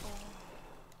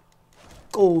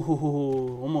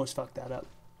 Oh, almost fucked that up.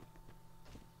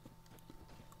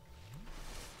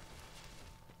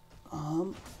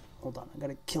 Hold on, I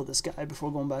gotta kill this guy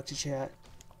before going back to chat.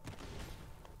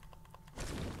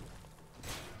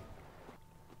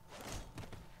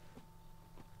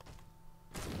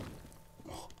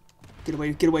 Get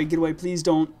away, get away, get away, please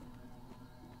don't.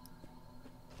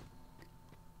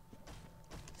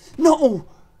 No!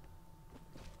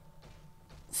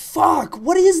 Fuck,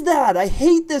 what is that? I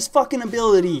hate this fucking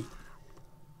ability.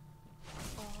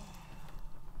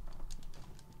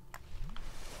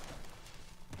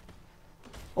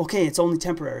 Okay, it's only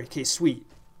temporary. Okay, sweet.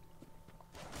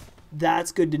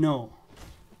 That's good to know.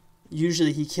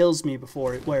 Usually he kills me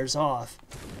before it wears off.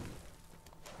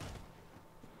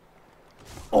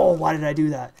 Oh, why did I do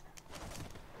that?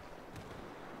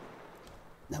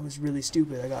 That was really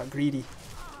stupid. I got greedy.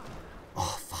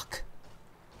 Oh, fuck.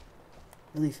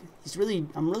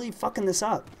 I'm really fucking this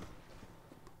up.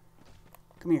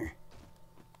 Come here.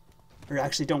 Or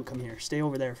actually, don't come here. Stay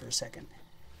over there for a second.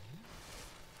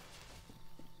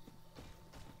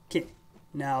 Okay,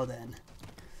 now then.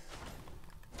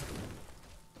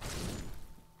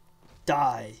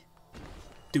 Die,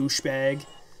 douchebag.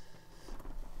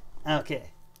 Okay,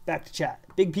 back to chat.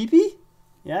 Big peepee?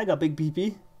 Yeah, I got big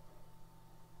peepee.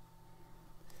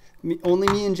 Only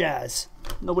me and Jazz.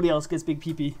 Nobody else gets big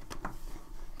peepee.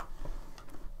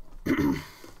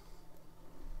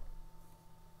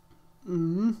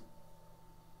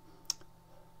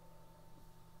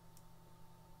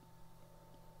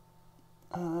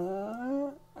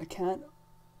 I can't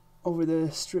over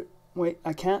the strip. Wait,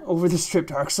 I can't over the strip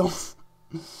Dark Souls.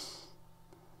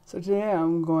 So today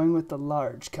I'm going with the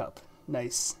large cup.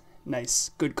 Nice, nice,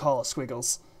 good call,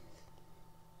 Squiggles.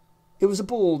 It was a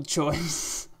bold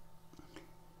choice.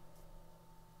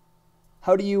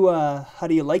 How do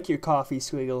you like your coffee,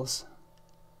 Squiggles?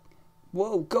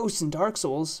 Whoa, ghosts and Dark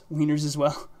Souls, wieners as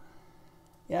well.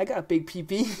 Yeah, I got a big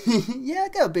peepee. Yeah, I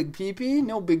got a big peepee.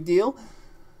 No big deal.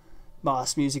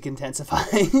 Boss music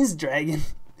intensifies. Dragon.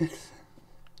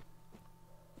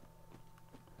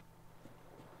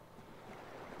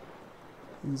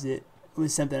 It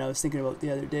was something I was thinking about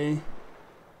the other day.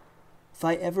 If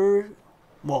I ever,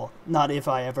 well, not if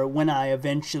I ever, when I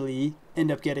eventually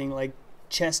end up getting like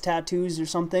chest tattoos or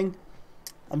something,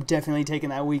 I'm definitely taking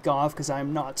that week off because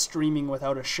I'm not streaming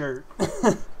without a shirt.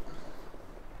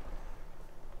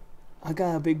 I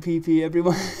got a big PP,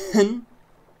 everyone.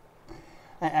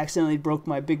 I accidentally broke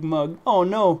my big mug. Oh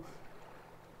no.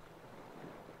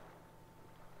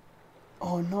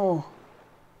 Oh no.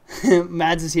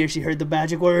 Mads is here. She heard the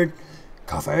magic word.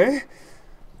 Coffee.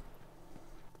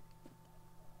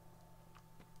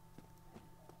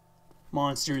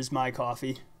 Monster is my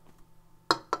coffee.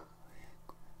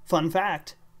 Fun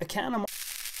fact. A can of...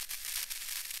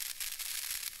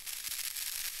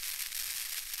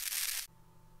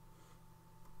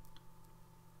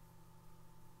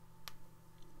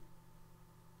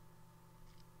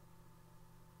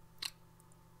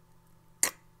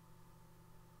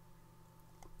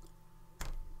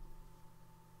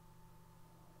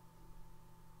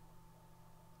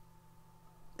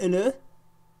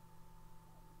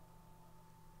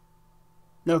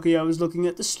 No, Okay, I was looking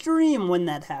at the stream when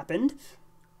that happened.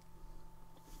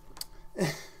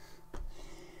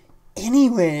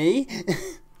 Anyway.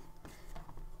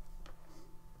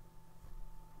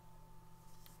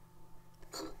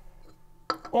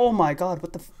 Oh my god,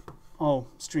 what the oh,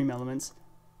 stream elements.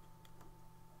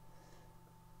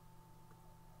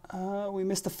 We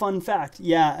missed a fun fact.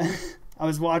 Yeah, I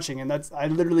was watching and I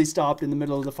literally stopped in the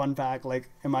middle of the fun fact. Like,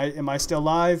 am I still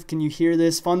live? Can you hear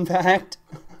this fun fact?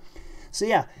 So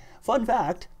yeah, fun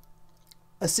fact.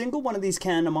 A single one of these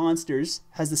can of Monsters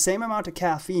has the same amount of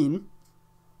caffeine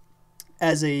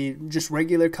as a just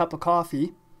regular cup of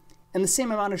coffee and the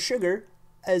same amount of sugar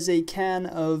as a can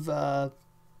of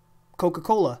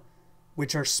Coca-Cola,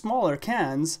 which are smaller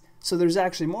cans, so there's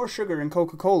actually more sugar in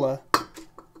Coca-Cola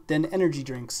than energy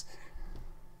drinks.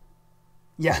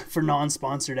 Yeah, for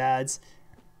non-sponsored ads.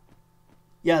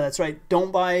 Yeah, that's right.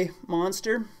 Don't buy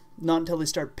Monster, not until they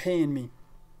start paying me.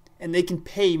 And they can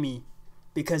pay me,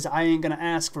 because I ain't gonna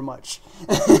ask for much.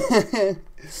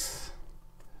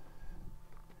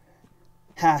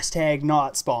 Hashtag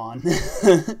not spawn.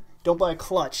 Don't buy a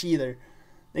Clutch either.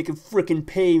 They can frickin'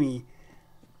 pay me.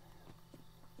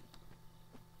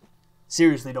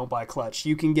 Seriously, don't buy Clutch.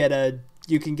 You can get a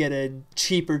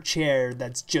cheaper chair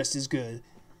that's just as good.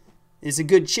 It's a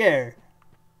good chair,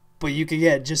 but you can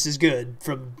get just as good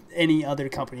from any other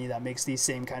company that makes these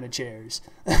same kind of chairs.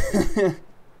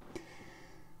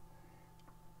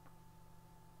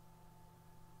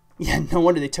 Yeah, no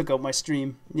wonder they took out my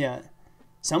stream. Yeah.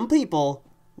 Some people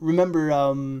remember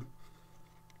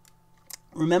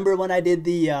when I did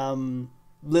the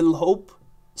Little Hope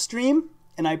stream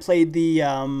and I played the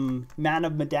Man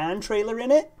of Medan trailer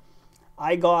in it?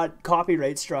 I got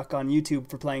copyright struck on YouTube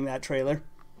for playing that trailer.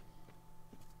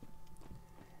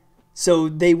 So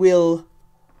they will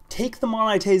take the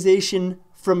monetization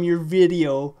from your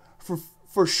video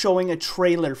for showing a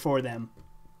trailer for them.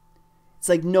 It's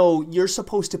like, no, you're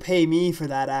supposed to pay me for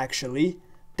that, actually.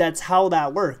 That's how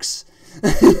that works.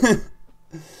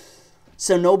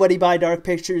 So nobody buy Dark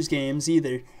Pictures games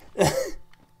either.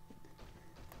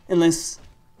 Unless...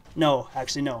 No,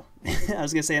 actually, no. I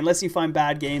was going to say, unless you find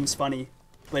bad games funny.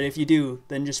 But if you do,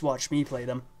 then just watch me play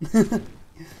them. Because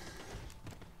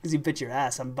you bet your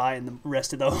ass I'm buying the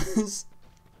rest of those.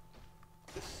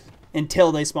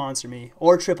 Until they sponsor me.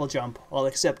 Or Triple Jump. I'll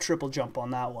accept Triple Jump on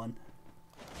that one.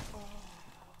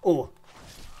 Oh.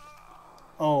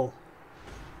 Oh.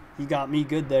 He got me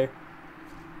good there.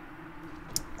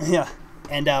 Yeah.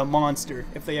 And Monster.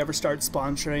 If they ever start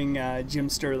sponsoring Jim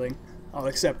Sterling, I'll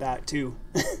accept that too.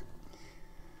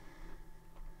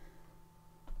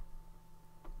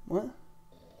 What?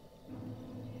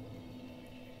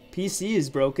 PC is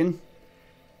broken.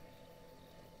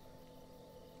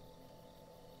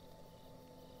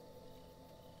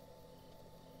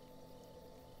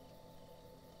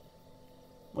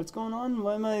 What's going on?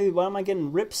 Why am I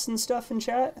getting rips and stuff in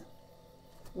chat?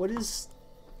 What is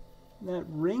that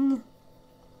ring?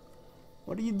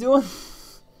 What are you doing?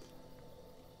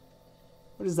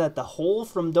 What is that, the hole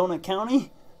from Donut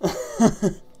County?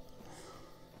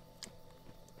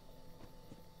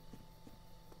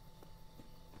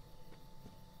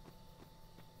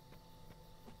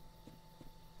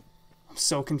 I'm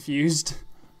so confused.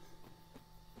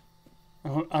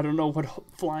 I don't know what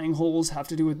flying holes have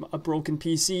to do with a broken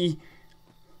PC.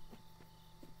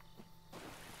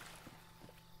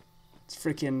 It's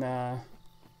freaking, the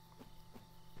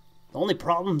only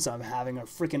problems I'm having are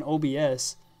freaking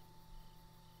OBS.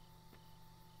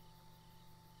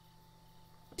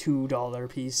 $2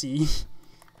 PC.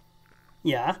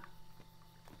 Yeah.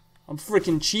 I'm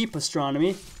freaking cheap,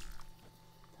 Astronomy.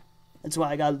 That's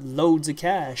why I got loads of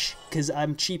cash. Because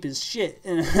I'm cheap as shit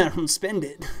and I don't spend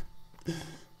it.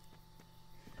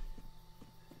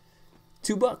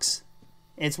 $2.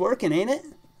 It's working, ain't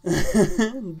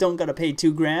it? Don't gotta pay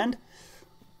 $2 grand.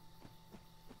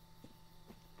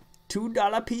 $2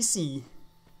 PC.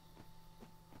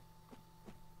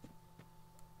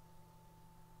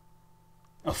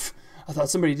 Oh, I thought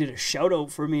somebody did a shout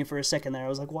out for me for a second there. I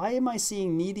was like, why am I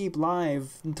seeing Knee Deep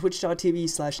Live,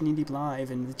 twitch.tv/Knee Deep Live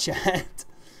in the chat?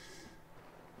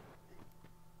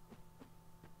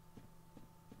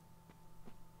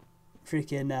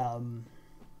 Freaking,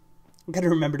 I gotta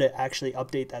remember to actually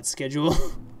update that schedule.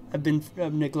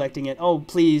 I'm neglecting it. Oh,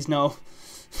 please, no.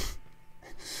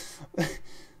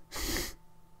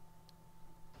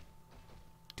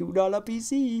 $2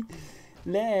 PC.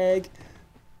 Lag.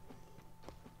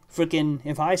 Freaking,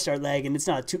 if I start lagging, it's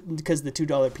not because of the $2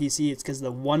 PC, it's because of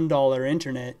the $1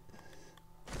 internet.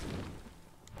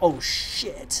 Oh,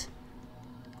 shit.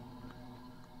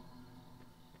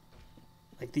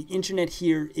 Like, the internet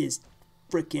here is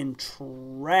freaking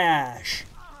trash.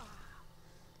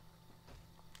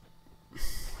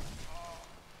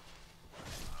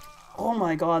 Oh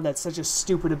my god, that's such a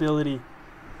stupid ability.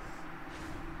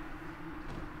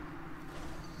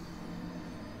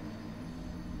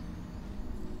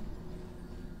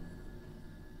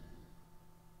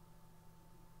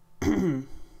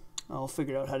 I'll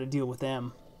figure out how to deal with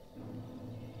them.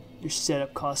 Your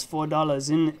setup costs $4,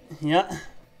 isn't it? Yeah.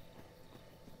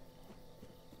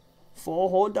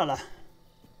 $4.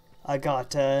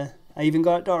 I even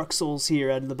got Dark Souls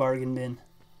here out of the bargain bin.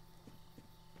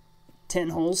 10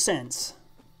 whole cents.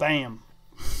 Bam.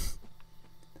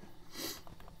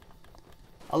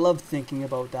 I love thinking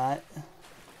about that.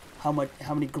 How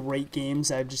many great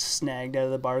games I've just snagged out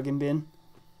of the bargain bin.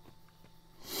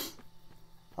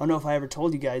 I don't know if I ever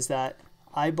told you guys that.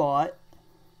 I bought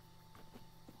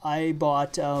the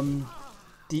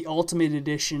Ultimate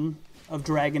Edition of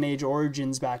Dragon Age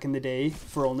Origins back in the day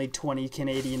for only 20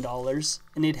 Canadian dollars,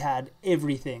 and it had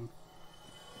everything.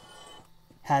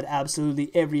 Had absolutely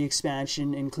every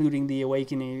expansion, including the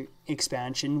Awakening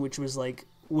expansion, which was like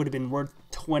would have been worth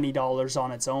 $20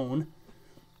 on its own.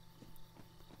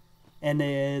 And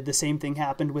the same thing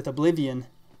happened with Oblivion.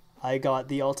 I got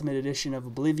the Ultimate Edition of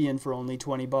Oblivion for only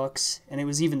 $20, and it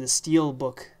was even the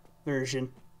Steelbook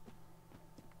version.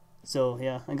 So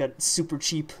yeah, I got super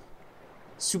cheap,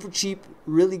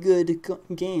 really good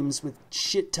games with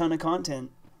shit ton of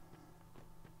content.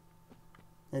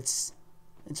 It's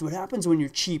what happens when you're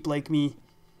cheap like me.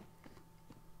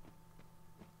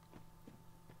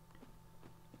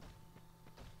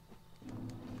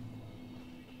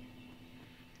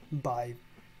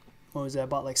 What was that? I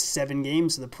bought like 7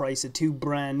 games for the price of 2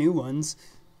 brand new ones.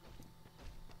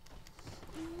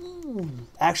 Ooh,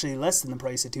 actually, less than the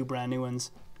price of 2 brand new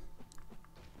ones.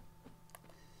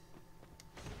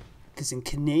 Because in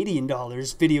Canadian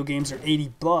dollars, video games are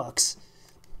 $80.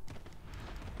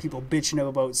 People bitching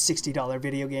about $60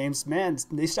 video games. Man,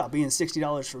 they stopped being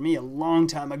 $60 for me a long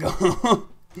time ago.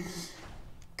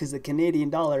 Because the Canadian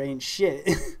dollar ain't shit.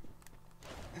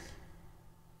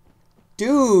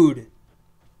 Dude!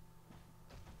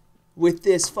 With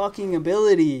this fucking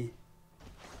ability.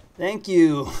 Thank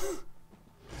you.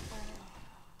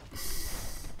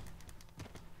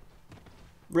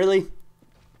 Really?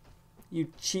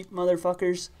 You cheap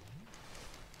motherfuckers.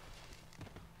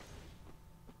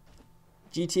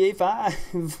 GTA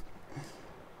 5.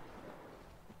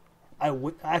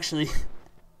 Actually,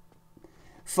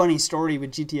 funny story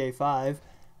with GTA 5.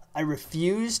 I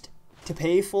refused to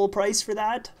pay full price for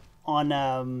that on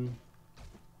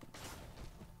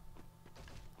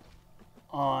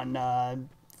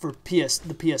for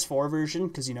the PS4 version,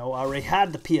 because you know I already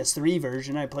had the PS3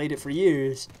 version. I played it for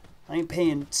years. I ain't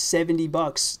paying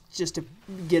 $70 just to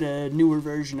get a newer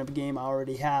version of a game I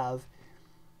already have.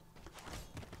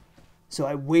 So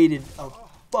I waited a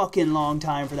fucking long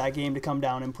time for that game to come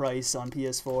down in price on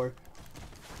PS4.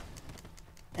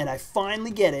 And I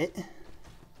finally get it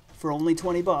for only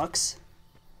 $20.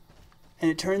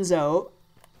 And it turns out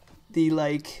the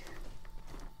R2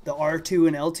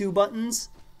 and L2 buttons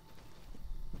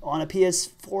on a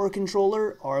PS4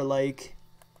 controller are like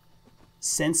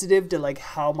sensitive to like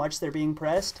how much they're being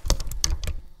pressed.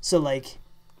 So like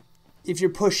if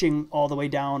you're pushing all the way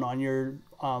down on your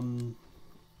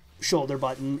shoulder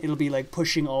button, it'll be like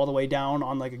pushing all the way down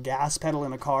on like a gas pedal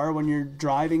in a car when you're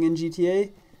driving in GTA.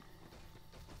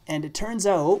 And it turns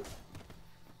out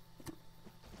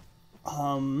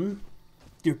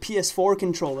your PS4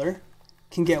 controller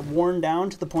can get worn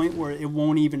down to the point where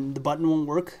the button won't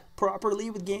work properly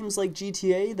with games like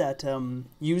GTA that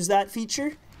use that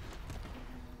feature.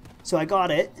 So I got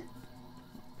it,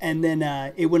 and then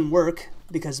it wouldn't work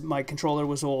because my controller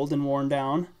was old and worn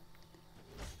down.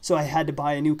 So I had to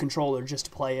buy a new controller just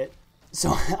to play it.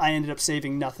 So I ended up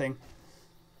saving nothing.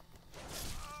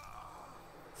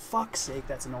 Fuck's sake,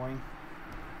 that's annoying.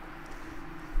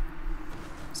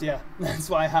 So yeah, that's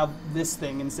why I have this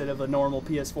thing instead of a normal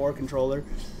PS4 controller.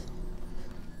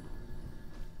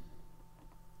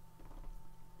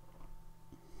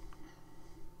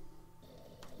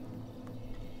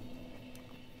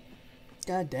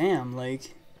 God damn,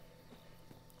 like...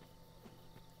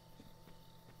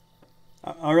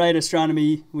 Alright,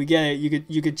 Astronomy, we get it.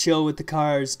 You could chill with the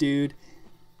cars, dude.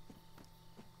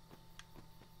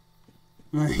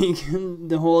 Like,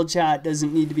 the whole chat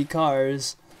doesn't need to be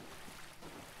cars.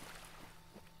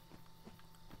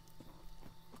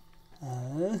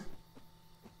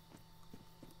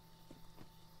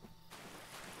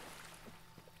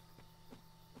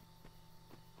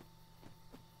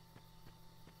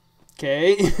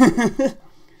 Okay.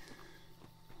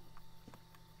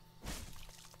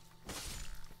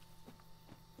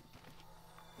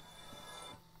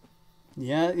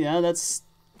 Yeah, that's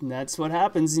what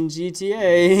happens in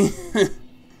GTA.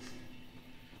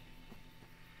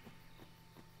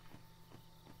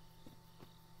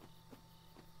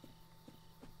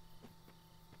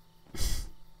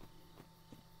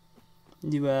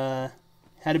 You had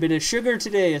a bit of sugar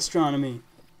today, Astronomy.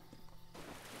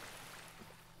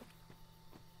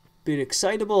 Bit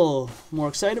excitable, more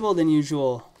excitable than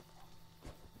usual.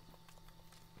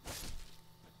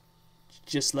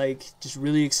 Just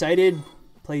really excited.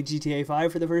 Play GTA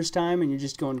 5 for the first time and you're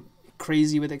just going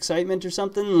crazy with excitement or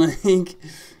something. Like,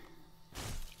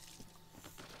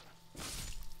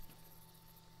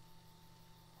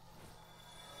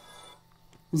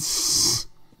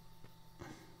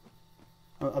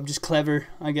 I'm just clever,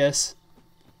 I guess.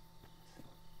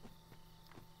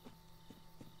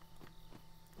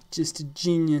 Just a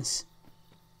genius.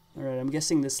 Alright, I'm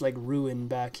guessing this like ruin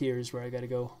back here is where I gotta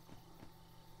go.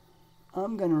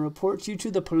 I'm gonna report you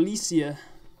to the policia.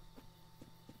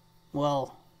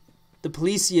 Well, the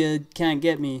policia can't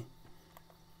get me.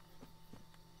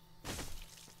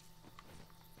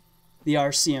 The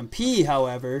RCMP,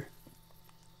 however,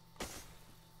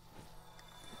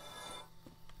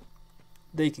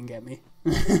 they can get me.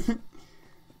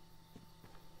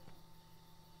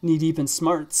 Knee deep in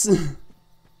smarts.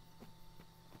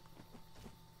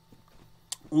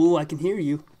 Oh, I can hear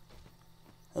you.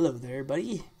 Hello there,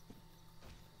 buddy.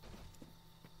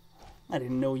 I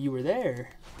didn't know you were there.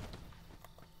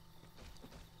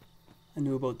 I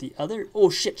knew about the other. Oh,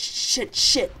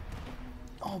 shit.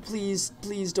 Oh, please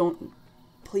don't.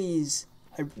 Please.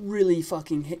 I really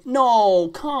fucking hate. No,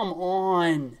 come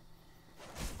on.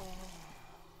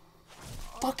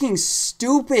 Fucking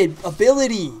stupid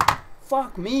ability.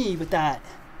 Fuck me with that.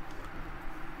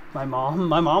 My mom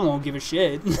won't give a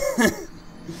shit.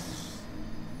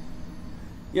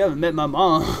 You haven't met my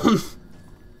mom.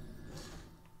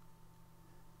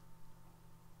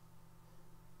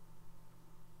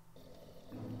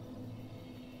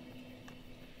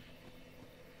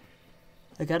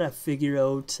 I gotta figure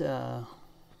out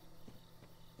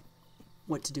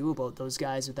what to do about those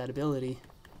guys with that ability.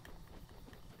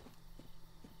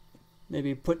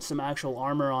 Maybe put some actual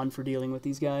armor on for dealing with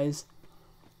these guys.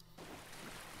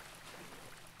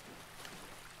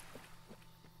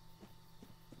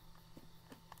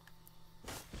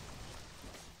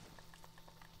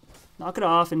 Knock it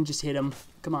off and just hit him.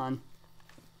 Come on.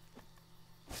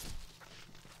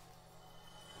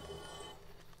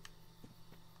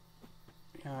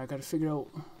 Yeah, I gotta figure out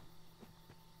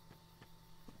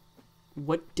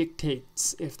what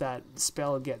dictates if that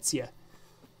spell gets you.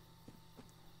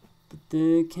 But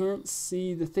they can't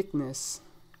see the thickness.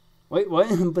 Wait,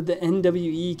 what? But the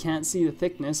NWE can't see the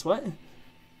thickness. What?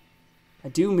 I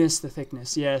do miss the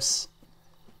thickness, yes.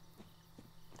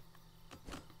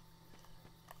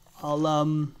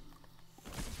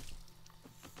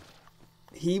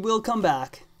 He will come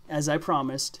back, as I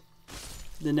promised.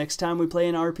 The next time we play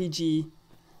an RPG.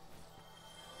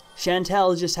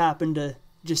 Chantel just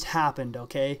happened,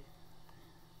 okay?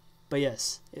 But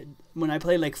yes, when I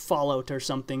play like Fallout or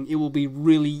something, it will be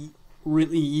really,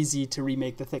 really easy to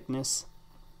remake the thickness.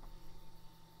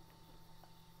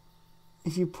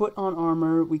 If you put on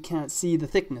armor, we can't see the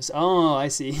thickness. Oh, I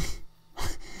see.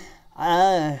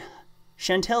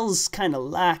 Chantel's kind of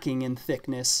lacking in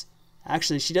thickness.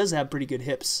 Actually, she does have pretty good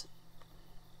hips.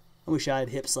 I wish I had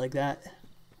hips like that.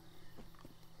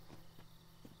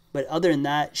 But other than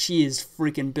that, she is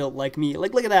freaking built like me.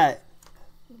 Like, look at that.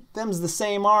 Them's the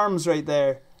same arms right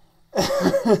there.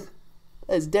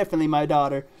 That's definitely my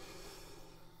daughter.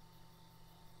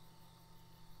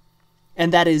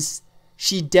 And that is,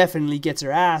 she definitely gets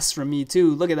her ass from me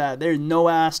too. Look at that. There's no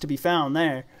ass to be found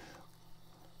there.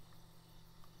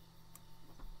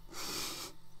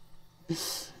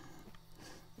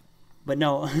 But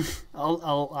no,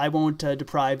 I won't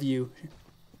deprive you,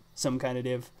 some kind of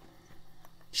div.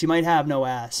 She might have no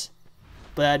ass,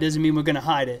 but that doesn't mean we're gonna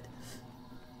hide it.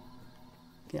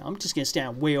 Yeah, I'm just gonna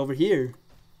stand way over here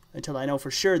until I know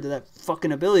for sure that that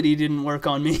fucking ability didn't work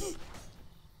on me.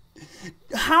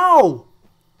 How?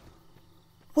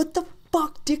 What the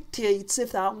fuck dictates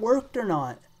if that worked or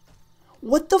not?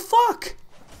 What the fuck?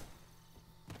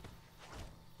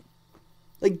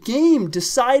 Like, game,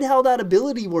 decide how that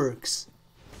ability works.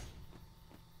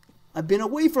 I've been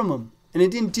away from him, and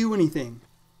it didn't do anything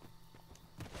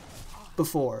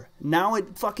before. Now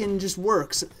it fucking just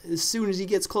works as soon as he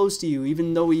gets close to you,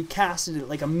 even though he casted it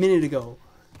like a minute ago.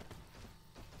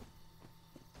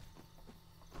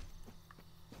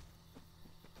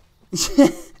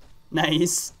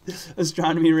 Nice.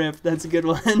 Astronomy rip, that's a good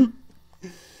one.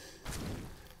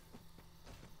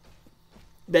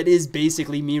 that is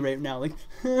basically me right now. Like,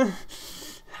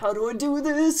 how do I do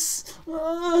this?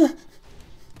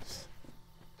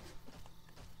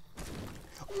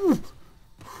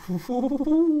 It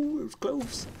was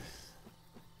close.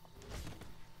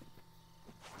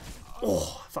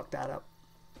 Oh, I fucked that up.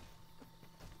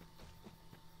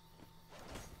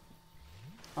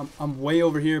 I'm way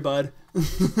over here, bud.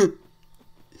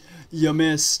 You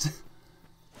missed.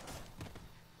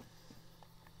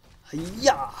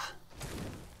 Yeah.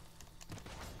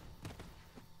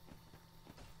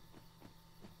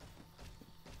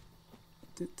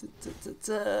 Let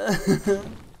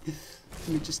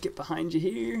me just get behind you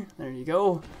here. There you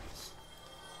go. Oh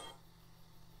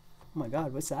my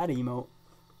god, what's that emote?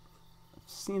 I've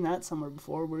seen that somewhere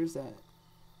before. Where's that?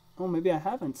 Oh, maybe I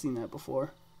haven't seen that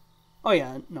before. Oh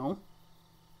yeah, no.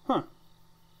 Huh.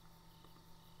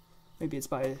 Maybe it's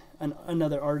by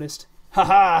another artist.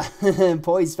 Haha!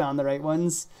 Boys found the right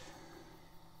ones.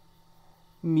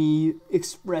 Me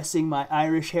expressing my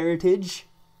Irish heritage.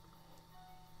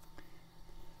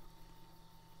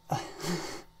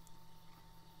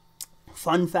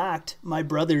 Fun fact, my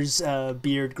brother's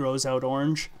beard grows out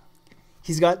orange.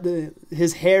 He's got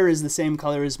his hair is the same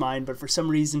color as mine, but for some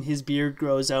reason his beard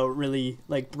grows out really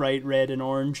like bright red and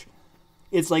orange.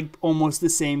 It's like almost the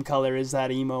same color as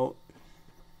that emote.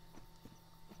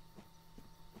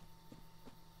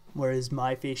 Whereas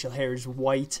my facial hair is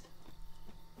white.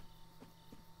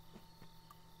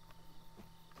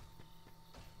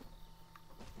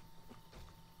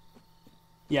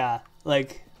 Yeah,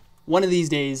 like one of these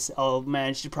days I'll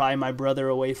manage to pry my brother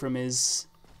away from his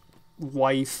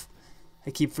wife.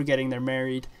 I keep forgetting they're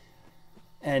married.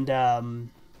 And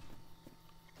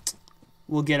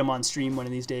we'll get him on stream one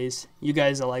of these days. You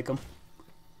guys will like him.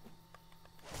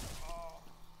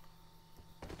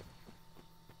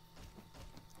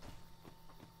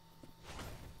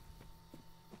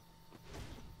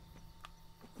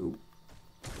 Ooh.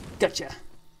 Gotcha.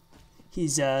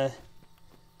 He's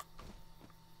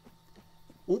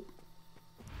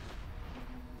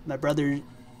my brother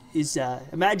is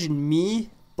imagine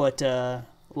me, but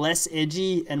less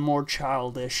edgy and more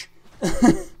childish.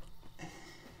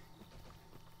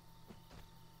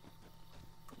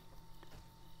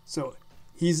 So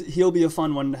he'll be a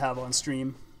fun one to have on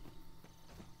stream.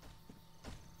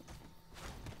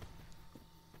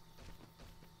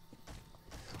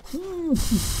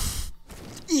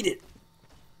 Eat it,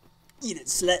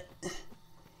 slut.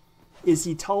 Is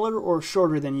he taller or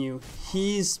shorter than you?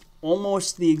 He's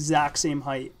almost the exact same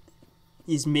height.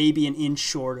 He's maybe an inch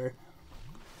shorter.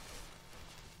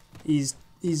 He's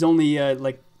only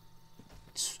like,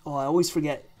 oh, I always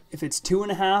forget if it's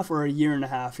 2.5 or a year and a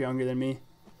half younger than me.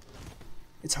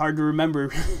 It's hard to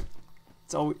remember.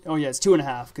 It's always, oh yeah, it's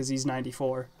 2.5 because he's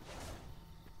 94.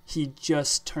 He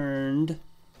just turned.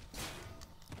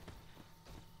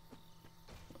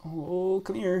 Oh,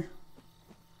 come here.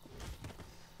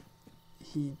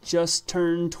 He just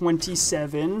turned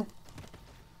 27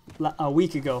 a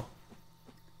week ago.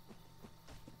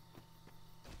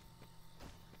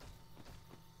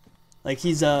 Like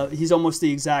he's almost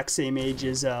the exact same age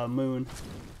as Moon.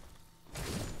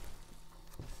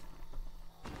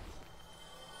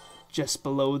 Just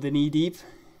below the knee deep.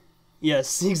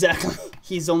 Yes, exactly.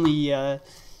 He's only yeah.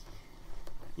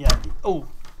 Oh,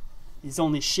 he's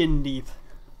only shin deep.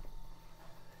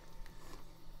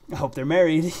 I hope they're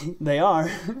married. They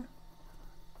are.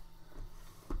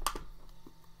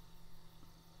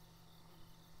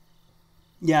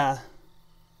 Yeah.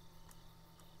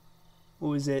 What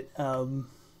was it?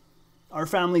 Our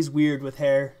family's weird with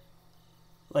hair.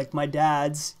 Like my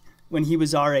dad's, when he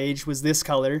was our age, was this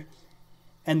color.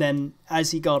 And then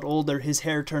as he got older, his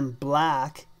hair turned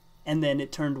black. And then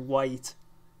it turned white.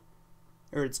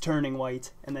 Or it's turning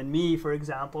white. And then me, for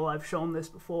example, I've shown this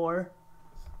before.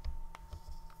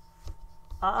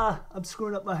 I'm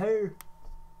screwing up my hair.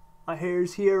 My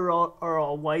hairs here are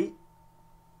all white.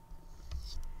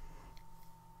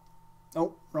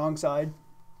 Oh, wrong side.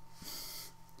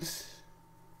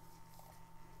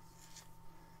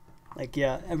 Like,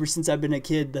 yeah, ever since I've been a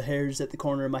kid, the hairs at the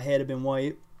corner of my head have been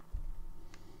white.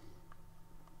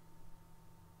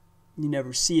 You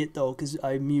never see it, though, because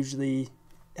I usually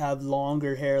have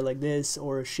longer hair like this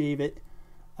or shave it.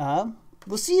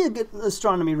 We'll see you a good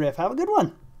astronomy riff. Have a good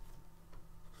one.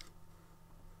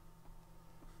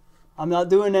 I'm not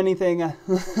doing anything.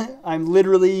 I'm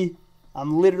literally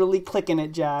clicking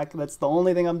it, Jack. That's the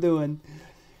only thing I'm doing.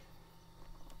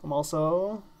 I'm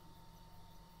also,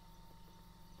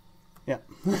 yeah.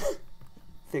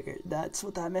 Figured that's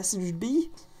what that message would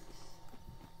be.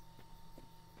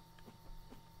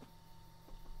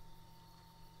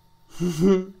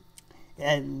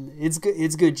 And it's good.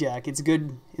 It's good, Jack. It's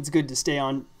good. It's good to stay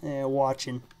on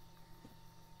watching.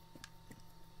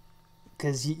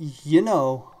 Cause you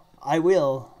know, I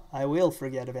will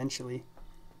forget eventually.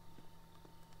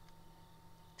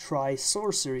 Try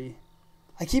sorcery.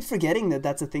 I keep forgetting that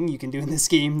that's a thing you can do in this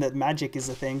game. That magic is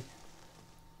a thing.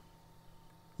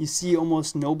 You see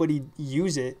almost nobody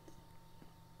use it.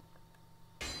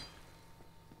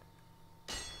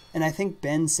 And I think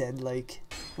Ben said, like,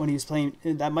 when he was playing,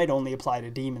 that might only apply to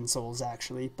Demon Souls,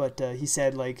 actually, but he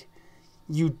said, like,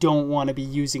 you don't want to be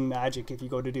using magic if you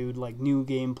go to do, like, New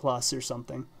Game Plus or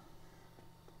something.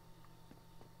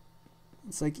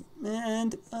 It's like,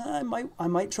 man, I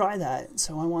might try that,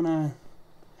 so I want to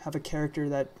have a character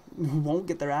that won't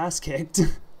get their ass kicked.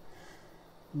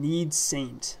 Need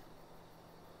Saint.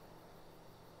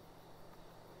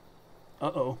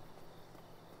 Uh-oh.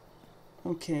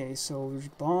 Okay, so there's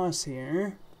boss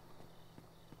here.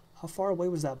 How far away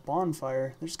was that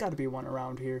bonfire? There's got to be one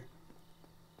around here.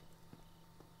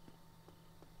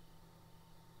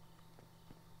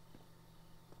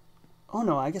 Oh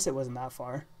no, I guess it wasn't that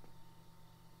far.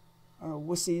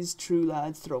 Wussies, true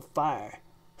lads, throw fire.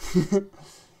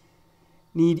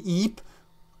 Need eep.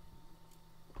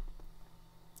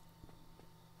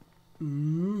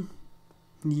 Need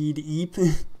eep.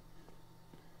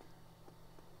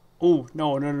 Oh,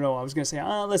 no. I was going to say,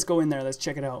 let's go in there. Let's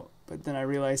check it out. But then I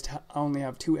realized I only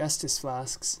have 2 Estus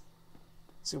flasks.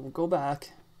 So we'll go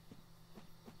back.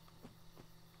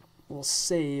 We'll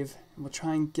save. And we'll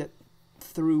try and get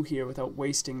through here without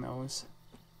wasting those.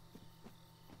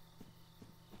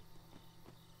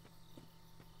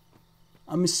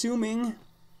 I'm assuming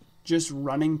just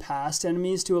running past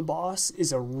enemies to a boss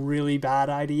is a really bad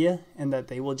idea. And that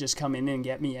they will just come in and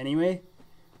get me anyway.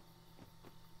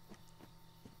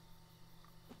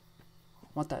 I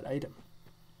want that item.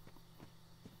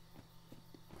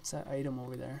 What's that item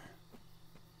over there?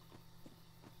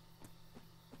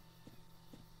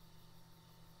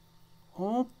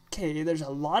 Okay, there's a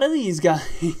lot of these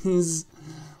guys.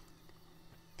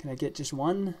 Can I get just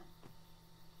one?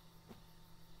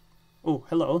 Oh,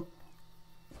 hello.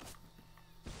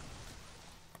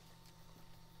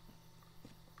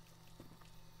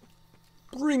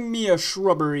 Bring me a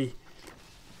shrubbery.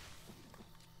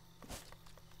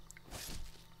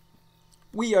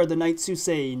 We are the knights who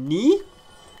say ni.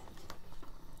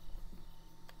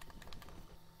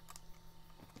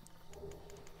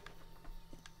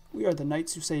 We are the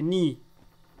knights who say ni.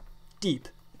 Deep.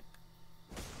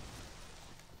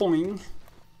 Boing.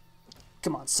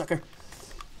 Come on, sucker.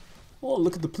 Oh,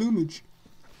 look at the plumage.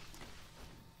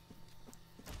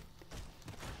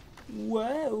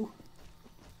 Wow.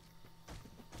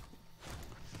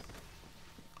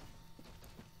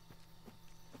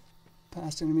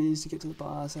 Past enemies to get to the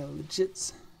boss out of the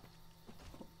jits.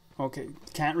 Okay,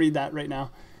 can't read that right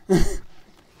now.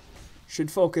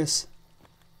 Should focus.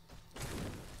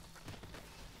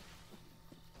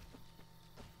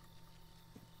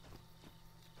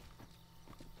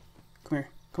 Come here.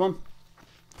 Come on.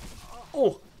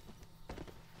 Oh!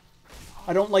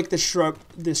 I don't like this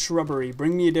shrubbery.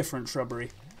 Bring me a different shrubbery.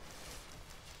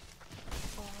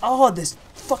 Oh, this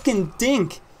fucking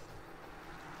dink!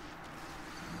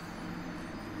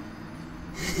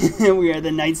 We are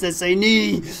the knights that say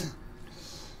knee.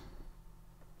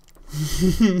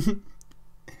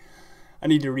 I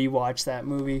need to rewatch that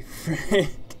movie.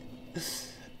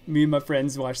 Me and my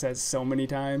friends watched that so many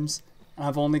times.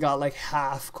 I've only got like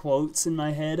half quotes in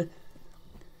my head.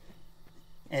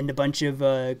 And a bunch of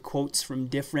quotes from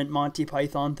different Monty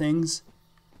Python things.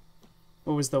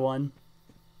 What was the one?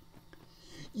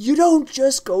 You don't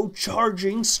just go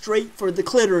charging straight for the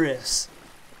clitoris.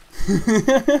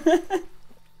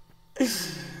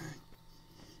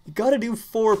 You gotta do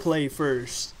foreplay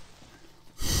first.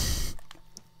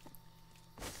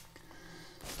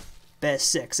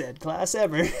 Best sex ed class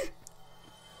ever.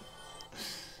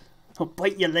 I'll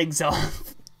bite your legs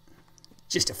off.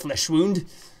 Just a flesh wound.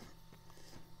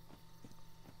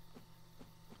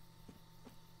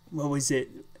 What was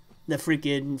it? The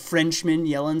freaking Frenchman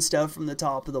yelling stuff from the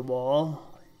top of the wall.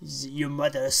 Your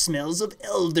mother smells of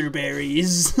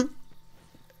elderberries.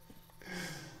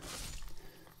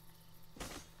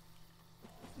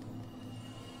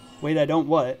 Wait, I don't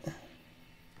what?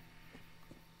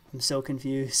 I'm so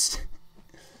confused.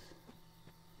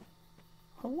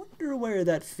 I wonder where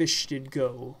that fish did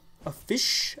go. A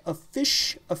fish? A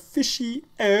fish? A fishy?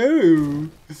 Oh!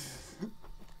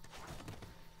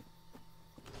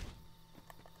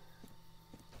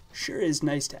 Sure is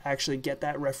nice to actually get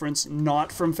that reference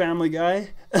not from Family Guy.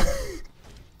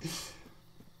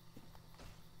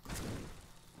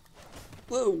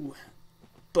 Whoa,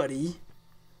 buddy.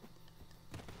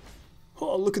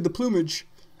 Oh, look at the plumage.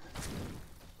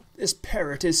 This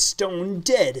parrot is stone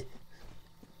dead.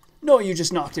 No, you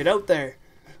just knocked it out there.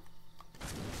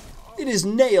 It is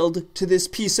nailed to this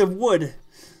piece of wood.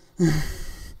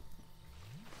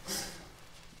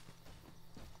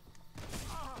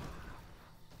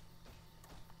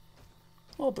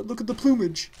 Oh, but look at the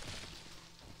plumage.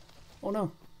 Oh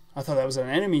no. I thought that was an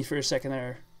enemy for a second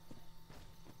there.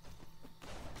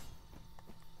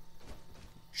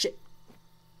 Shit.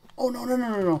 Oh no, no, no,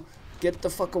 no, no. Get the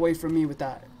fuck away from me with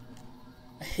that.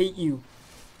 I hate you.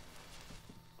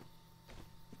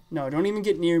 No, don't even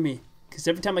get near me. Because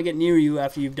every time I get near you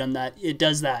after you've done that, it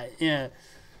does that. Yeah.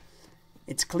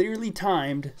 It's clearly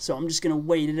timed, so I'm just going to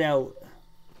wait it out.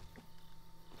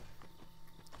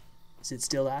 Is it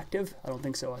still active? I don't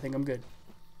think so. I think I'm good.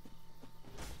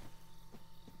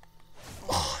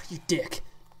 Oh, you dick.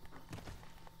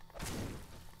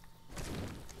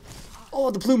 Oh,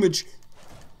 the plumage.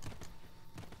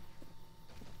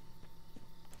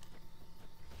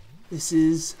 This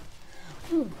is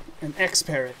an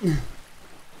X-parrot.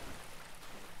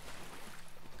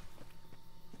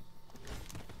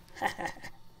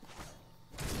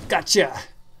 Gotcha.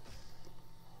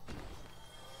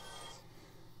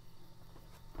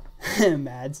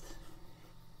 Mads.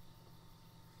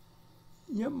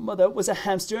 Your mother was a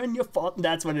hamster and your father...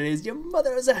 That's what it is. Your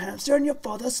mother is a hamster and your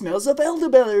father smells of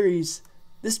elderberries.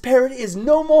 This parrot is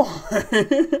no more.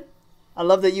 I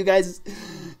love that you guys...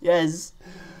 Yes.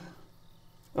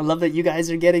 I love that you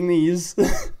guys are getting these.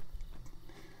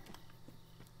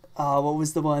 What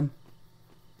was the one?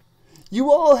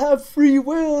 You all have free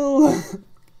will.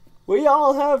 We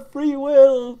all have free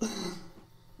will.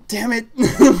 Damn it.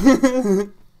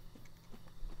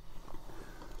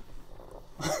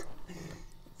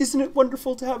 Isn't it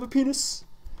wonderful to have a penis?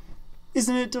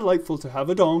 Isn't it delightful to have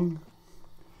a dong?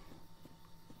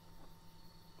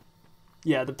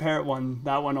 Yeah, the parrot one,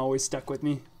 that one always stuck with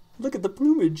me. Look at the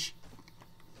plumage.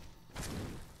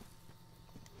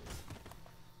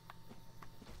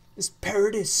 This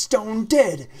parrot is stone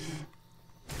dead.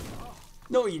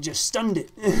 No, you just stunned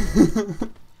it.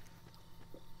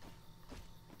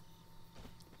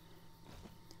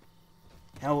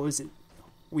 How was it?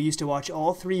 We used to watch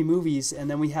all 3 movies, and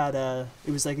then we had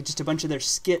it was like just a bunch of their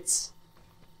skits.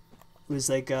 It was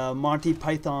like Monty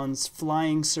Python's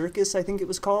Flying Circus, I think it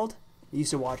was called. We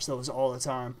used to watch those all the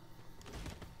time.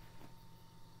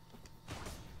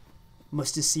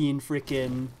 Must have seen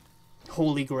frickin'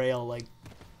 Holy Grail like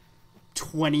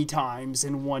 20 times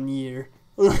in 1 year.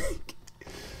 Like,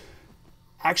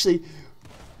 actually,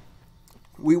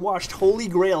 we watched Holy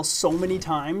Grail so many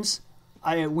times.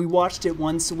 We watched it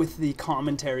once with the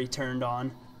commentary turned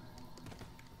on.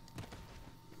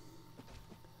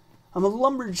 I'm a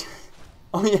lumberjack.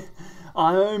 Oh yeah,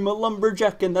 I'm a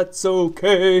lumberjack and that's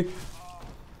okay.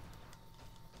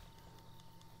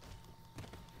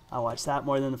 I watched that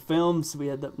more than the films. We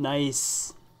had the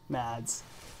nice Mads.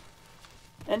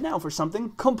 And now for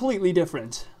something completely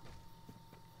different.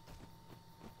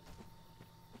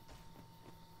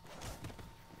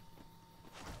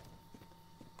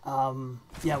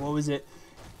 Yeah, what was it?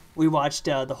 We watched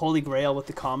the Holy Grail with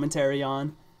the commentary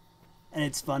on, and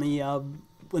it's funny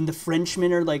when the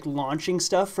Frenchmen are like launching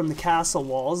stuff from the castle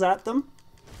walls at them.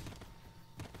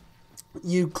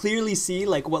 You clearly see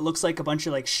like what looks like a bunch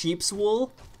of like sheep's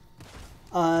wool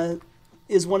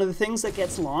is one of the things that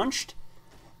gets launched.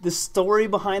 The story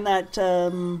behind that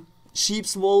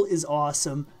sheep's wool is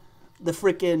awesome. The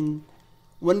frickin'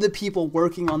 one of the people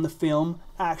working on the film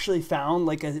actually found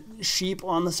like a sheep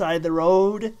on the side of the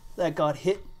road that got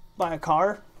hit by a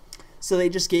car. So they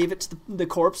just gave it to the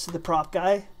corpse to the prop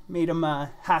guy, made him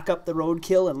hack up the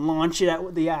roadkill and launch it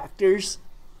at the actors.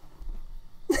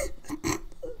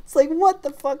 It's like, what the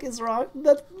fuck is wrong?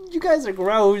 You guys are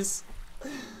gross.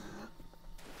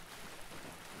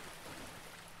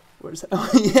 Where's that?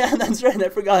 Oh, yeah, that's right. I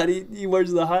forgot. He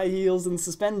wears the high heels and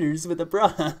suspenders with a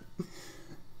bra.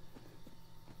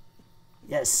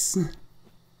 Yes.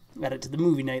 Add it to the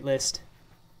movie night list.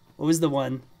 What was the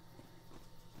one?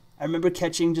 I remember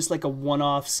catching just like a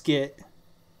one-off skit.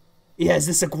 Yeah, is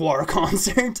this a Gwar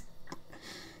concert?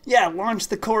 Yeah, launch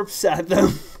the corpse at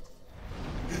them.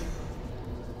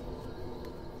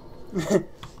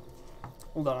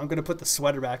 Hold on, I'm gonna put the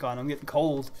sweater back on. I'm getting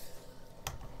cold.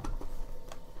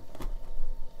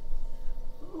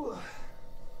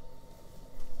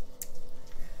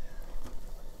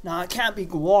 Now, it can't be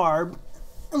Gwar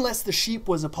unless the sheep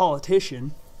was a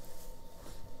politician.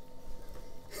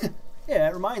 Yeah,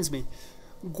 it reminds me.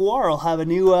 Gwar will have a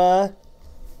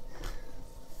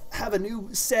new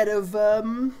set of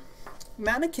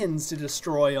mannequins to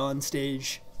destroy on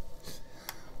stage.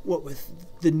 What with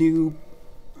the new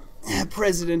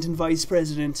president and vice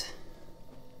president?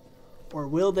 Or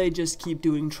will they just keep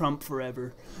doing Trump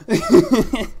forever?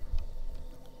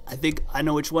 I think I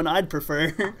know which one I'd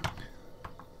prefer.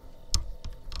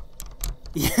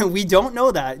 Yeah, we don't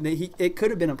know that. It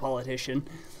could have been a politician.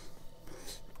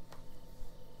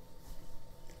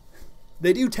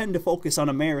 They do tend to focus on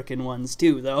American ones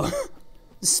too, though.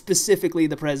 Specifically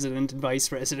the president and vice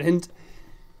president.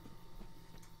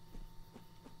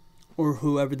 Or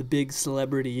whoever the big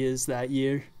celebrity is that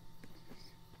year.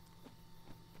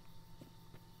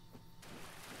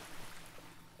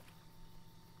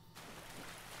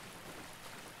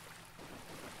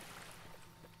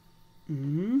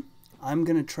 I'm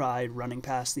gonna try running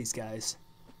past these guys.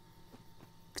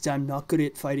 Because I'm not good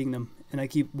at fighting them, and I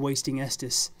keep wasting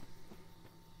Estus.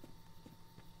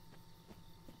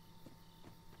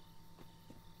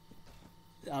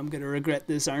 I'm gonna regret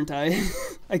this, aren't I?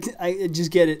 I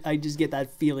just get it. I just get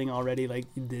that feeling already, like,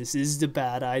 this is the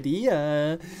bad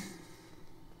idea.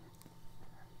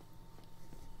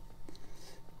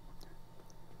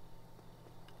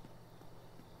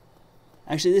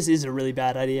 Actually, this is a really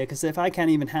bad idea, because if I can't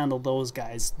even handle those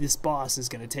guys, this boss is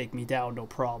going to take me down, no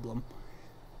problem.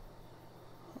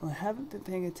 Well, I haven't been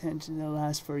paying attention the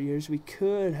last 4 years. We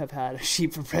could have had a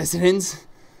sheep for presidents.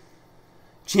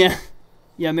 Yeah,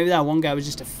 maybe that one guy was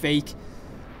just a fake.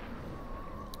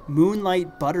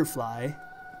 Moonlight Butterfly.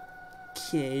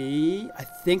 Okay, I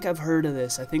think I've heard of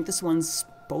this. I think this one's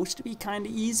supposed to be kind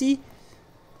of easy.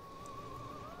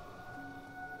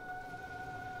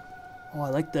 Oh, I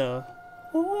like the...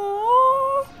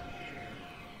 Oh.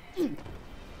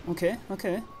 Okay.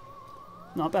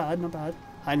 Not bad.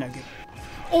 Hi, Nugget.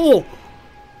 Oh!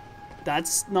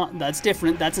 That's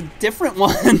different. That's a different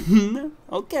one.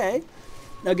 Okay.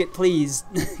 Nugget, please.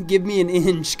 Give me an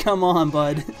inch. Come on,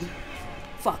 bud.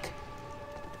 Fuck.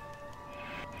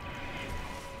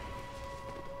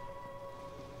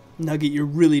 Nugget, you're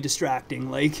really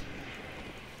distracting, like...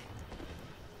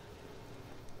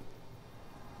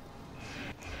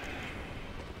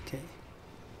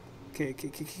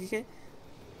 Okay.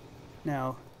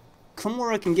 Now, come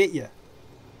where I can get you.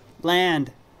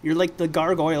 Land. You're like the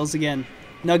gargoyles again.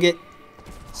 Nugget,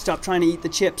 stop trying to eat the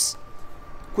chips.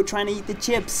 Quit trying to eat the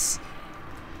chips.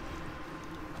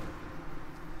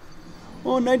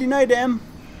 Oh, nighty-night, Em.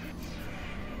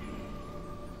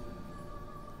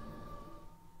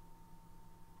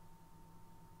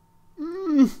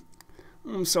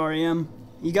 I'm sorry, Em.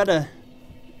 You gotta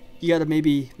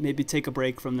maybe take a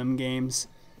break from them games.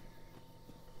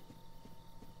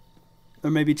 Or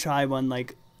maybe try one,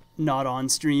 like, not on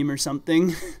stream or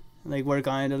something. Like, work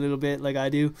on it a little bit like I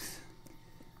do.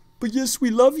 But yes,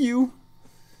 we love you.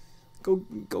 Go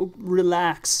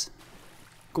relax.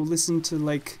 Go listen to,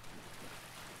 like,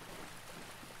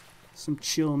 some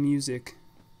chill music.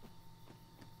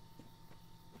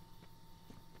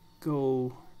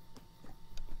 Go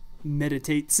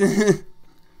meditate.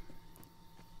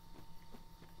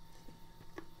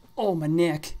 Oh, my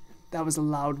neck. That was a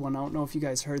loud one. I don't know if you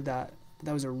guys heard that.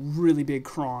 That was a really big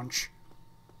crunch.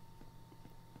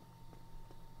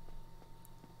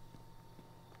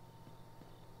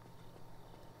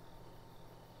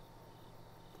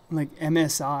 Like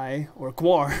MSI or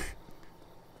Gwar.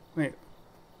 Wait.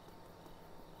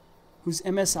 Who's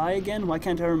MSI again? Why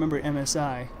can't I remember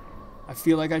MSI? I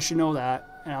feel like I should know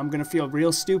that. And I'm gonna feel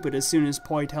real stupid as soon as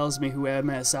Poi tells me who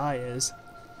MSI is.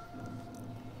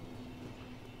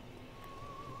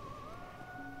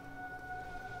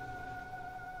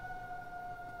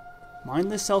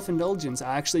 Mindless self-indulgence.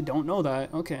 I actually don't know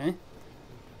that. Okay.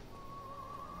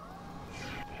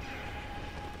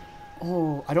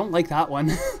 Oh, I don't like that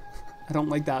one. I don't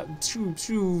like that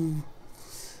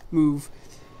move.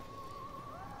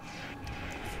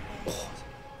 Oh.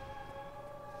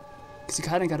 'Cause you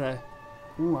kind of gotta...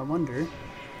 Ooh, I wonder.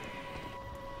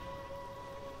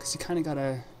 'Cause you kind of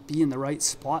gotta be in the right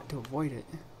spot to avoid it.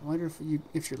 I wonder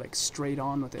if you're like straight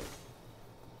on with it.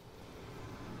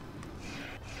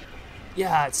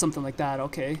 Yeah, it's something like that,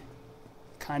 okay.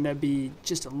 Kind of be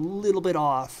just a little bit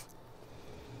off.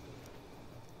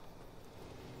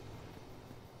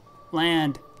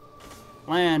 Land.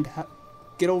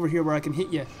 Get over here where I can hit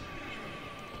you.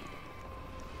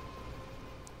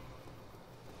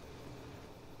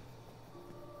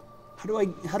 How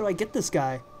do I get this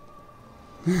guy?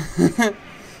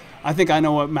 I think I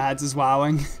know what Mads is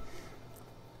wowing.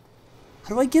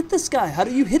 How do I get this guy? How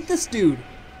do you hit this dude?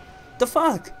 The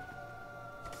fuck?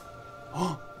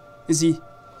 Oh, is he?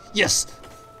 Yes!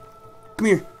 Come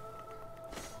here.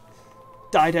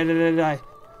 Die.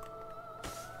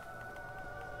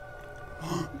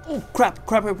 Oh, crap,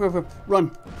 crap, crap, crap, crap.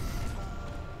 Run.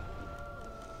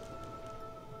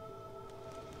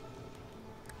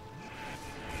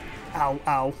 Ow,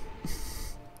 ow.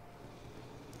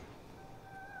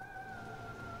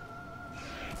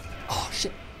 Oh,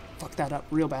 shit. Fuck that up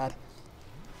real bad.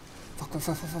 Fuck, fuck,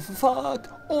 fuck, fuck, fuck,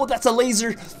 fuck. Oh, that's a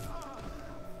laser.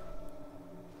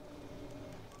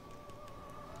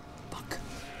 Fuck.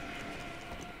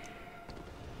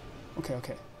 Okay,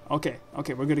 okay. Okay,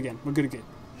 okay, we're good again. We're good again.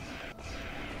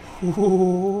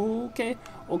 Okay,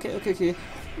 okay, okay, okay.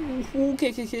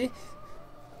 Okay, okay, okay.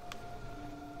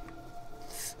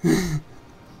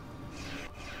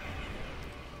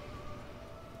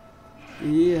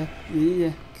 Yeah,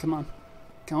 yeah, come on.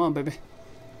 Come on, baby.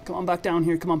 Come on back down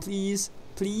here. Come on, please.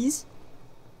 Please?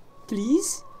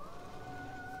 Please?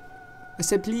 I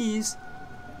said please.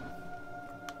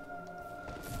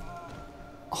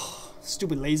 Oh,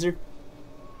 stupid laser.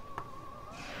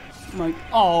 I'm like,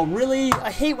 oh, really?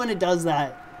 I hate when it does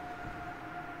that.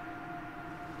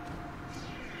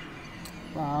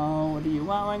 Wow, what are you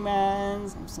wowing, man?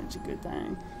 I'm such a good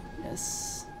thing.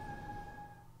 Yes.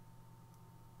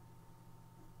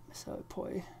 So,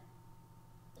 boy.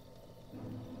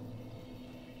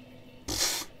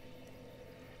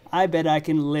 I bet I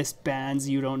can list bands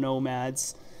you don't know,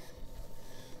 Mads.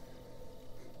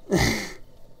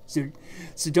 So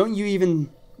don't you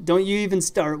even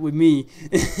start with me.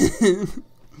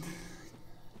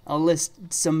 I'll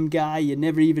list some guy you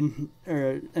never even,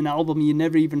 or an album you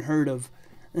never even heard of.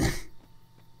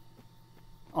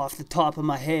 Off the top of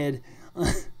my head.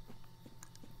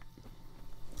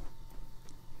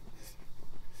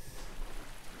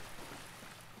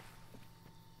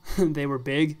 They were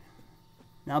big.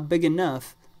 Not big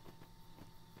enough.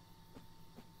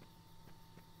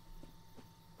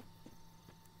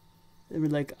 They were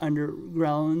like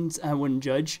undergrounds. I wouldn't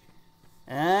judge.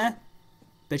 Bet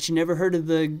you never heard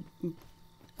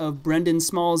of Brendan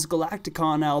Small's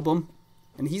Galacticon album.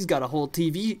 And he's got a whole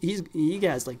TV. He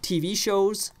has like TV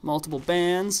shows, multiple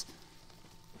bands.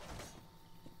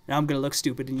 Now I'm gonna look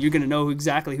stupid, and you're gonna know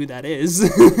exactly who that is.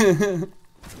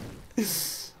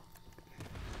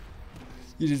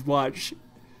 You just watch.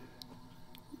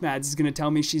 Mads is gonna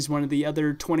tell me she's one of the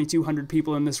other 2,200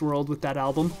 people in this world with that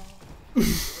album.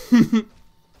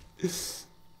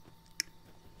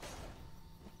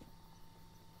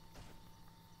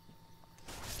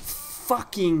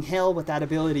 Fucking hell with that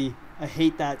ability. I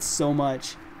hate that so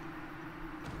much.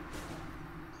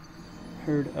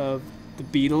 Heard of the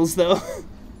Beatles though?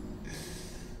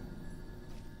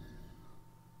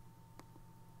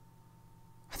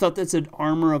 I thought that's an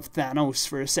armor of Thanos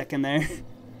for a second there.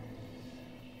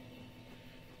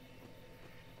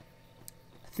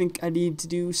 I think I need to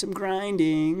do some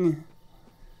grinding.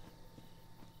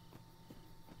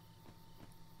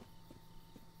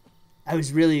 I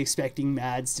was really expecting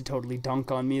Mads to totally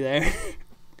dunk on me there.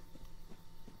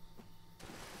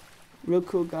 Real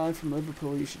cool guy from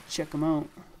Liverpool, you should check him out.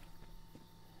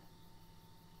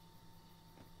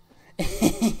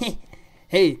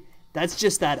 Hey, that's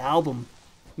just that album,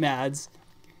 Mads.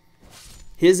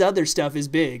 His other stuff is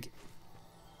big.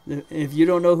 If you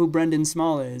don't know who Brendan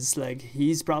Small is, like,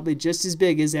 he's probably just as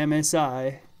big as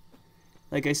MSI.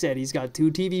 Like I said, he's got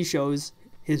 2 TV shows.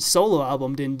 His solo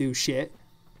album didn't do shit,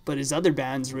 but his other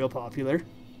band's real popular.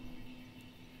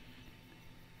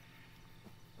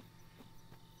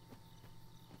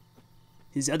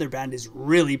 His other band is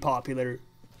really popular,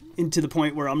 and to the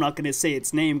point where I'm not going to say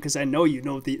its name because I know you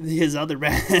know his other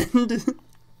band.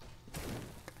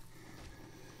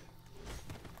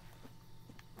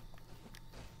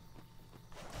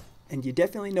 And you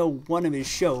definitely know one of his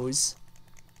shows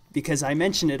because I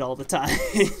mention it all the time.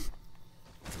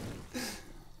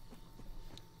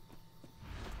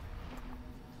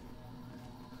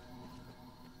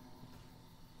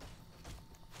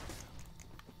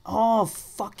 Oh,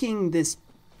 fucking this.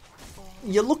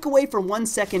 You look away for 1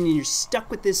 second and you're stuck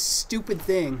with this stupid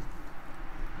thing.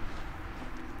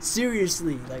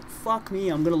 Seriously, like, fuck me.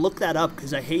 I'm gonna look that up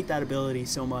because I hate that ability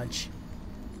so much.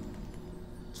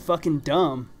 It's fucking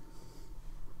dumb.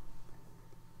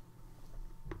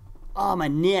 Oh, my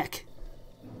neck.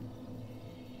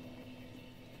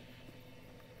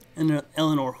 And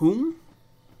Eleanor whom?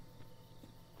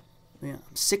 Yeah,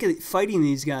 I'm sick of fighting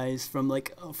these guys from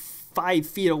like 5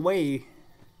 feet away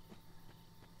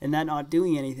and that not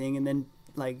doing anything, and then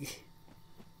like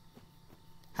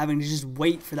having to just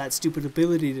wait for that stupid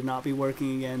ability to not be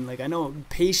working again. Like, I know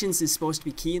patience is supposed to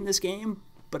be key in this game,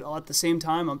 but at the same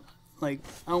time, I'm like,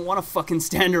 I don't want to fucking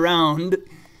stand around.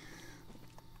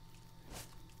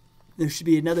 There should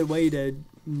be another way to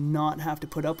not have to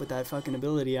put up with that fucking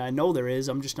ability. I know there is,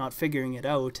 I'm just not figuring it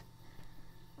out.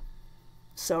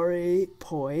 Sorry,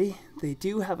 Poi. They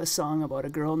do have a song about a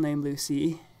girl named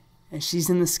Lucy, and she's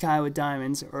in the sky with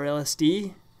diamonds, or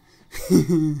LSD.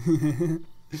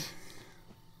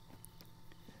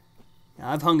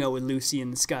 I've hung out with Lucy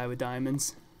in the sky with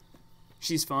diamonds.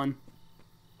 She's fun.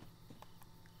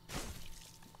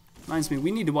 Reminds me,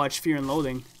 we need to watch Fear and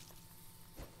Loathing.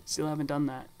 Still haven't done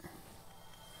that.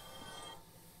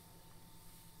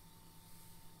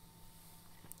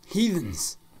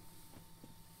 Heathens.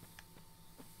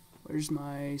 Where's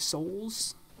my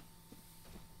souls?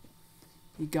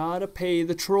 You gotta pay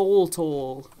the troll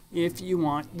toll if you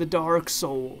want the dark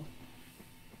soul.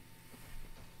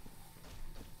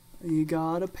 You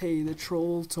gotta pay the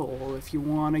troll toll if you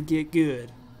wanna get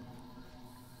good.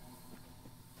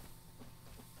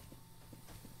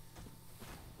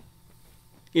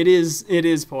 It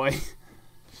is, Poi.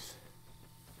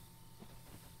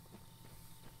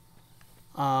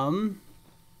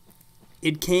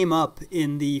 It came up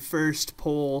in the first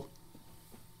poll,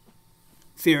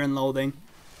 Fear and Loathing,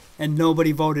 and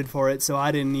nobody voted for it, so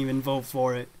I didn't even vote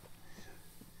for it.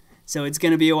 So it's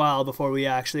gonna be a while before we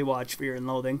actually watch Fear and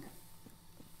Loathing.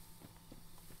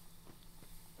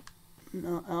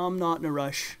 No, I'm not in a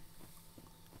rush.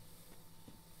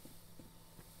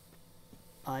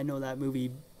 I know that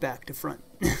movie back to front.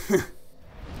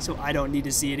 So I don't need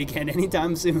to see it again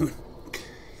anytime soon.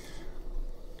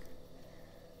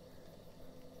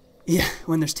 Yeah,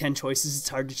 when there's 10 choices, it's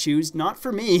hard to choose. Not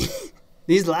for me.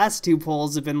 These last two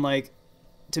polls have been like,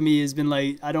 to me, has been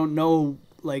like, I don't know,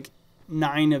 like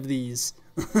 9 of these.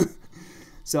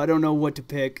 So I don't know what to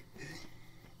pick.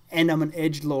 And I'm an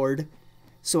edgelord.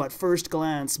 So at first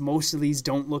glance, most of these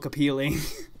don't look appealing.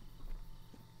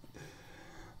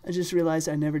 I just realized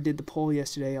I never did the poll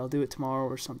yesterday. I'll do it tomorrow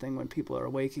or something when people are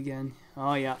awake again.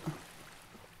 Oh, yeah.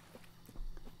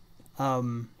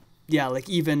 Yeah, like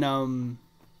even,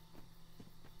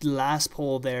 the last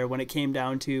poll there, when it came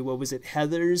down to, what was it,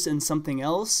 Heathers and something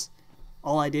else,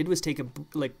 all I did was take a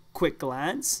like quick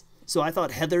glance. So I thought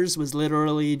Heathers was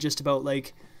literally just about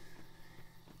like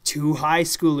 2 high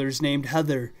schoolers named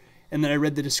Heather, and then I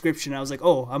read the description and I was like,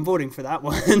 oh, I'm voting for that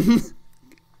one.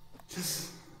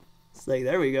 It's like,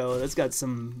 there we go, that's got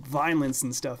some violence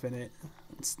and stuff in it.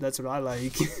 That's what I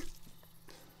like.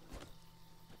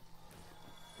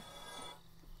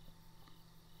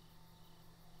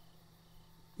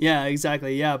 Yeah,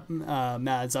 exactly. Yeah,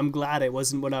 Mads, I'm glad it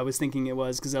wasn't what I was thinking it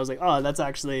was, because I was like, oh, that's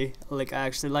actually, like, I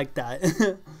actually like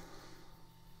that.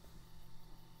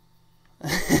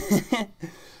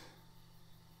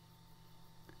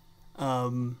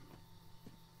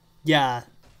 Yeah,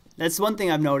 that's one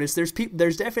thing I've noticed.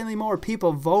 There's definitely more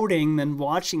people voting than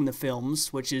watching the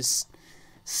films, which is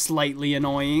slightly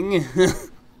annoying.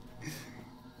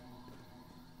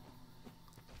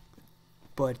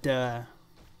 But,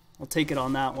 I'll take it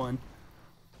on that one.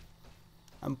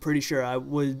 I'm pretty sure I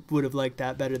would have liked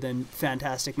that better than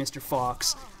Fantastic Mr.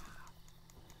 Fox.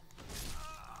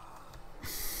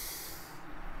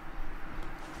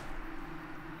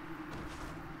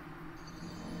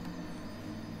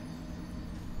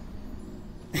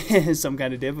 Some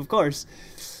kind of dip, of course.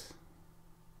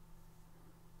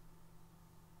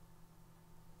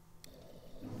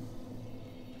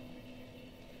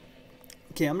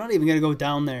 Okay, I'm not even gonna go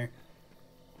down there.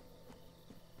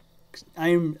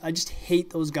 I just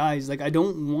hate those guys. Like, I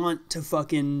don't want to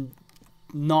fucking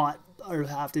not or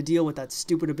have to deal with that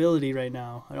stupid ability right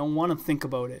now. I don't want to think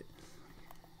about it.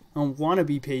 I don't want to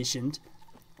be patient.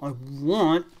 I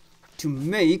want to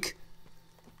make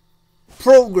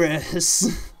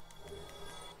progress.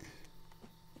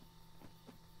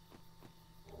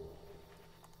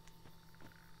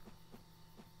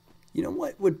 You know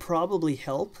what would probably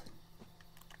help?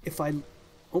 If I...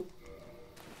 Oh.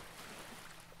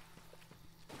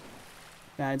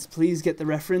 Guys, please get the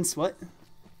reference. What?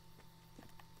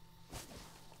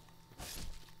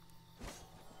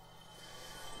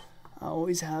 I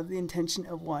always have the intention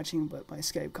of watching, but my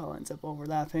Skype call ends up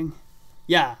overlapping.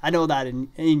 Yeah, I know that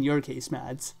in your case,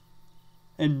 Mads.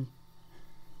 And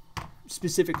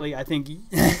specifically, I think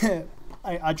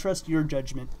I trust your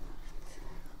judgment.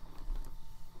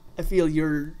 I feel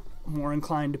you're more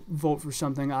inclined to vote for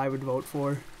something I would vote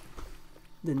for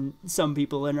than some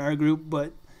people in our group,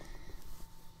 but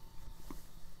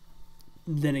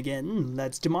then again,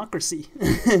 that's democracy.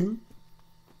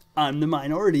 I'm the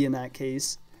minority in that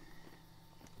case.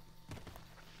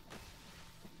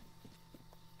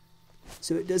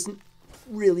 So it doesn't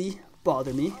really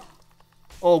bother me.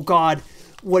 Oh God,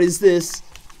 what is this?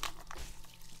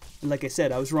 And like I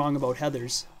said, I was wrong about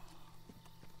Heathers.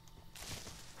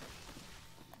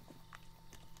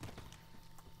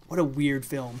 What a weird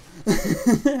film.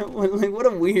 What a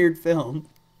weird film.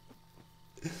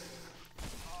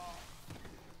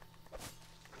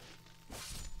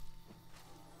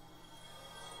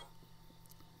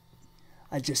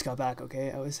 I just got back,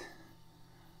 okay?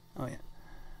 Oh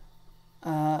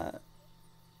yeah.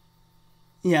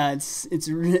 Yeah, it's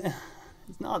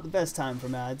not the best time for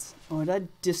Mads. Oh, did I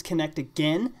disconnect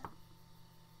again?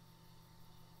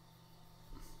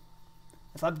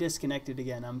 If I'm disconnected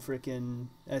again, I'm freaking...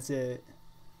 That's it.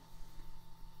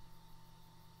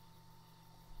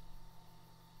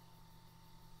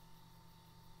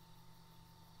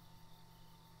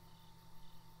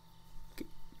 Okay.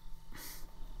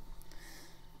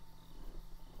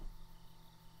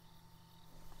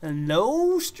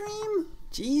 Hello, stream?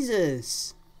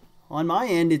 Jesus. On my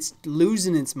end, it's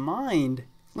losing its mind.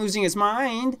 Losing its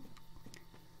mind.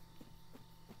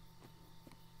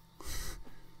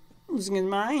 Losing his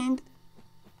mind.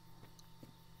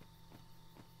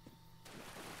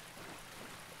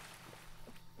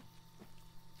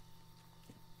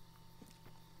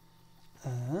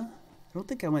 I don't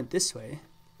think I went this way.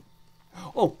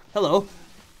 Oh, hello.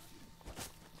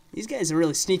 These guys will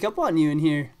really sneak up on you in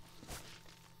here.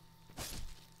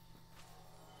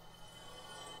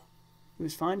 It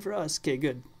was fine for us. Okay,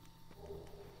 good.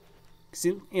 Because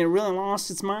it really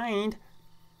lost its mind.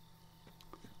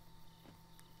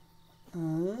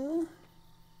 Okay,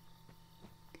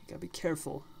 gotta be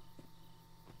careful.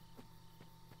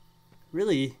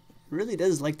 Really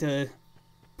does like to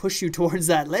push you towards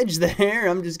that ledge there.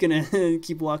 I'm just gonna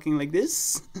keep walking like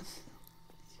this.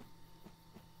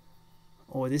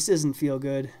 Oh, this doesn't feel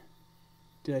good.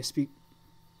 Did I speak?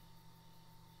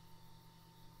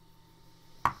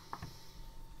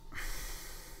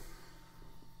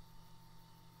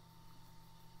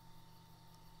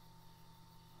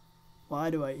 Why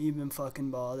do I even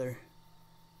fucking bother?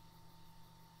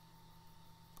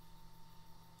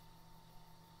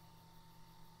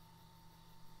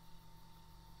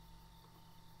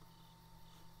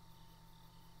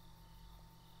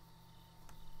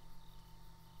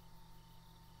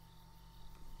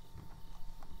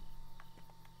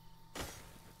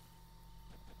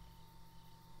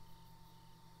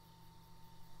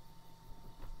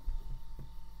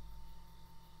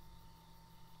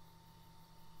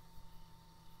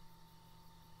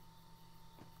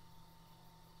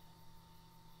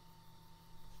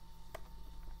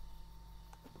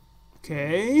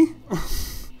 Okay.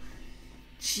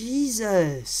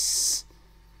 Jesus.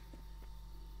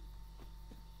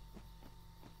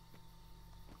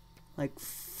 Like,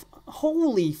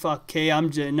 holy fuck. Okay,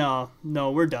 no,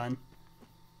 we're done.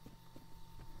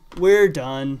 We're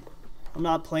done. I'm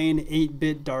not playing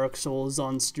 8-bit Dark Souls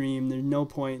on stream. There's no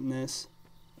point in this.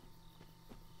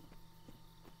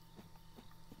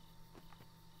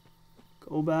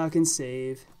 Go back and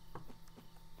save.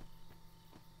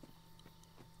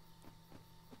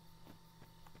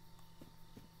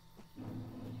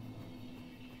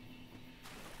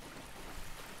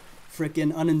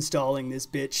 Frickin' uninstalling this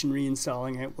bitch and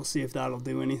reinstalling it. We'll see if that'll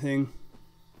do anything.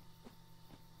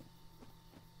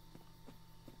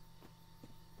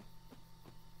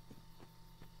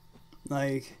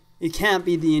 Like, it can't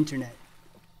be the internet.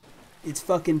 It's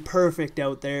fucking perfect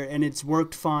out there and it's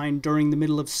worked fine during the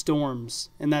middle of storms.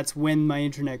 And that's when my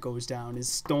internet goes down, is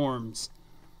storms.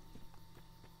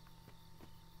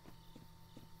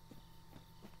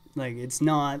 Like, it's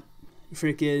not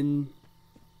frickin'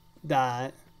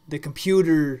 that the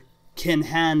computer can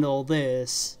handle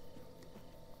this.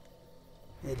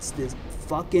 It's this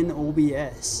fucking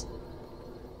OBS.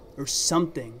 Or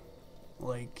something.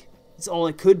 Like, it's all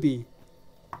it could be.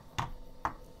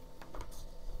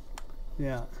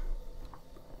 Yeah.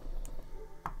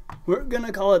 We're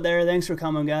gonna call it there. Thanks for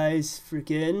coming, guys.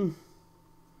 Freaking.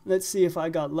 Let's see if I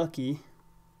got lucky.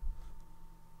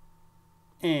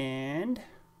 And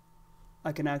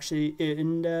I can actually,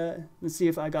 let's see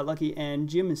if I got lucky and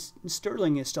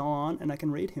Sterling is still on and I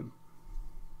can raid him.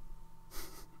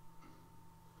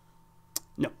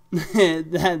 No,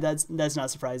 that's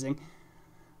not surprising.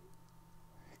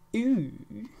 Ooh.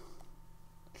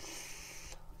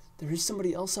 There is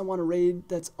somebody else I want to raid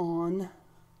that's on,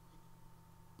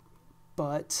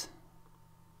 but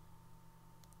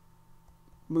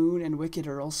Moon and Wicked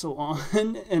are also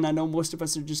on, and I know most of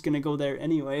us are just going to go there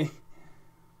anyway.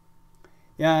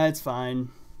 Yeah, it's fine.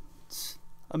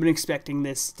 I've been expecting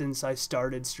this since I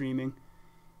started streaming.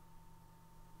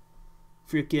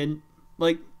 Freaking,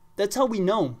 like, that's how we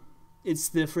know it's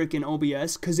the freaking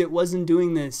OBS, because it wasn't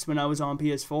doing this when I was on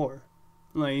PS4.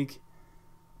 Like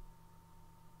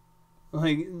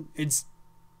it's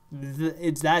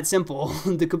that simple.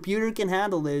 The computer can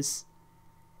handle this,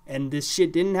 And this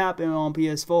shit didn't happen on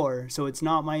PS4, so it's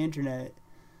not my internet.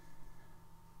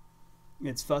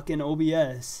 It's fucking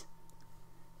OBS.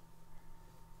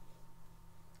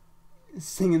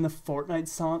 Singing the Fortnite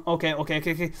song. Okay.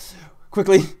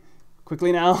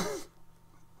 Quickly now.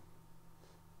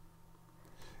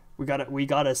 We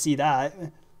gotta see that.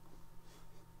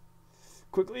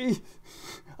 Quickly.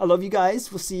 I love you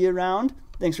guys. We'll see you around.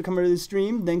 Thanks for coming to the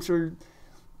stream. Thanks for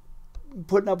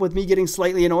putting up with me getting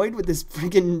slightly annoyed with this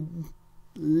freaking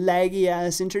laggy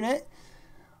ass internet.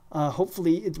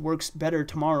 Hopefully it works better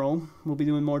tomorrow. We'll be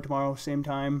doing more tomorrow, same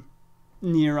time,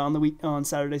 near on the week, on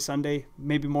Saturday, Sunday.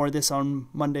 Maybe more of this on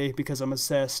Monday because I'm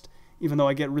obsessed. Even though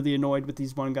I get really annoyed with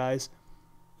these one guys.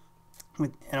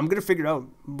 And I'm gonna figure out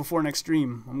before next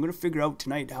stream. I'm gonna figure out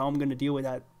tonight how I'm gonna deal with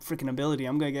that freaking ability.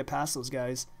 I'm gonna get past those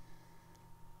guys.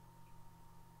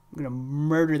 I'm gonna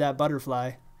murder that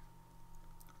butterfly.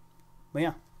 But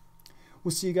yeah,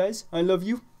 we'll see you guys. I love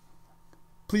you.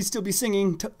 Please still be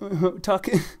singing, Tuck.